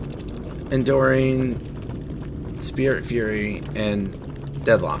 Enduring, Spirit Fury, and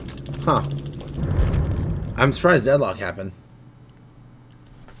Deadlock. Huh. I'm surprised Deadlock happened.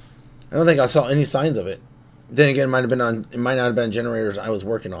 I don't think I saw any signs of it. Then again, it might not have been generators I was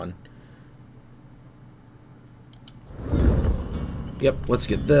working on. Yep, let's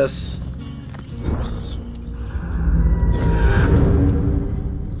get this.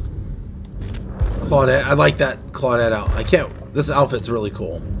 Claudette, I like that Claudette out. I can't. This outfit's really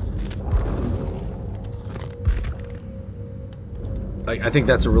cool. I think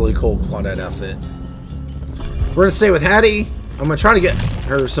that's a really cool Claudette outfit. We're gonna stay with Hattie. I'm gonna try to get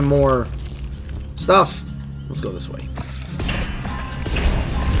her some more stuff. Let's go this way.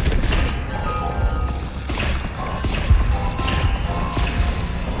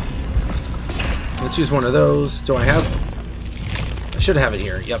 Let's use one of those. Do I have? I should have it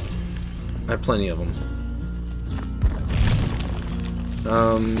here. Yep. I have plenty of them.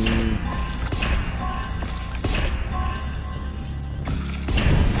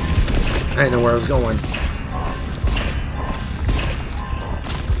 I didn't know where I was going.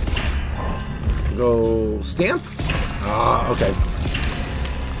 Go stamp? Ah, okay.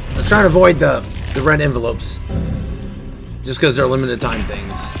 Let's try and avoid the red envelopes. Just because they're limited time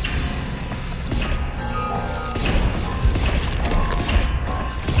things.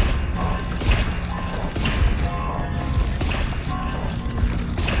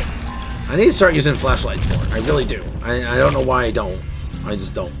 I need to start using flashlights more. I really do. I don't know why I don't. I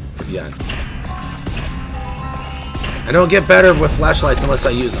just don't yet. I don't get better with flashlights unless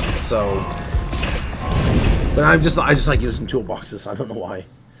I use them. So, but I just like using toolboxes. I don't know why.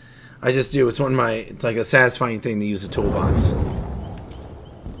 I just do. It's one of my. It's like a satisfying thing to use a toolbox.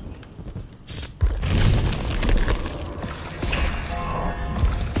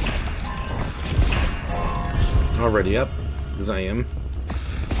 Already up, as I am.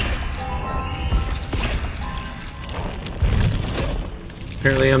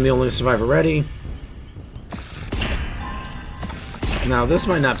 Apparently I'm the only survivor ready. Now this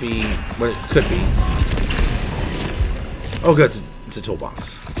might not be what it could be. Oh good, it's a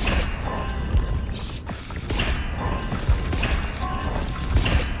toolbox.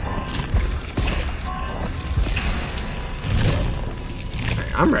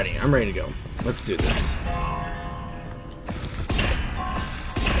 Alright, I'm ready to go. Let's do this.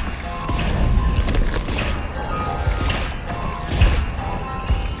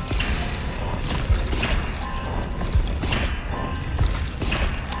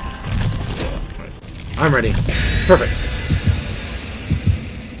 I'm ready. Perfect.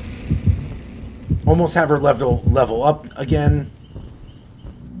 Almost have her level up again.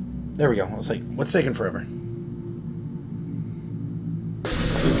 There we go. I was like, what's taking forever?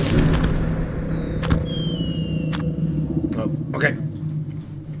 Oh, okay.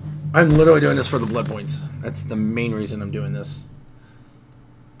 I'm literally doing this for the blood points. That's the main reason I'm doing this.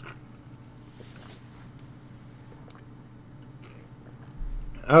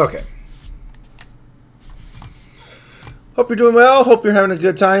 Okay. Hope you're doing well. Hope you're having a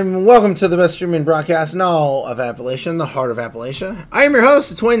good time. Welcome to the best streaming broadcast in all of Appalachia, the heart of Appalachia. I am your host,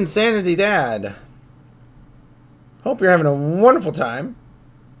 the Twin Sanity Dad. Hope you're having a wonderful time.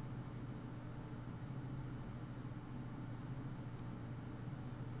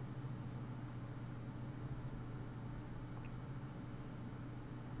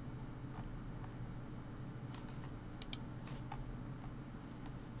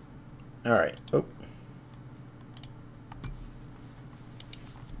 All right. Oh.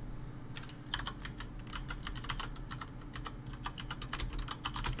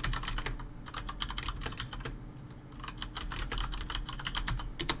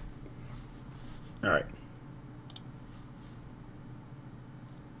 All right.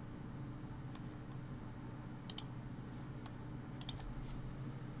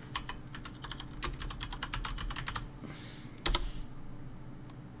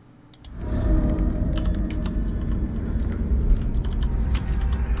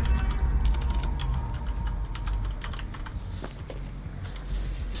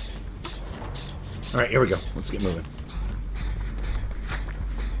 All right, here we go. Let's get moving.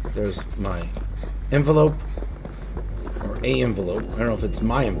 There's my envelope, or a envelope. I don't know if it's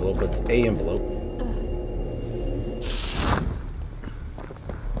my envelope, but it's a envelope.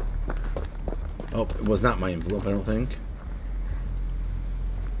 Oh, it was not my envelope, I don't think.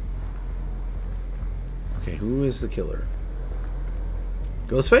 Okay, who is the killer?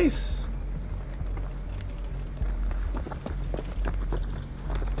 Ghostface.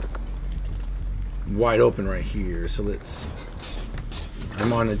 wide open right here. So let's...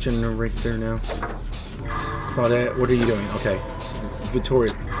 I'm on a generator now. Claudette, what are you doing? Okay.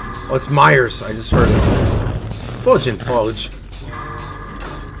 Victoria. Oh, it's Myers. I just heard it. Fudge and fudge.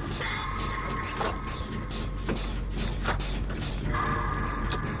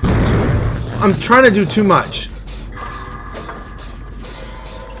 I'm trying to do too much.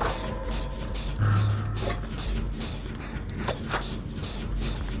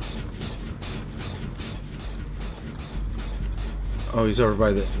 Oh, he's over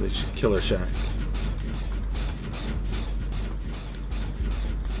by the killer shack.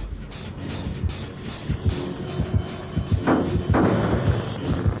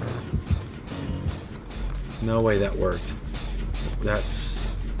 No way that worked.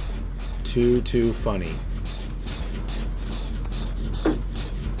 That's too funny.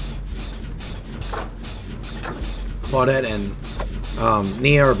 Claudette and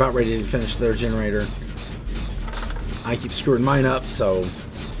Nia are about ready to finish their generator. I keep screwing mine up, so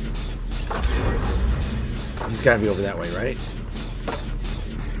he's got to be over that way, right?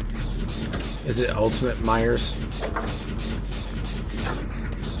 Is it Ultimate Myers?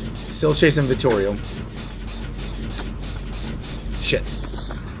 Still chasing Vittorio. Shit.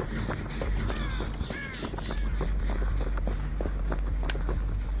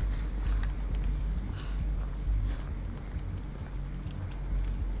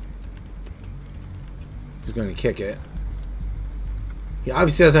 He's going to kick it. He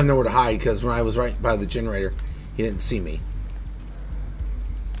obviously doesn't have nowhere to hide because when I was right by the generator, he didn't see me.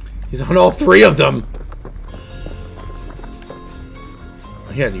 He's on all three of them.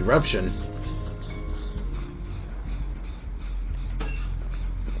 He had an eruption.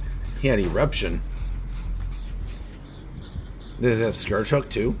 He had eruption. Did they have Scourgehook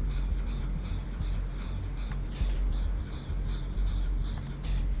too?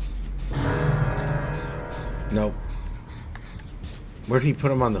 Nope. Where did he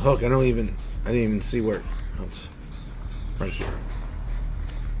put him on the hook? I didn't even see where. Oh, it's right here.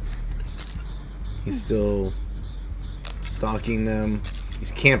 He's still stalking them.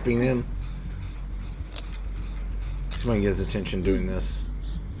 He's camping them. He's going to get his attention doing this.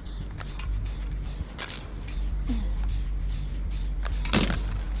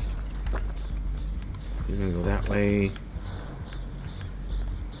 He's going to go that way.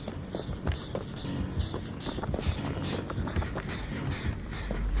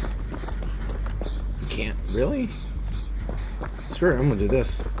 Can't really? Screw it, I'm gonna do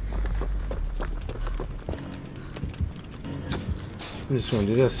this. I'm just gonna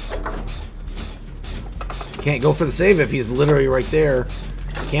do this. Can't go for the save if he's literally right there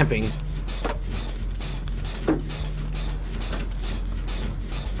camping.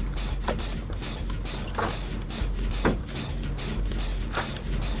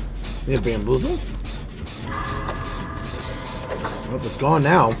 They have bamboozle? Oh, it's gone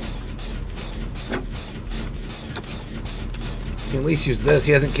now. Can at least use this.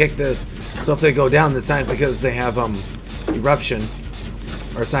 He hasn't kicked this, so if they go down, that's not because they have eruption,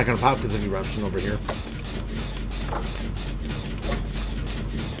 or it's not going to pop because of eruption over here.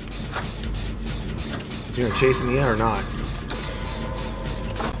 Is he going to chase in the air or not?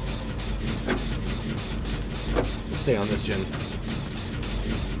 We'll stay on this gen.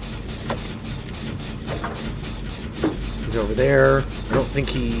 He's over there. I don't think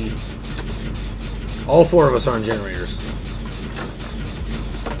he... All four of us are on generators.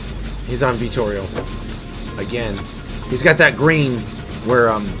 He's on Vittorio. Again. He's got that green where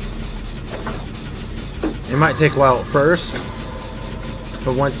it might take a while at first,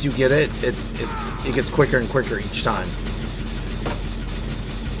 but once you get it, it gets quicker and quicker each time.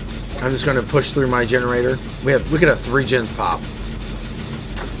 I'm just gonna push through my generator. We could have 3 gens pop.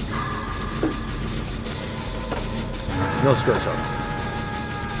 No Scourgehook.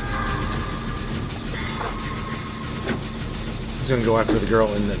 He's gonna go after the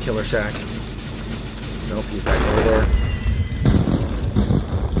girl in the killer shack. Nope, he's back over there.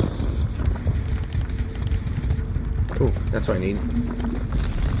 Ooh, that's what I need.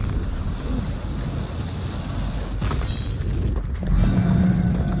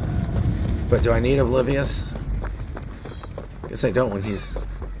 But do I need Oblivious? Guess I don't when he's...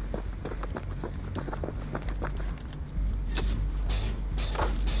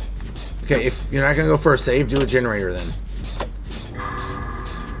 Okay, if you're not gonna go for a save, do a generator then.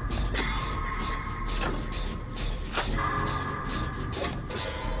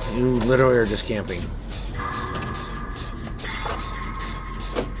 You literally are just camping.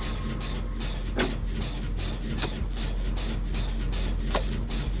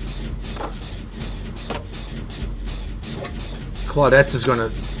 Claudette's is going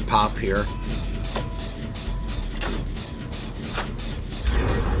to pop here.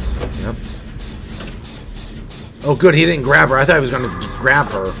 Yep. Oh, good. He didn't grab her. I thought he was going to grab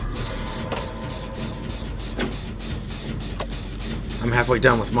her. I'm halfway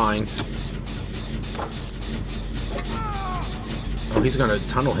done with mine. Oh, he's going to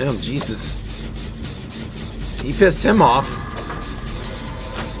tunnel him. Jesus. He pissed him off.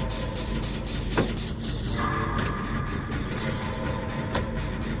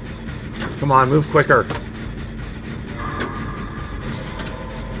 Come on, move quicker.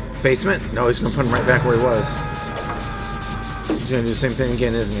 Basement? No, he's going to put him right back where he was. He's going to do the same thing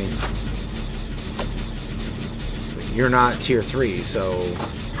again, isn't he? But you're not tier 3, so...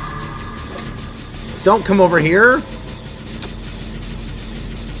 Don't come over here!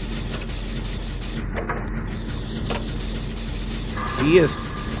 He is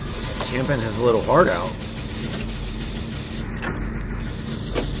camping his little heart out.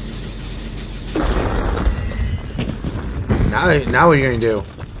 Now what are you going to do?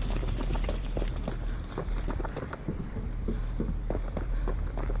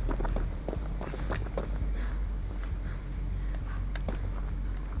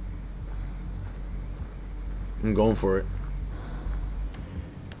 I'm going for it.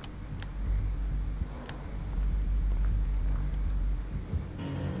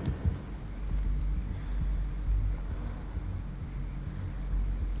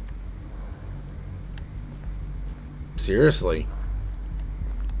 Seriously.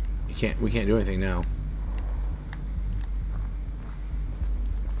 We can't do anything now.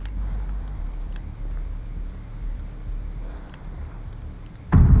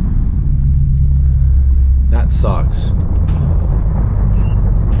 That sucks.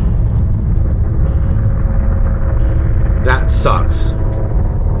 That sucks.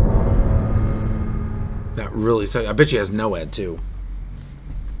 That really sucks. I bet she has no ed too.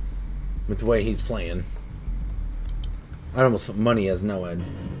 With the way he's playing. I'd almost put money as no ed.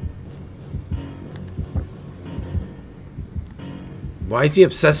 Why is he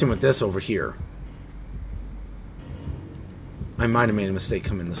obsessing with this over here? I might have made a mistake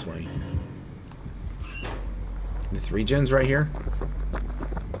coming this way. The 3 gens right here?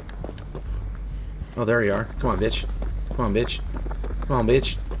 Oh, there you are. Come on, bitch. Come on, bitch. Come on,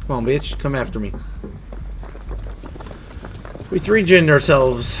 bitch. Come on, bitch. Come after me. We 3 genned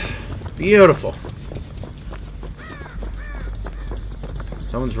ourselves. Beautiful.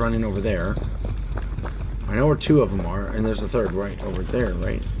 Someone's running over there. I know where 2 of them are, and there's a 3rd right over there,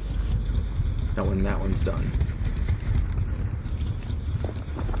 right? That one's done.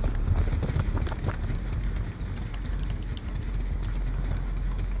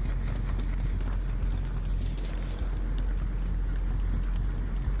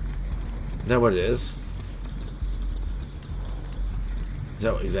 Is that what it is? Is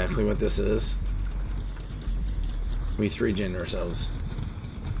that exactly what this is? We 3 gen ourselves.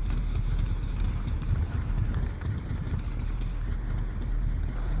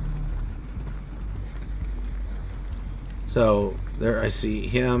 So, there I see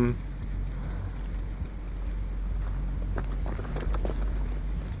him.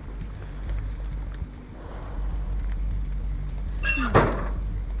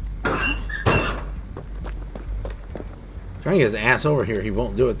 Trying to get his ass over here. He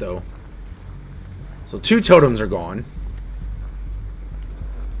won't do it, though. So, 2 totems are gone.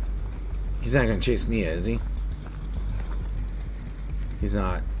 He's not going to chase Nia, is he? He's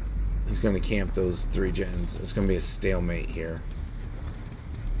not. He's going to camp those 3 gens. It's going to be a stalemate here.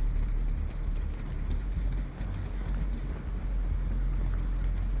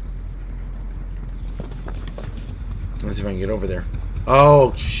 Let's see if I can get over there.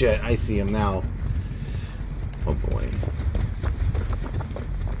 Oh, shit. I see him now. Oh, boy.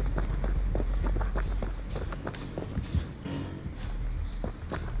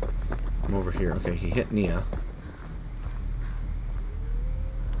 I'm over here. Okay, he hit Nia.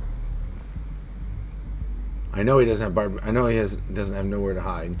 I know he doesn't have I know he doesn't have nowhere to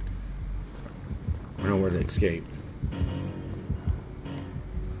hide. Or nowhere to escape.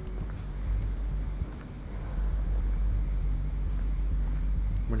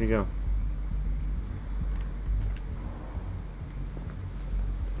 Where'd he go?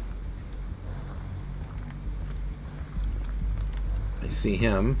 I see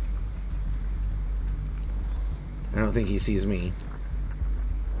him. I don't think he sees me.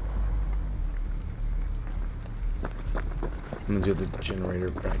 I'm gonna do the generator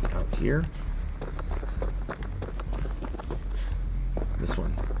back out here. This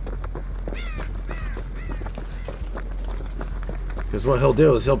one. Because what he'll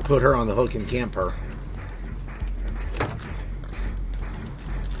do is he'll put her on the hook and camp her.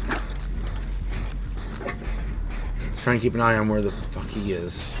 Let's try and keep an eye on where the fuck he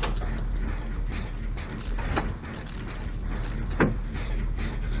is.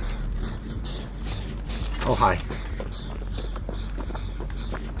 Oh, hi.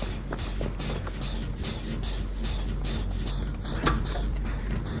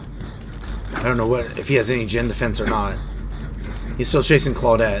 I don't know what if he has any gen defense or not. He's still chasing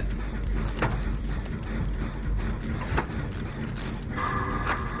Claudette.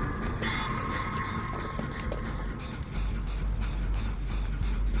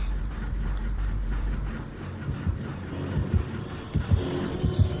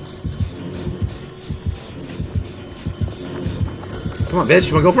 Come on, bitch.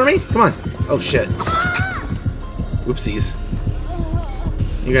 You wanna go for me? Come on. Oh, shit. Oopsies.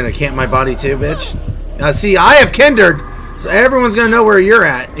 You're gonna camp my body too, bitch? See, I have Kindred, so everyone's gonna know where you're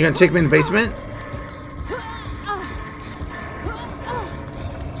at. You're gonna take me in the basement?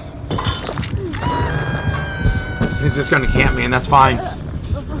 He's just gonna camp me, and that's fine.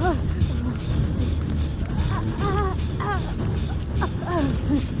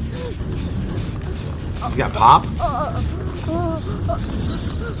 He's got pop?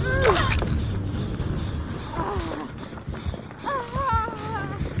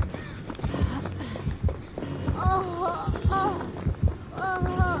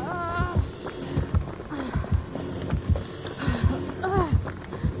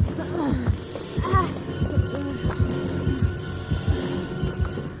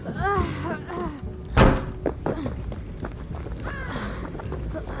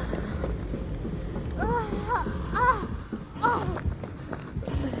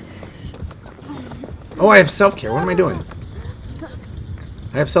 Oh, I have self-care. What am I doing?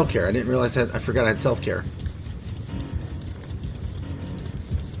 I have self-care. I didn't realize that. I forgot I had self-care.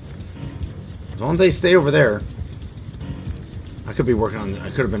 As long as they stay over there. I could be working on... I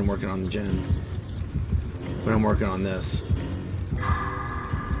could have been working on the gen. But I'm working on this.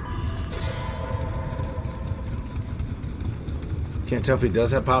 Can't tell if he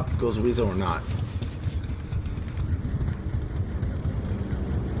does have pop, goes weasel or not.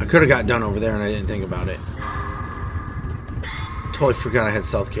 I could have got done over there and I didn't think about it. Totally forgot I had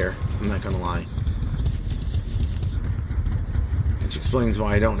self-care. I'm not gonna lie. Which explains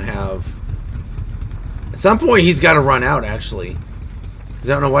why I don't have... At some point he's got to run out, actually. Because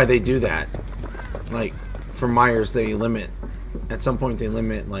I don't know why they do that. Like, for Myers they limit... At some point they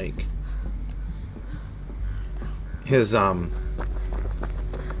limit, like... His, Sounds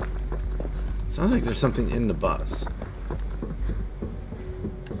like there's something in the bus.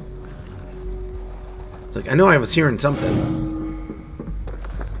 It's like, I know I was hearing something.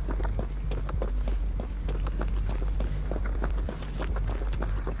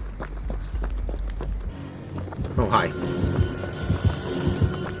 Oh, hi.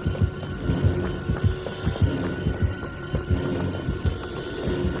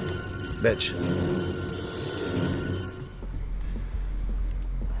 Bitch.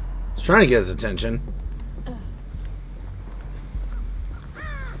 I was trying to get his attention.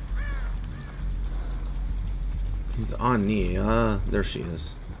 He's on knee. There she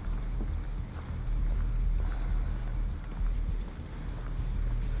is.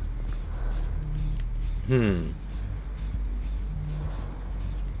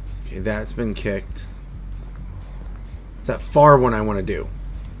 Okay, that's been kicked. It's that far one I want to do.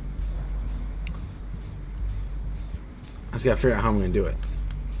 I just gotta figure out how I'm gonna do it.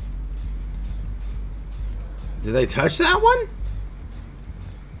 Did they touch that one?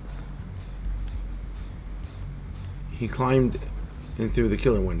 He climbed in through the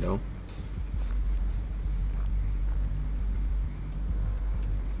killer window.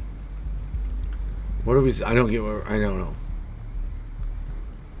 What do we... I don't get what... I don't know.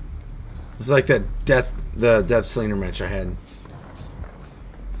 It's like that the Death Slinger match I had.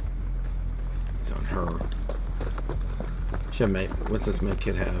 It's on her. She have what's this med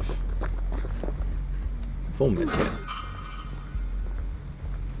kit have? Full med kit.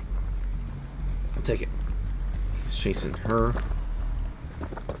 I'll take it. He's chasing her.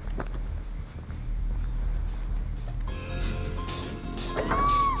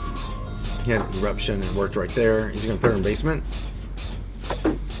 He had eruption and worked right there. He's gonna put her in the basement.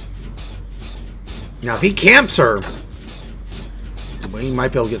 Now if he camps her, well, he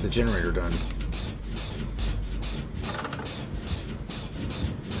might be able to get the generator done.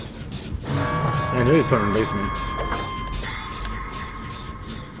 I knew he'd put her in the basement.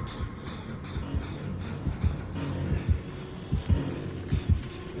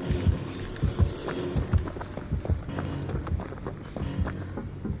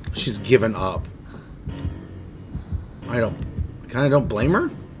 She's given up. I kind of don't blame her.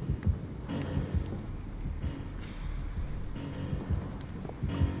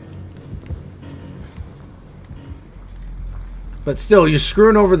 But still, you're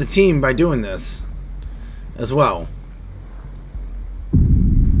screwing over the team by doing this. as well.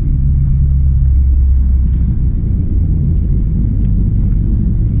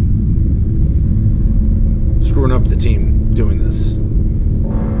 Screwing up the team doing this.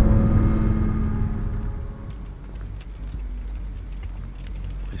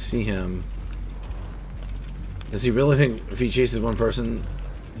 I see him. Does he really think if he chases one person,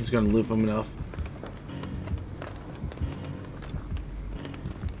 he's going to loop him enough?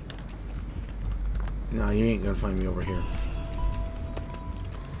 No, you ain't going to find me over here.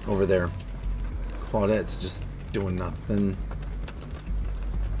 Over there. Claudette's just doing nothing.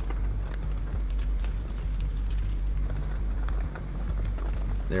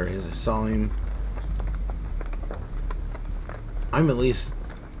 There he is. I saw him. I'm at least...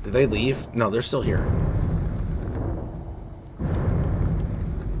 Did they leave? No, they're still here.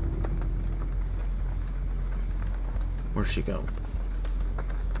 Where'd she go?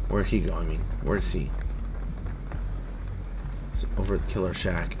 Where'd he go? I mean, where's he? It's over at the killer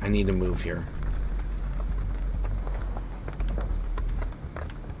shack. I need to move here.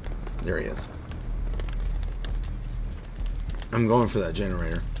 There he is. I'm going for that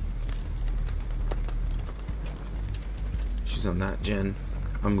generator. She's on that gen.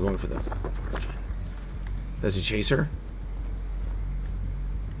 I'm going for the fire gen. Does he chase her?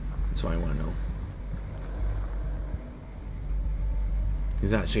 That's what I want to know.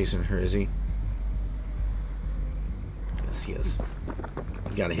 He's not chasing her, is he? Yes, he is.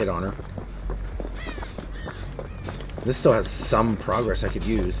 He got a hit on her. This still has some progress I could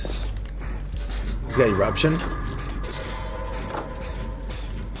use. He's got eruption.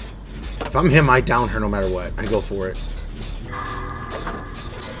 If I'm him, I down her no matter what. I go for it.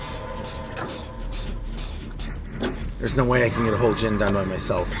 There's no way I can get a whole gen done by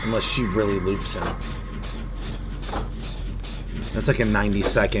myself unless she really loops him. That's like a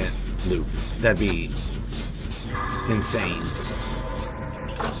 90-second loop. That'd be insane.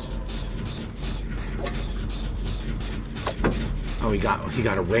 Oh, he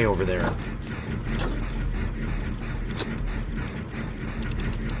got away over there.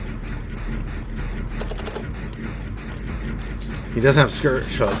 He doesn't have skirt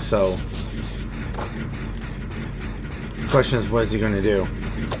hook, so the question is, what is he going to do?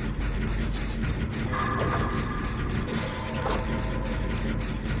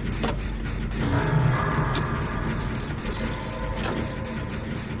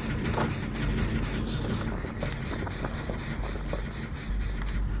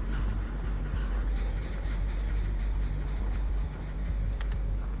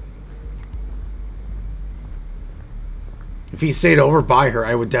 If he stayed over by her,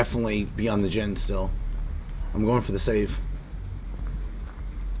 I would definitely be on the gen still. I'm going for the save.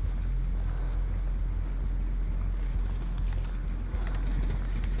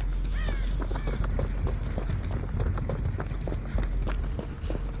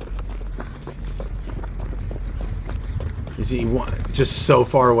 Is he just so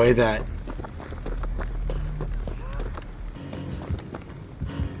far away that...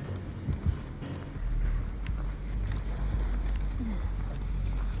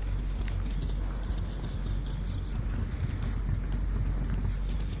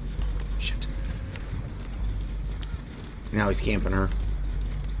 Shit. Now he's camping her.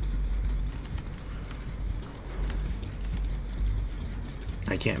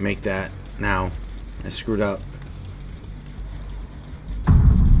 I can't make that now. I screwed up.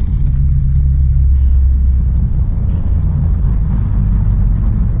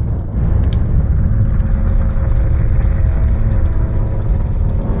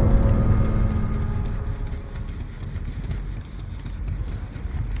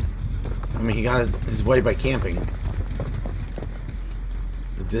 I mean, he got his way by camping.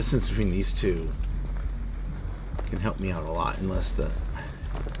 The distance between these two can help me out a lot, unless the...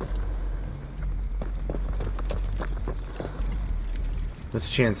 What's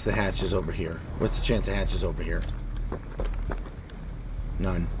the chance the hatch is over here? What's the chance the hatch is over here?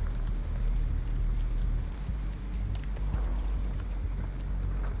 None.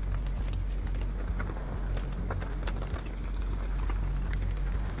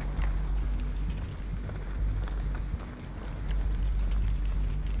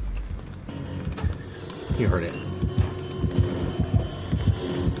 He heard it.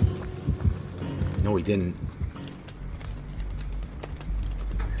 No, he didn't.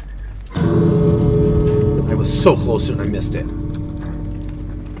 I was so close to it and I missed it.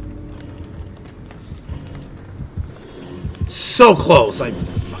 So close! I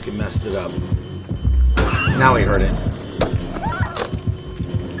fucking messed it up. Now he heard it.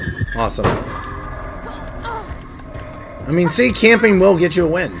 Awesome. I mean, see, camping will get you a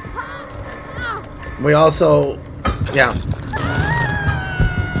win. We also, yeah.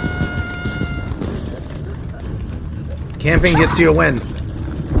 Camping gets you a win.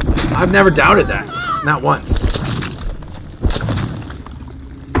 I've never doubted that. Not once.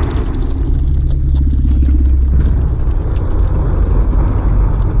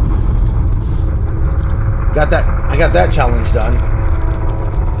 Got that. I got that challenge done.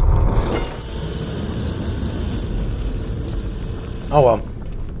 Oh well.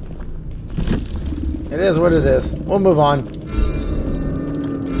 It is what it is. We'll move on.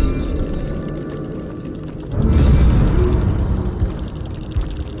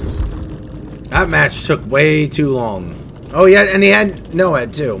 That match took way too long. Oh yeah, and he had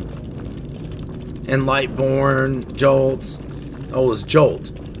Noed too. And Lightborn, Jolt. Oh, it was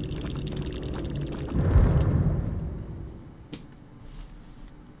Jolt.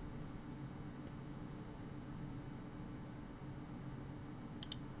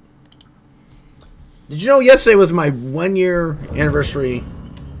 Did you know yesterday was my 1-year anniversary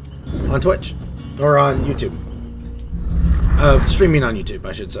on Twitch? Or on YouTube? Streaming on YouTube,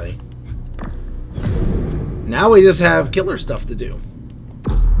 I should say. Now we just have killer stuff to do.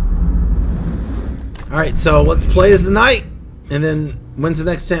 Alright, so let's play as the night. And then when's the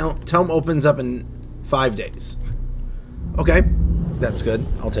next tome opens up in 5 days. Okay, that's good.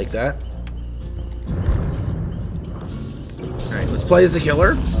 I'll take that. Alright, let's play as the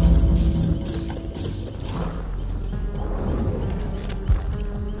killer.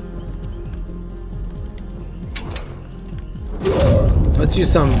 Let's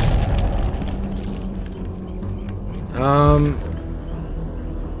use some...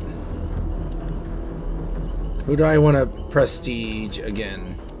 Who do I want to prestige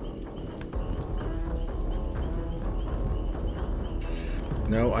again?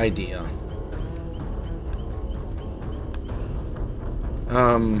 No idea.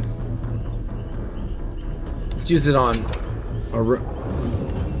 Let's use it on...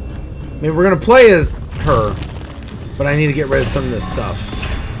 Maybe we're gonna play as her. But I need to get rid of some of this stuff.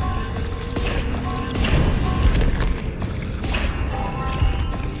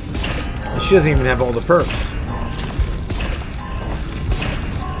 She doesn't even have all the perks.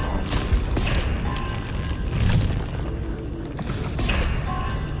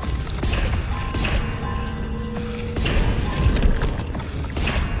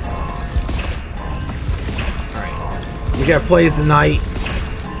 Alright. We got plays tonight.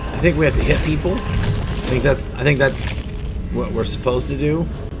 I think we have to hit people. I think that's what we're supposed to do.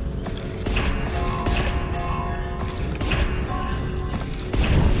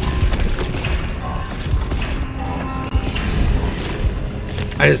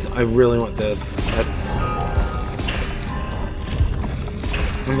 I really want this. I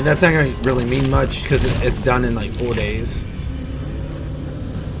mean, that's not gonna really mean much because it's done in like 4 days.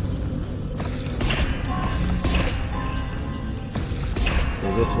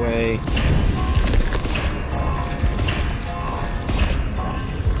 Go this way.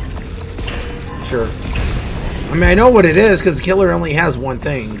 Sure. I mean, I know what it is because the killer only has one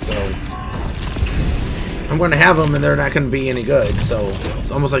thing, so I'm going to have them and they're not going to be any good, so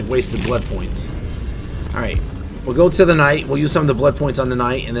it's almost like wasted blood points. Alright, we'll go to the night, we'll use some of the blood points on the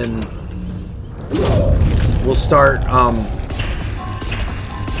night, and then we'll start,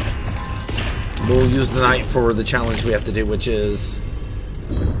 we'll use the night for the challenge we have to do, which is,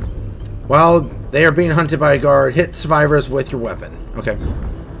 while they are being hunted by a guard, hit survivors with your weapon. Okay.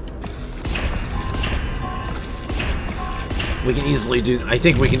 We can easily do... I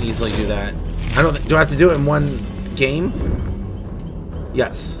think we can easily do that. I don't... Do I have to do it in one game?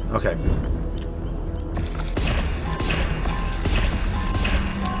 Yes. Okay.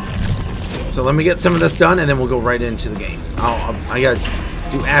 So let me get some of this done, and then we'll go right into the game. I gotta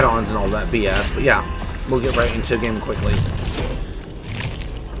do add-ons and all that BS, but yeah. We'll get right into the game quickly.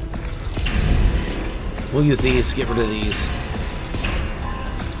 We'll use these, get rid of these.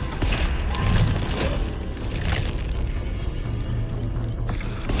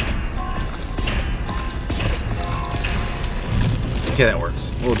 Okay, that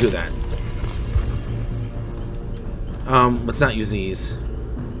works. We'll do that. Let's not use these.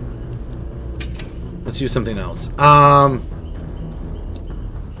 Let's use something else.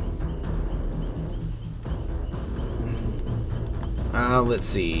 Let's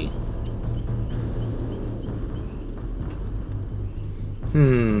see.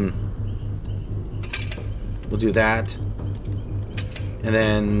 We'll do that. And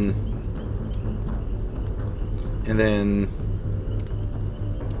then...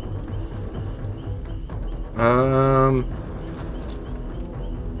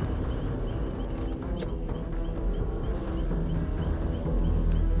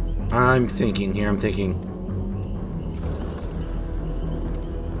 I'm thinking here. I'm thinking.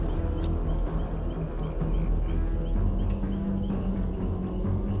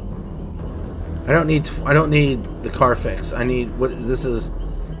 I don't need the car fix. I need what this is.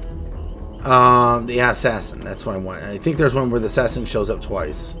 The assassin. That's what I want. I think there's one where the assassin shows up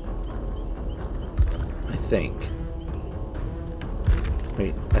twice. I think.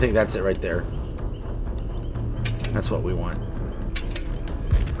 Wait, I think that's it right there. That's what we want.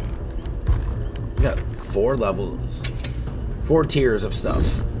 We got 4 levels. 4 tiers of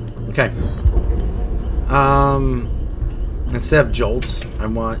stuff. Okay. Instead of Jolt, I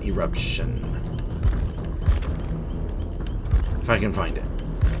want Eruption. If I can find it.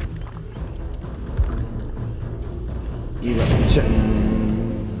 Eruption.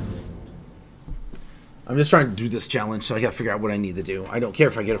 I'm just trying to do this challenge, so I gotta figure out what I need to do. I don't care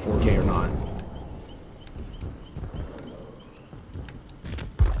if I get a 4K or not.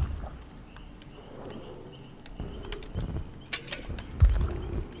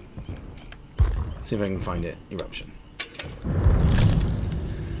 See if I can find it. Eruption.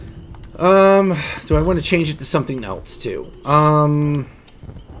 Do I want to change it to something else too? I'd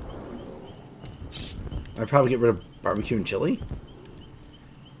probably get rid of barbecue and chili.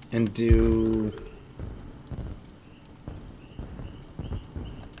 And do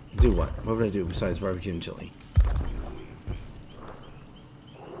what? What would I do besides barbecue and chili?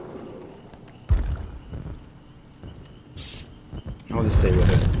 I'll just stay with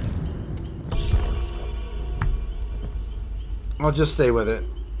it. I'll just stay with it.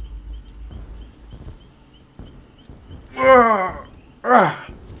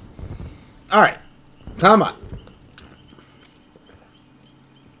 Alright. Come on.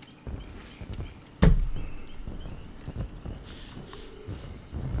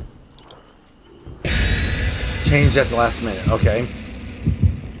 Changed at the last minute. Okay.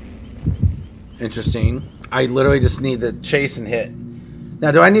 Interesting. I literally just need the chase and hit.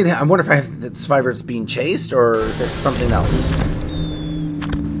 Now, do I need... I wonder if I have the survivor that's being chased or if it's something else.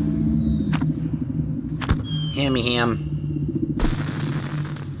 Hammy ham.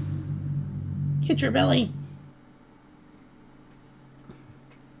 Hit your belly.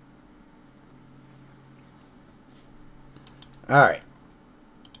 Alright.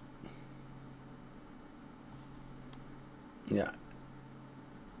 Yeah.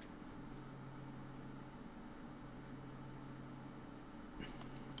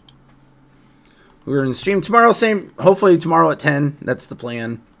 We're in stream tomorrow, hopefully tomorrow at 10. That's the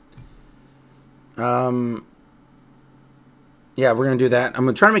plan. Yeah, we're going to do that. I'm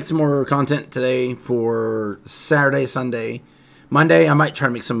going to try to make some more content today for Saturday, Sunday. Monday, I might try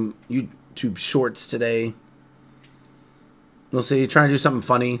to make some YouTube shorts today. We'll see. Trying to do something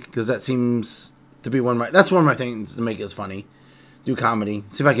funny, because that seems to be that's one of my things to make it funny. Do comedy.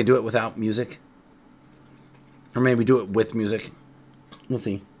 See if I can do it without music. Or maybe do it with music. We'll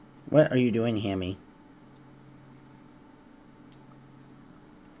see. What are you doing, Hammy?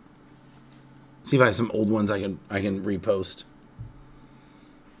 See if I have some old ones I can repost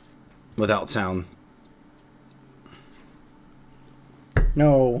without sound.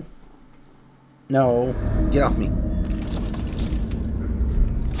 No. No. Get off me.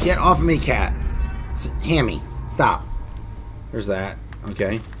 Get off me, cat. Hammy. Stop. There's that.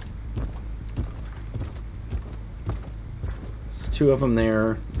 Okay. There's 2 of them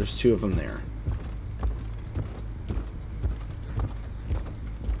there. There's 2 of them there.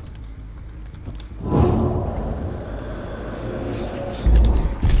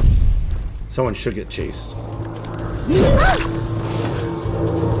 Someone should get chased.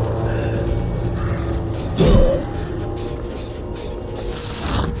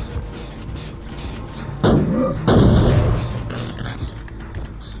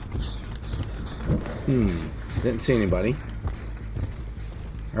 Didn't see anybody.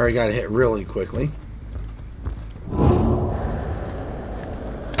 Already got to hit really quickly.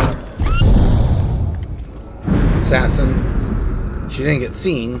 Assassin. She didn't get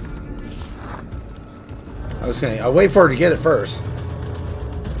seen. I was saying, I'll wait for her to get it first.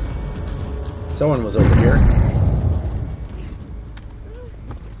 Someone was over here.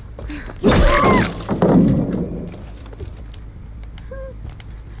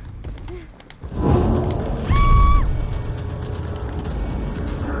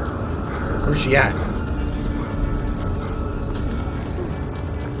 Where's she at?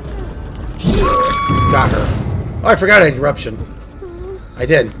 Got her. Oh, I forgot I had eruption. I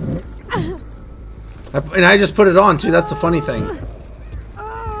did. And I just put it on, too. That's the funny thing.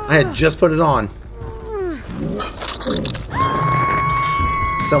 I had just put it on.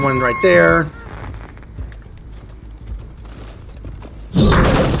 Someone right there.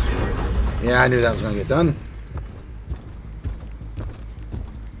 Yeah, I knew that was going to get done.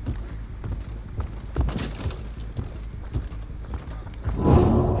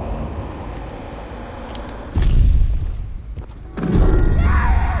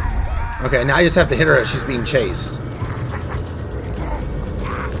 Okay, now I just have to hit her as she's being chased.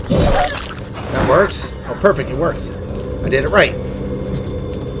 That works. Oh, perfect. It works. I did it right.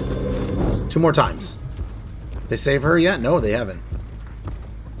 2 more times. They save her yet? No, they haven't.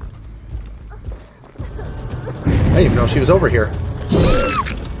 I didn't even know she was over here.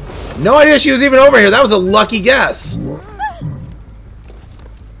 No idea she was even over here. That was a lucky guess.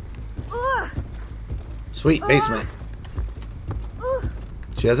 Sweet, basement.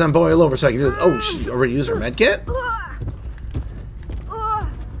 She has that boil over so I can do this. Oh, she already used her med kit?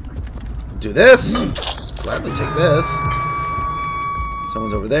 Do this. Gladly take this.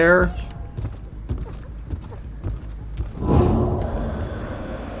 Someone's over there.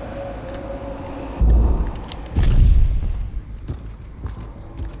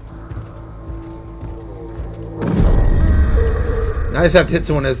 Now I just have to hit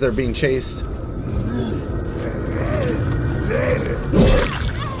someone as they're being chased.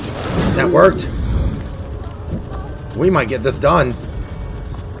 That worked. We might get this done.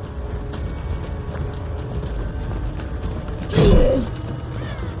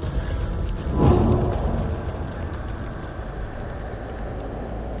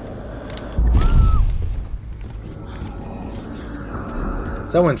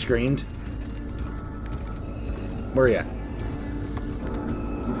 Someone screamed. Where are you at?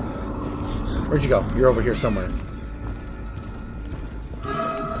 Where'd you go? You're over here somewhere.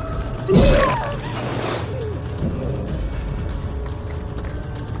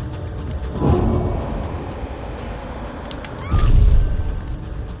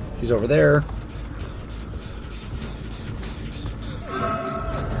 She's over there.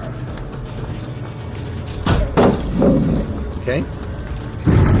 Okay.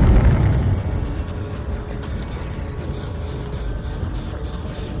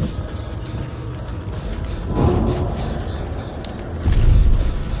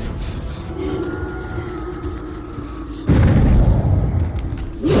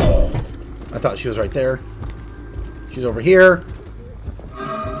 I thought she was right there. She's over here.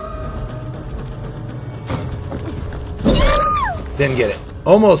 Didn't get it.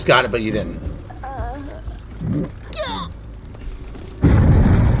 Almost got it, but you didn't.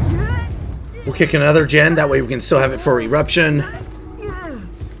 We'll kick another gen. That way we can still have it for eruption.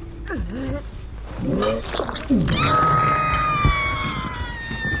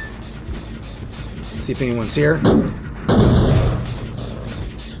 See if anyone's here.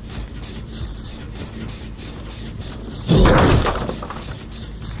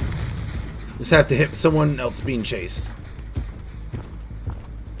 Just have to hit someone else being chased.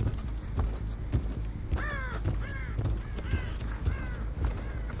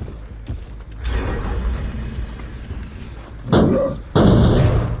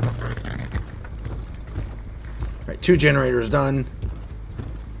 Alright, 2 generators done.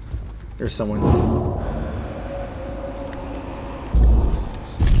 There's someone.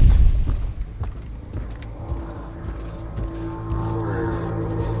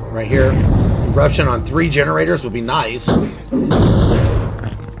 Right here. Eruption on 3 generators would be nice. Sound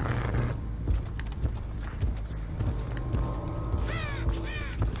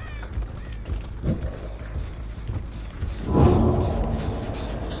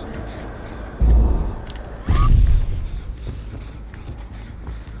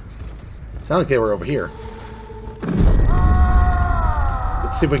like they were over here.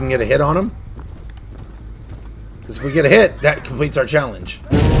 Let's see if we can get a hit on them. Because if we get a hit, that completes our challenge.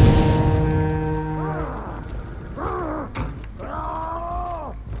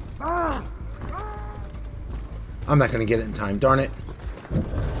 I'm not going to get it in time, darn it.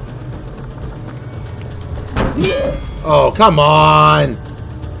 Oh, come on!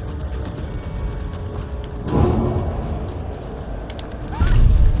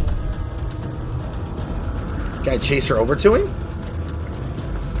 Can I chase her over to him?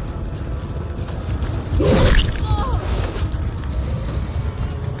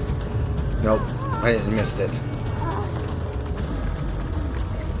 Nope, I didn't miss it.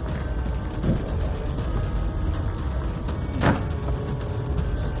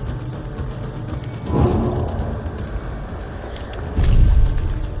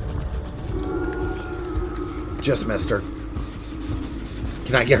 Just missed her.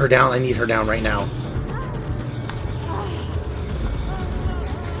 Can I get her down? I need her down right now.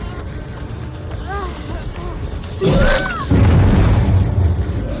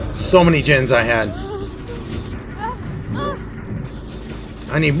 So many gens I had.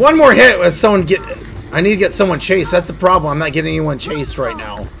 I need one more hit with someone get... I need to get someone chased. That's the problem. I'm not getting anyone chased right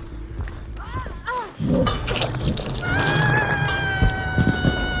now.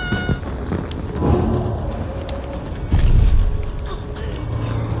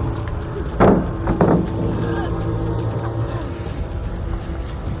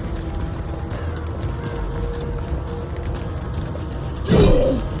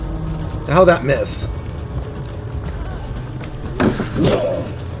 How'd that miss?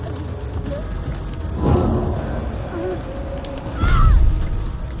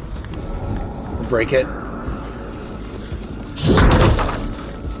 Break it.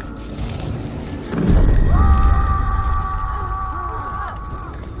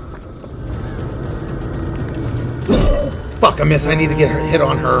 Fuck, I missed. I need to get a hit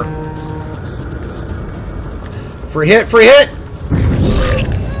on her. Free hit, free hit!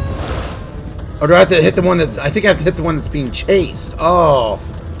 Or do I have to hit the one that's... I think I have to hit the one that's being chased. Oh.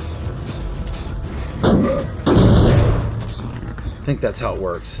 I think that's how it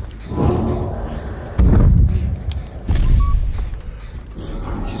works.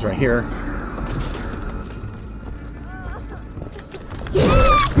 She's right here.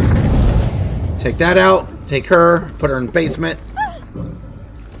 Take that out. Take her. Put her in the basement.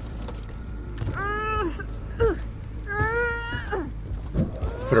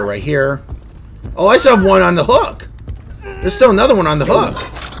 Put her right here. Oh, I still have one on the hook. There's still another one on the hook.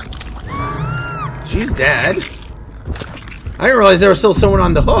 She's dead. I didn't realize there was still someone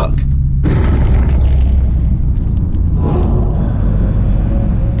on the hook.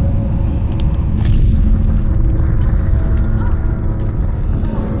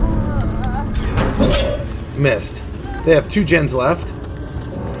 Missed. They have 2 gens left.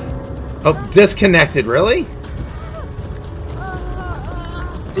 Oh, disconnected, really?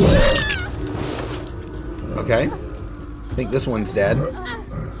 Okay. I think this one's dead.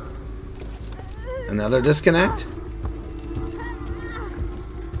 Another disconnect?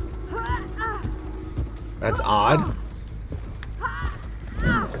 That's odd.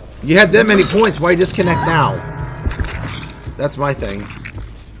 You had that many points, why disconnect now? That's my thing.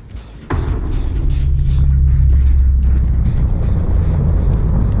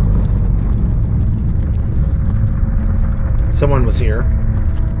 Someone was here.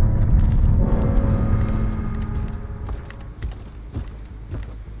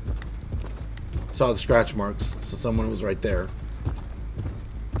 Saw the scratch marks, so someone was right there.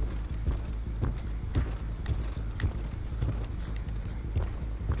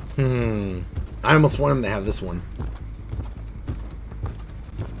 I almost want him to have this one.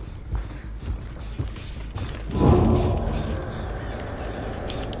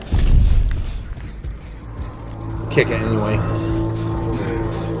 Kick it anyway.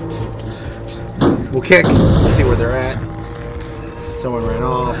 We'll kick. See where they're at. Someone ran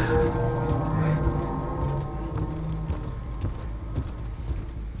off.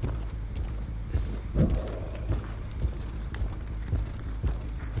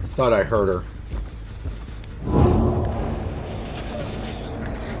 Thought I heard her.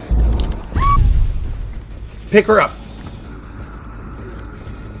 Pick her up.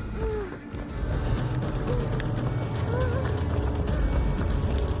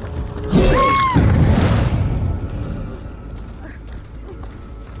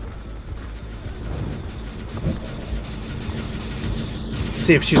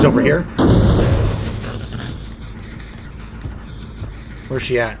 See if she's over here. Where's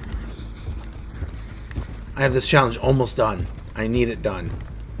she at? I have this challenge almost done. I need it done.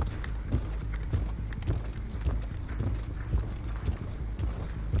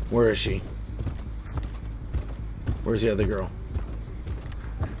 Where is she? Where's the other girl?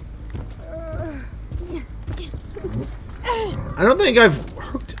 I don't think I've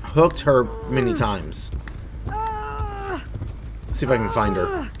hooked her many times. See if I can find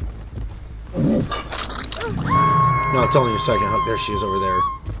her. No, it's only your second hook. There she is over there.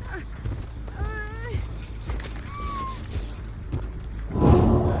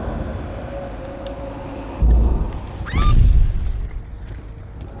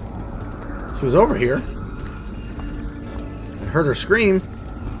 She was over here. I heard her scream.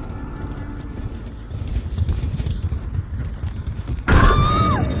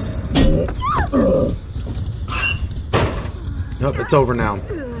 Nope, it's over now.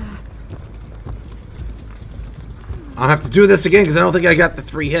 I'll have to do this again because I don't think I got the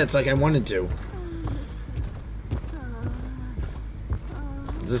 3 hits like I wanted to.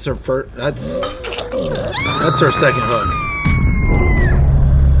 Is this her first? That's her second hook.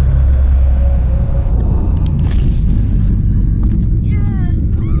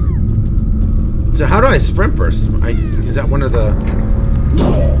 So how do I sprint burst? Is that one of the...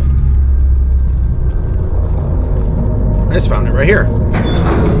 I just found it right here.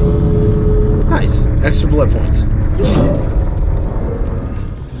 Nice. Extra blood points.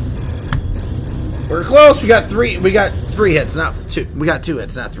 We're close. We got three hits, not two. We got 2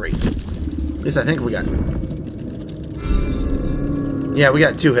 hits, not 3. At least I think we got. Yeah, we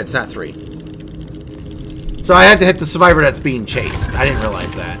got 2 hits, not 3. So I had to hit the survivor that's being chased. I didn't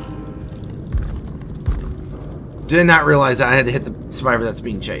realize that. Did not realize that I had to hit the survivor that's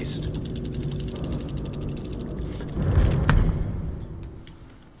being chased.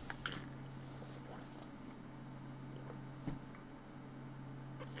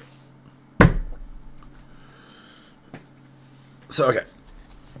 So, okay.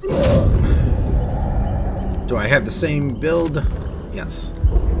 Do I have the same build? Yes.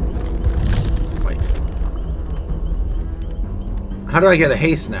 Wait. How do I get a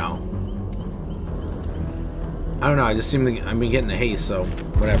haste now? I don't know. I just seem to... I've been getting a haste, so...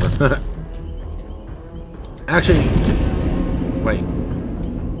 Whatever. Actually... Wait.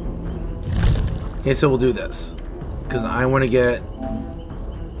 Okay, so we'll do this. Because I want to get...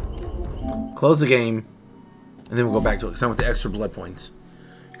 Close the game. And then we'll go back to it because I want the extra blood points.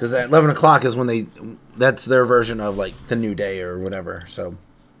 Because at 11 o'clock is when they... That's their version of, like, the new day or whatever. So...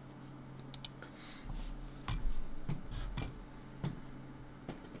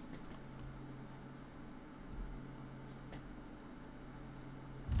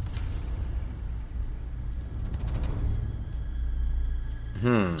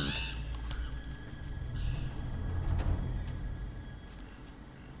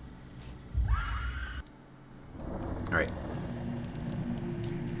 All right.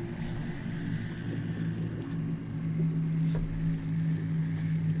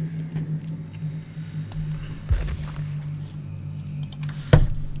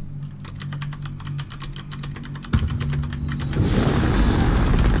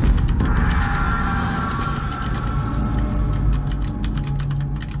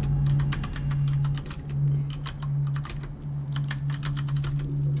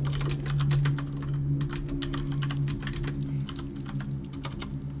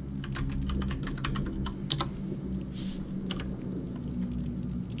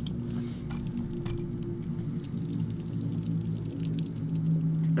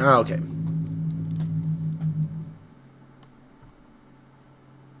 Okay.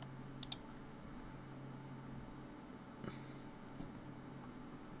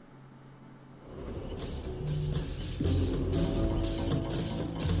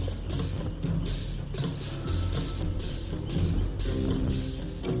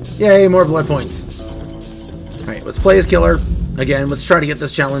 Yay, more blood points. Alright, let's play as killer. Again, let's try to get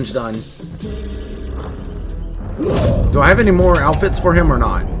this challenge done. Do I have any more outfits for him or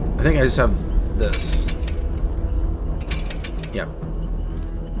not? I think I just have this. Yep.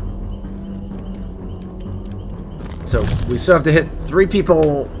 So we still have to hit 3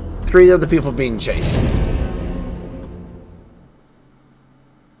 people, 3 other people being chased.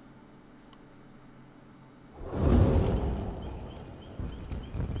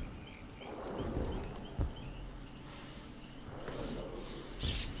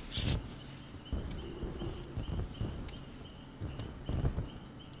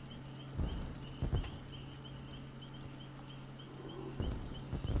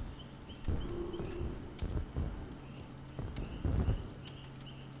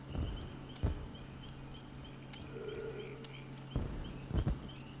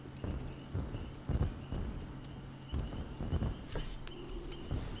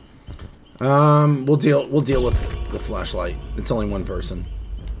 We'll deal with the flashlight. It's only 1 person.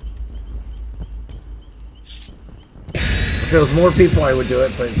 If it was more people, I would do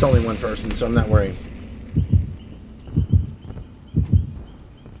it, but it's only 1 person, so I'm not worried.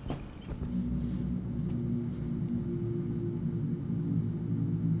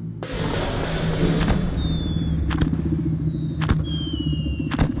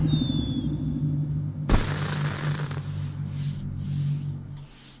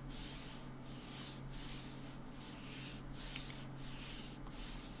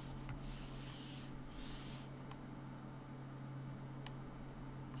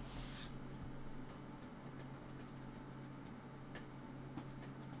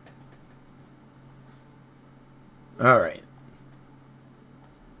 All right.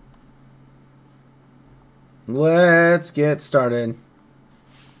 Let's get started.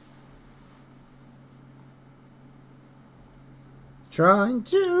 Trying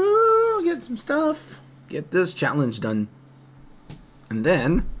to get some stuff. Get this challenge done. And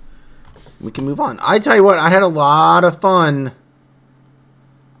then we can move on. I tell you what, I had a lot of fun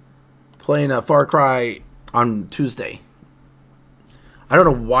playing a Far Cry on Tuesday. I don't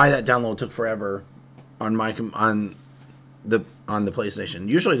know why that download took forever on my on the PlayStation.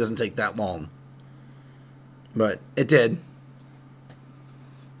 Usually it doesn't take that long, but it did.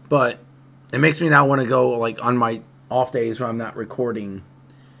 But it makes me now want to go like on my off days when I'm not recording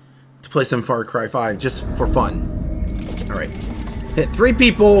to play some Far Cry 5 just for fun. All right, hit 3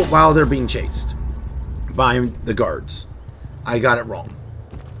 people while they're being chased by the guards. I got it wrong.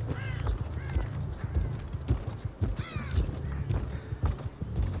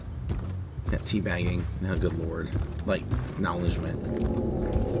 Yeah, teabagging. Oh, good lord. Like, acknowledgement.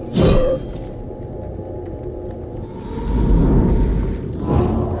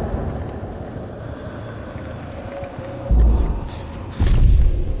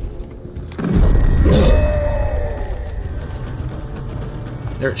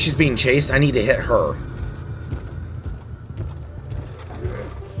 There, she's being chased. I need to hit her.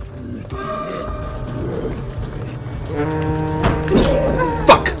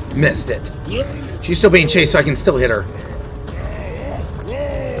 Fuck! Missed it. She's still being chased, so I can still hit her.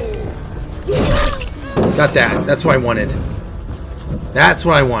 Got that. That's what I wanted. That's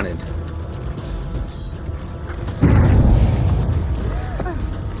what I wanted.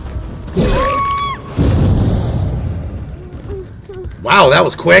 Wow, that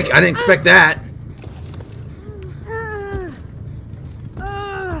was quick. I didn't expect that.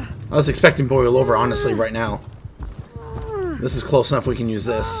 I was expecting boil over, honestly, right now. This is close enough we can use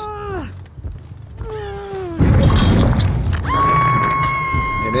this.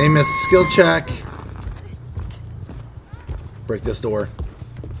 And they missed the skill check. Break this door.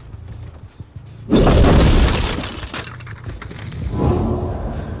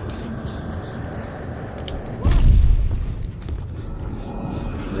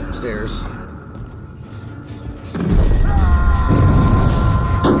 He's upstairs.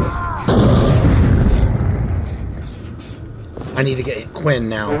 I need to get Quinn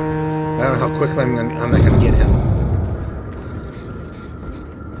now. I don't know how quickly I'm not gonna get him.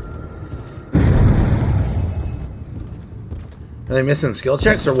 Are they missing skill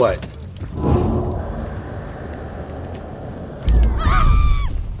checks or what?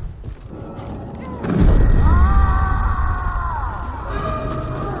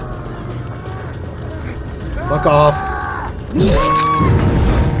 Fuck off.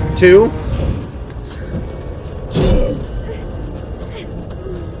 2.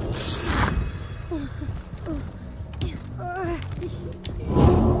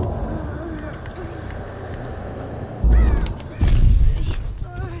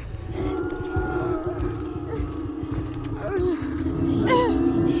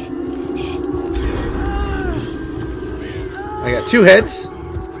 I got 2 hits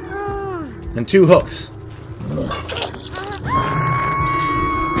and 2 hooks.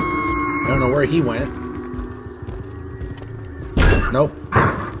 I don't know where he went. Nope.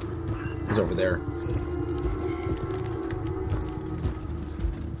 He's over there.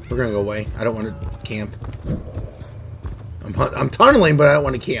 We're gonna go away. I don't want to camp. I'm tunneling, but I don't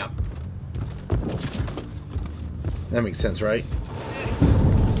want to camp. That makes sense, right?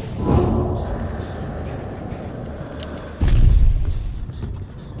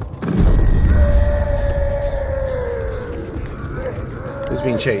 Who's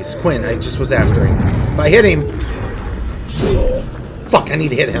being chased? Quinn. I just was after him. If I hit him... Fuck, I need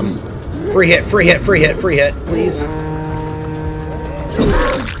to hit him. Free hit, free hit, free hit, free hit, please.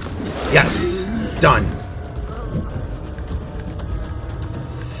 Yes. Done.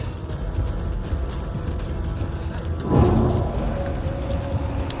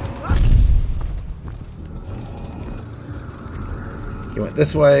 He went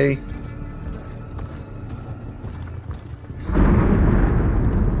this way.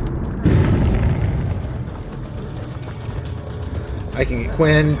 I can get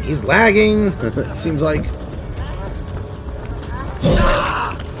Quinn. He's lagging. It seems like.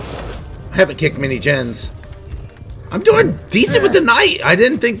 I haven't kicked many gens. I'm doing decent with the knight. I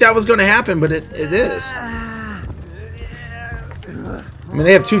didn't think that was going to happen, but it is. I mean,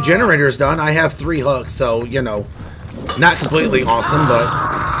 they have 2 generators done. I have 3 hooks, so, you know, not completely awesome, but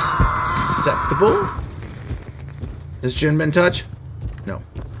acceptable. Has Jin been touched? No.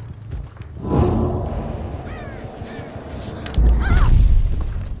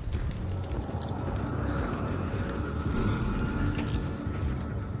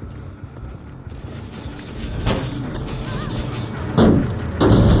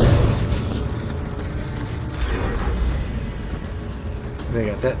 They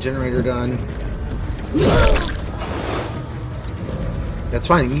got that generator done. That's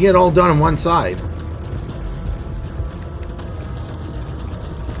fine. You can get it all done on one side.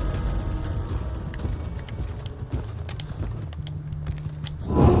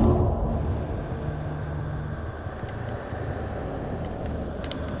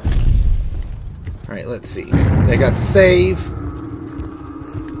 Alright, let's see. They got the save.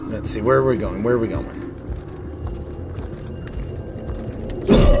 Let's see, where are we going? Where are we going?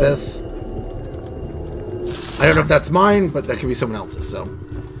 This. I don't know if that's mine, but that could be someone else's, so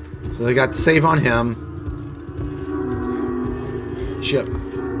they got the save on him. Chip.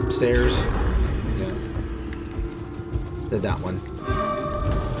 Stairs. Yeah. Did that one.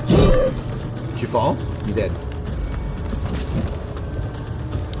 Did you fall? You did.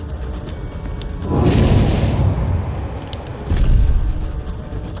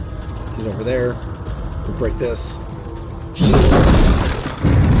 She's over there. We'll break this.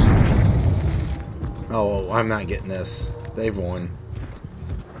 Oh, I'm not getting this. They've won.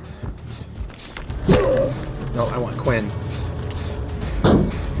 No, I want Quinn.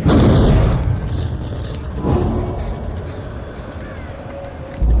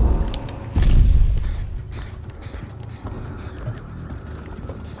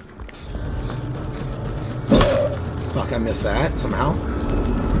 Fuck, I missed that somehow.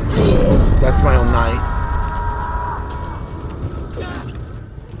 That's my own night.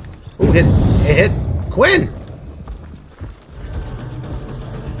 Oh, hit. It hit. Quinn!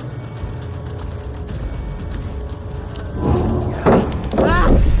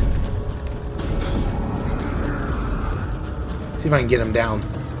 See if I can get him down.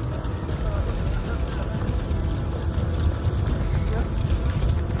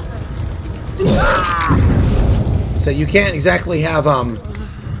 So you can't exactly have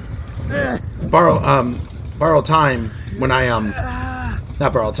borrow time when I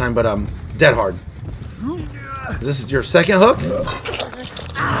not borrow time, but dead hard. Is this your second hook?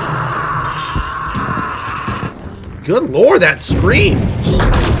 Good lord, that scream!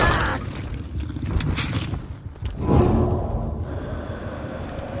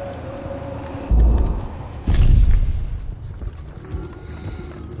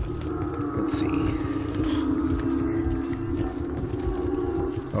 Let's see.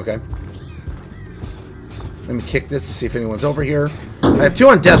 Okay. Let me kick this to see if anyone's over here. I have 2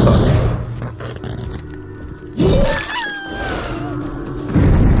 on death hook.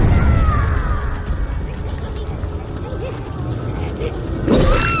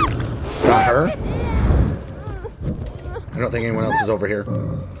 Got her. I don't think anyone else is over here.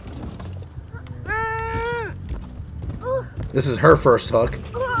 This is her first hook.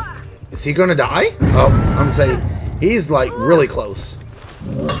 Is he gonna die? Oh, I'm gonna say he's like really close.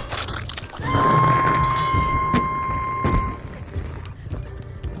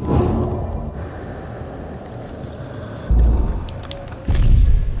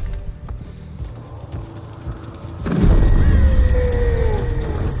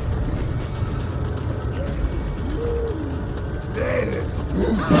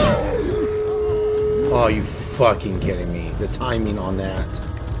 Oh, you fucking kidding me. The timing on that.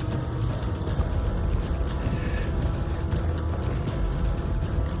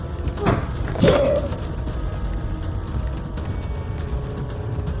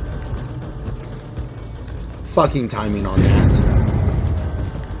 Fucking timing on that.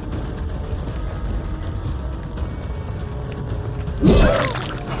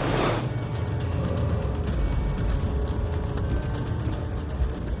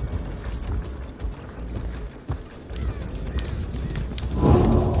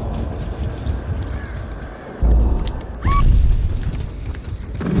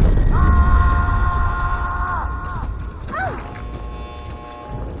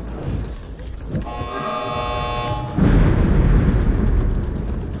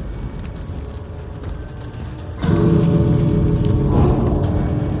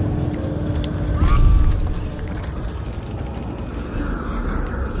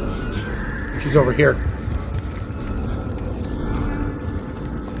 She's over here.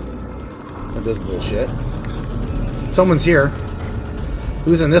 Not this bullshit. Someone's here.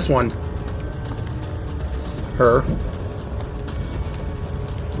 Who's in this one? Her.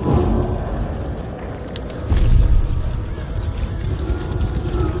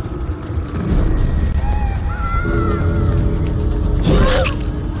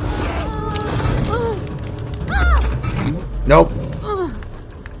 Nope.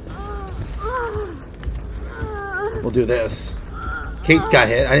 We'll do this. Kate got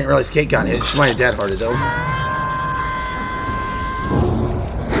hit. I didn't realize Kate got hit. She might have dead-hearted, though.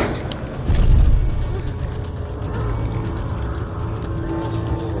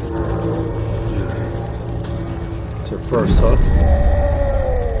 It's her first hook.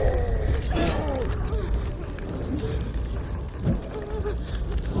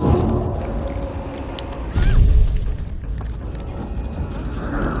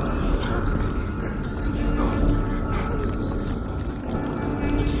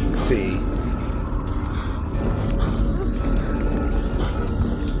 See.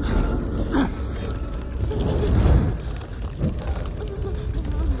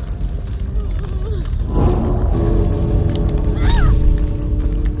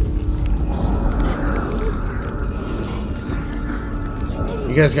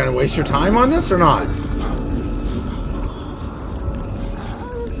 You guys gonna waste your time on this or not?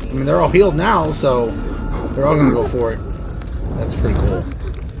 I mean, they're all healed now, so they're all gonna go for it. That's pretty cool.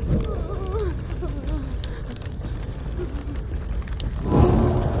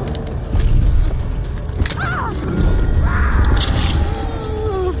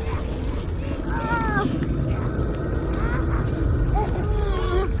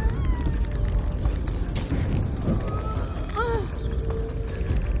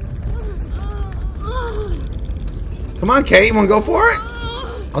 Come on, Kate, you wanna go for it?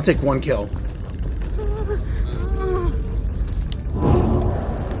 I'll take one kill.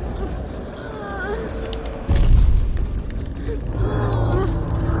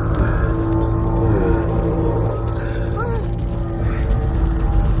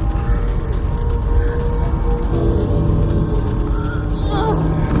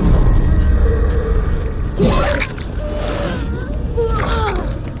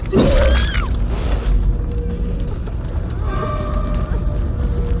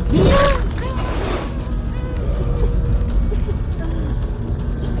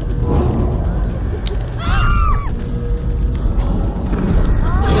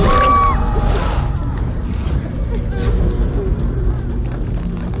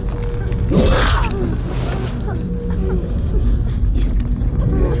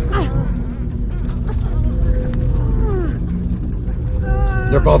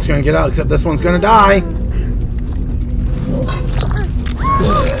 They're both gonna get out, except this one's gonna die.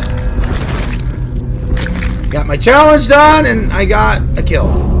 Got my challenge done, and I got a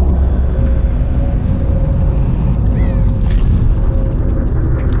kill.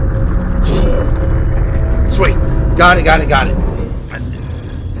 Sweet. Got it, got it, got it.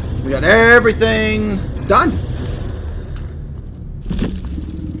 We got everything done.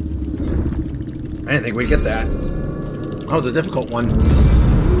 I didn't think we'd get that. That was a difficult one.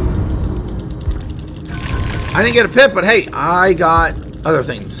 I didn't get a pip, but hey, I got other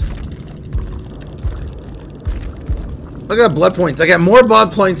things. Look at the blood points. I got more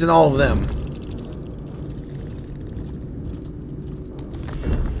blood points than all of them.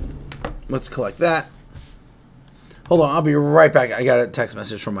 Let's collect that. Hold on, I'll be right back. I got a text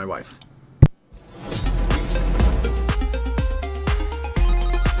message from my wife.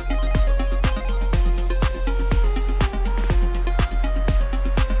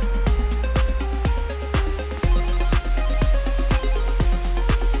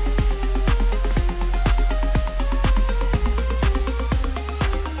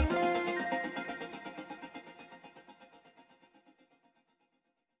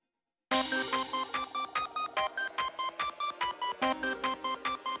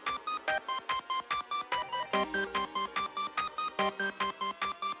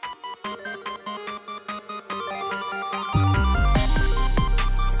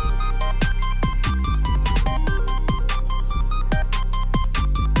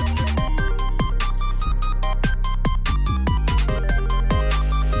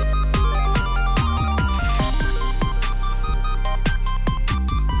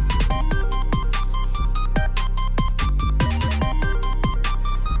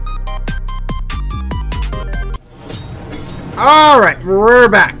 Alright, we're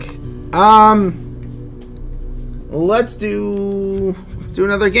back. Let's do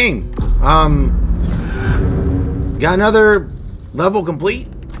another game. Got another level complete.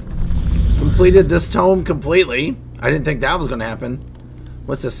 Completed this tome completely. I didn't think that was gonna happen.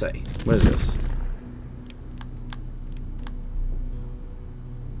 What's this say? What is this?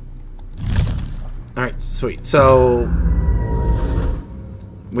 Alright, sweet. So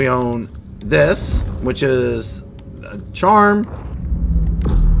we own this, which is a charm,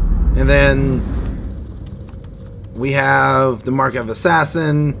 and then we have the Mark of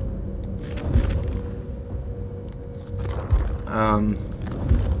Assassin, and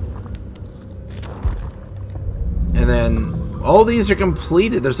then all these are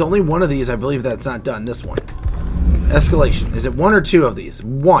completed. There's only one of these, I believe, that's not done. This one, escalation. Is it one or two of these?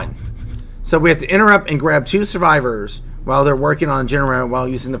 One. So we have to interrupt and grab 2 survivors while they're working on Genera while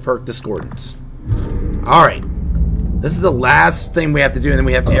using the perk Discordance. Alright. This is the last thing we have to do, and then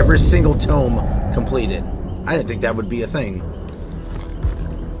we have every single tome completed. I didn't think that would be a thing.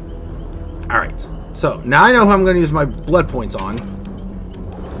 Alright. So, now I know who I'm going to use my blood points on.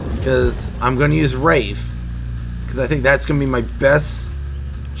 Because I'm going to use Rafe. Because I think that's going to be my best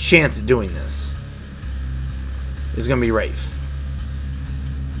chance at doing this. Is going to be Rafe.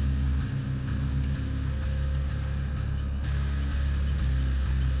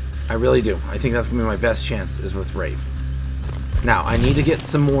 I really do. I think that's going to be my best chance is with Rafe. Now, I need to get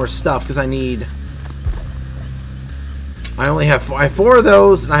some more stuff because I need I only have I have 4 of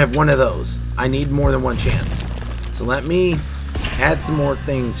those, and I have 1 of those. I need more than 1 chance. So let me add some more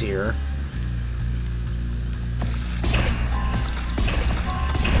things here.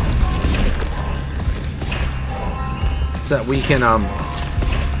 So that we can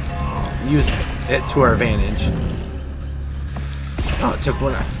use it to our advantage. Oh, it took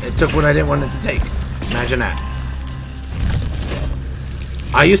what I didn't want it to take. Imagine that.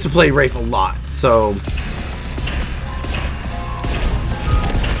 I used to play Wraith a lot, so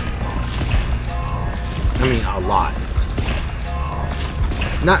I mean a lot.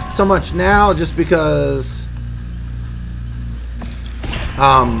 Not so much now, just because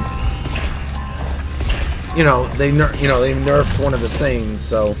you know, they nerfed one of his things.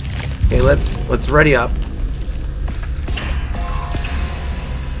 So okay, let's ready up.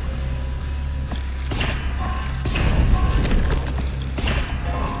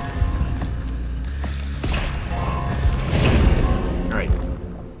 All right,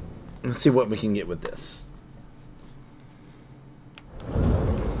 let's see what we can get with this.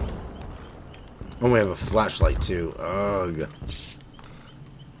 Oh, we have a flashlight too. Ugh.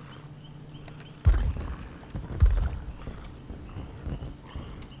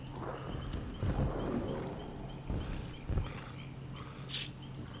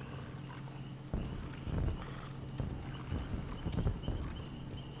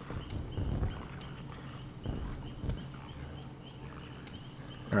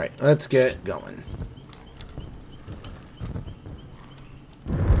 All right, let's get going.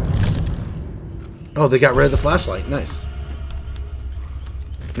 Oh, they got rid of the flashlight. Nice.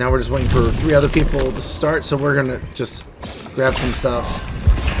 Now we're just waiting for 3 other people to start, so we're gonna just grab some stuff.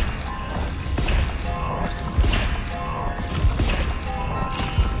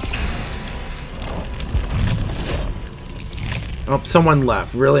 Oh, someone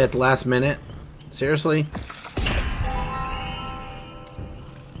left. Really, at the last minute? Seriously?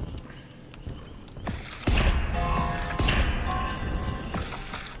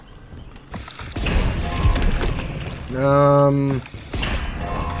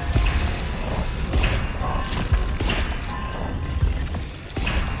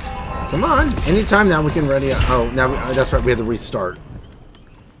 Come on. Anytime now we can ready up. Oh, now that's right. We had to restart.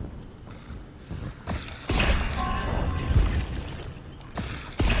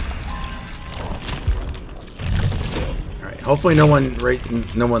 All right. Hopefully no one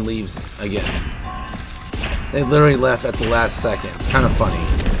leaves again. They literally left at the last second. It's kind of funny.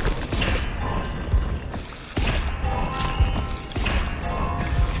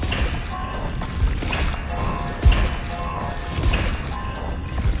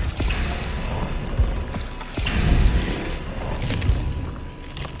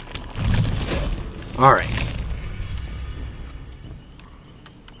 All right.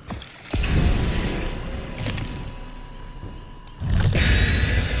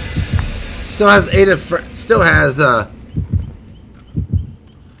 Still has Ada. Still has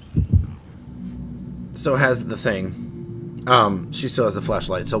the thing. She still has the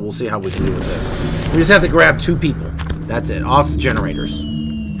flashlight, so we'll see how we can do with this. We just have to grab 2 people. That's it. Off generators.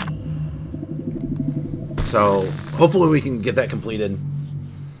 So hopefully we can get that completed.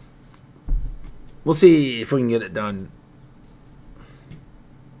 We'll see if we can get it done.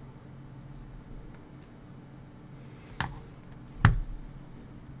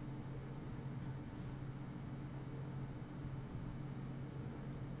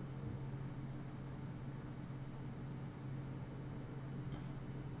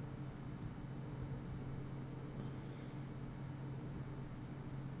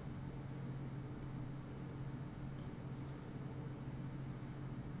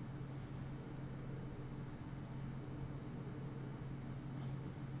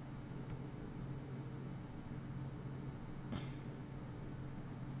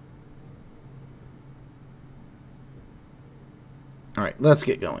 Alright, let's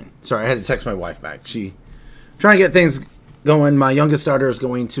get going. Sorry, I had to text my wife back. She trying to get things going. My youngest daughter is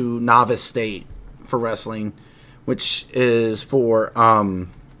going to Novice State for wrestling, which is for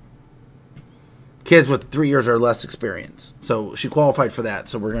kids with 3 years or less experience. So she qualified for that.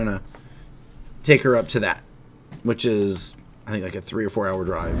 So we're going to take her up to that, which is, I think, like a 3 or 4 hour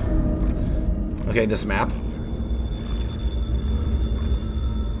drive. Okay, this map.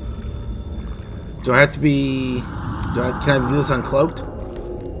 Do I have to be... Can I do this uncloaked?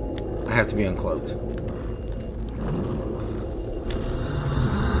 I have to be uncloaked.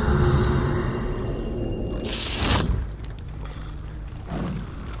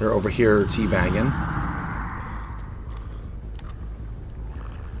 They're over here teabagging.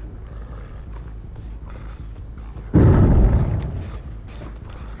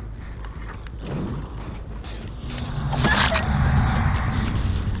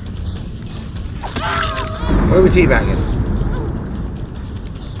 are we teabagging?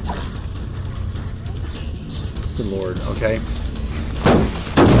 Good lord, okay.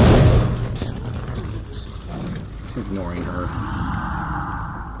 Ignoring her.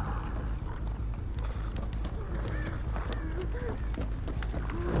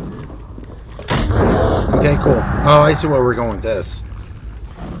 Okay, cool. Oh, I see where we're going with this.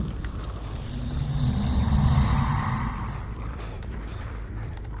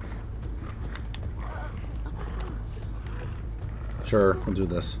 Sure, we'll do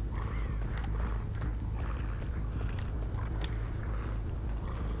this.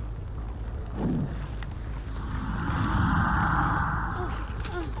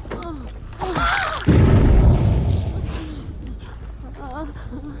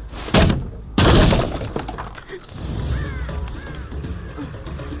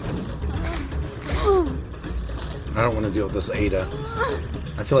 I don't want to deal with this Ada.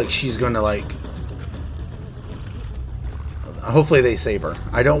 I feel like she's going to, like... Hopefully they save her.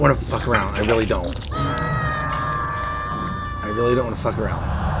 I don't want to fuck around. I really don't. I really don't want to fuck around.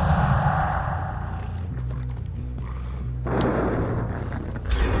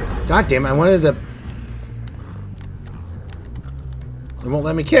 God damn it, I wanted to... It won't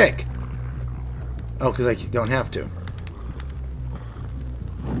let me kick. Oh, because I don't have to.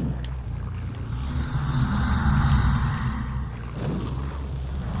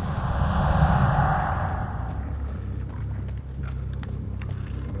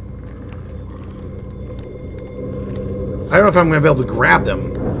 I don't know if I'm going to be able to grab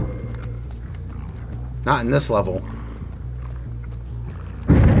them. Not in this level.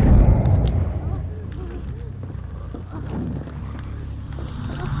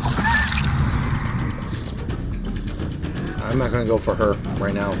 I'm not going to go for her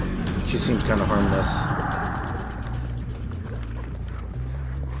right now. She seems kind of harmless.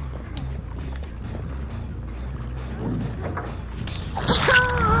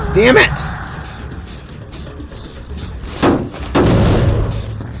 Damn it!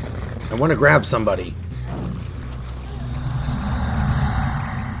 I want to grab somebody.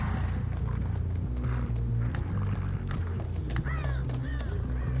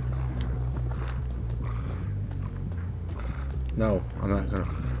 No, I'm not gonna.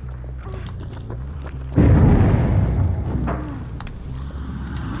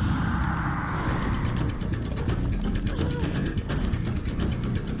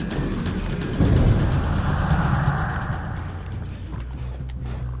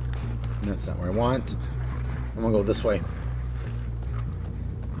 That's not where I want. I'm gonna go this way.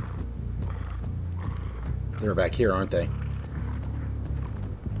 They're back here, aren't they?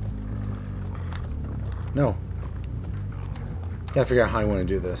 No. Gotta figure out how I want to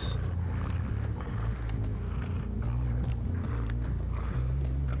do this.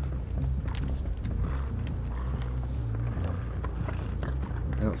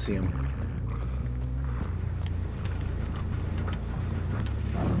 I don't see him.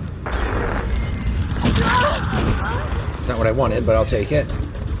 It's not what I wanted, but I'll take it. I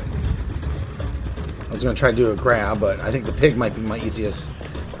was going to try to do a grab, but I think the pig might be my easiest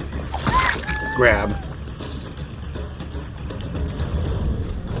grab.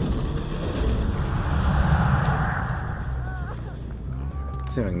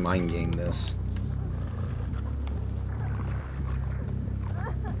 Let's see if I can mind game this.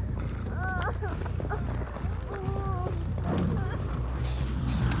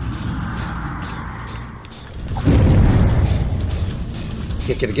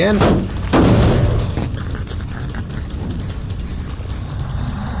 Kick it again.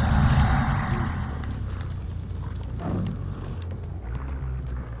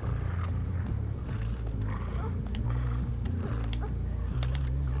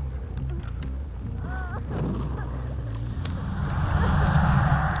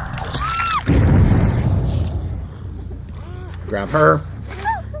 Grab her.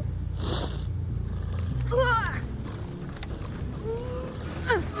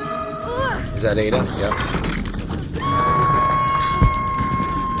 Is that Ada? Yep.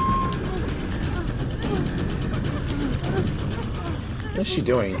 What's she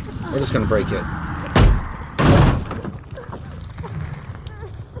doing? We're just gonna break it.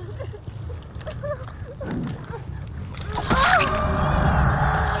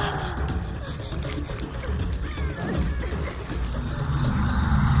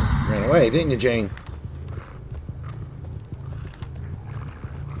 Ran away, didn't you, Jane?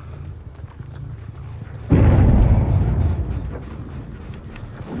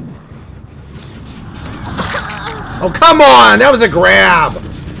 Oh, come on! That was a grab!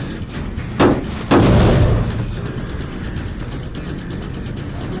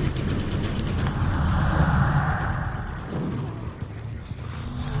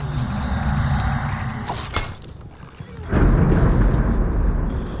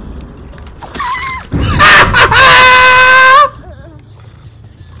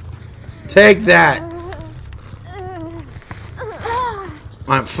 Take that!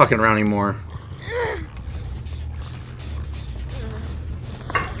 I'm not fucking around anymore.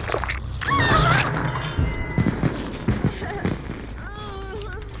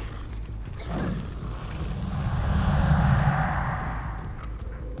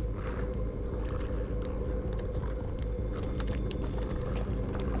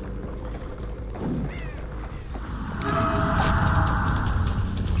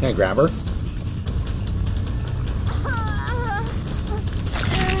 Can I grab her?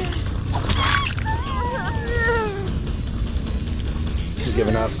 She's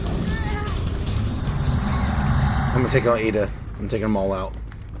giving up. I'm gonna take out Ada. I'm taking them all out.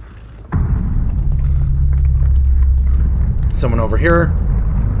 Someone over here.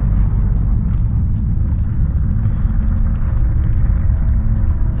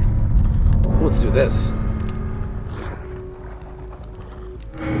 Let's do this.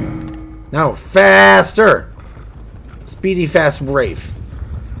 No, faster! Speedy, fast, brave.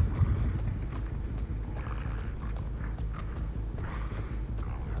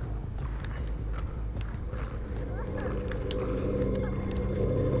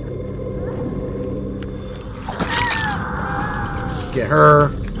 Get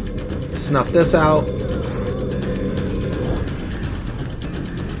her. Snuff this out.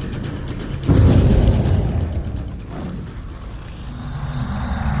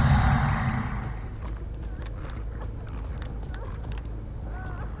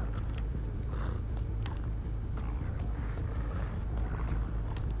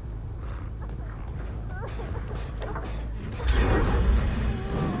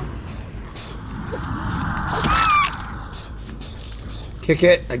 Kick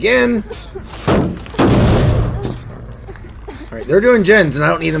it again. Alright, they're doing gens, and I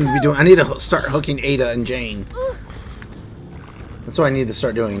don't need them to be doing. I need to start hooking Ada and Jane. That's what I need to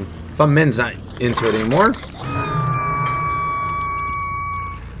start doing. Fun Min's not into it anymore.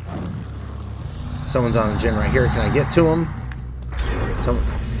 Someone's on a gen right here. Can I get to him? Some.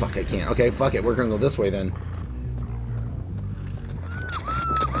 Fuck, I can't. Okay, fuck it. We're gonna go this way then.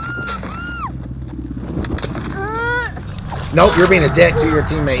 Nope, you're being a dick to your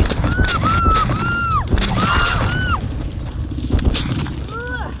teammate.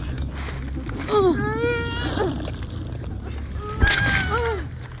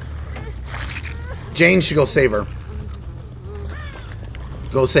 Jane should go save her.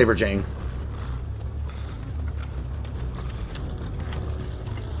 Go save her, Jane.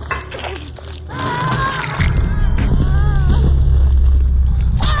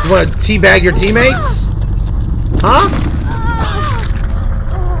 You want to teabag your teammates? Huh?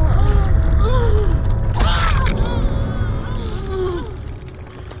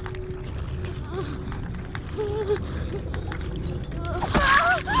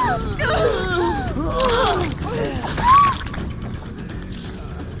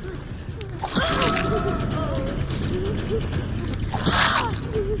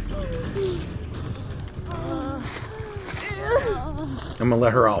 I'm gonna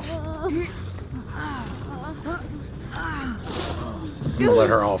let her off. I'm gonna let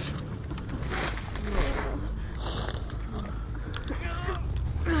her off.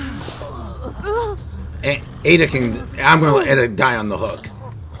 Ada can. I'm gonna let Ada die on the hook.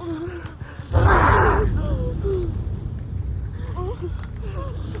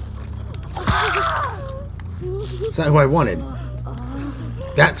 That's not who I wanted.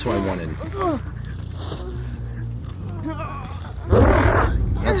 That's who I wanted.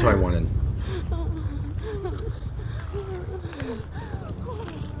 That's who I wanted.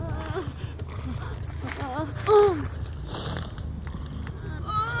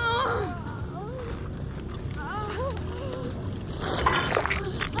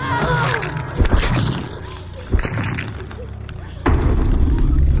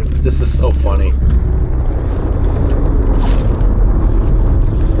 This is so funny.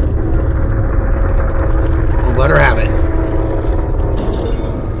 I'll let her have it.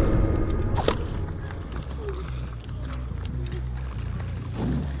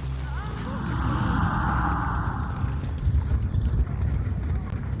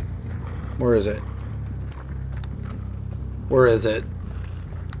 Where is it? Where is it?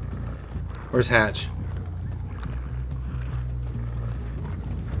 Where's Hatch?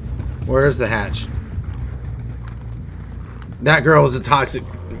 Where's the Hatch? That girl is a toxic.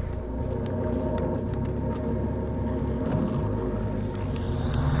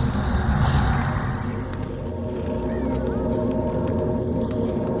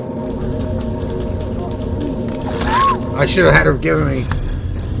 I should have had her give me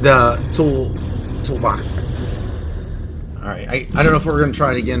the toolbox. Alright, I don't know if we're going to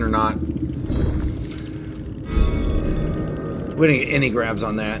try it again or not. We didn't get any grabs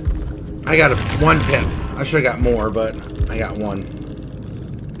on that. I got one pip. I should have got more, but I got one.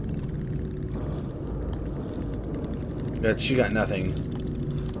 But she got nothing.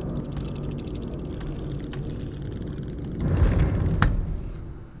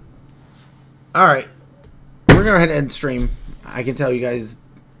 Alright. We're going to go ahead and end stream. I can tell you guys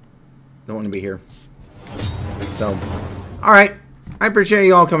don't want to be here. So, alright. I appreciate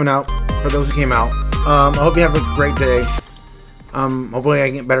you all coming out. For those who came out. I hope you have a great day. Hopefully I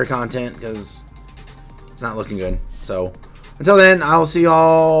can get better content because it's not looking good. So, until then, I'll see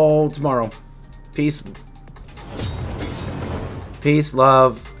y'all tomorrow. Peace. Peace,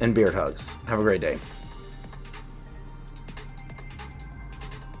 love, and beard hugs. Have a great day.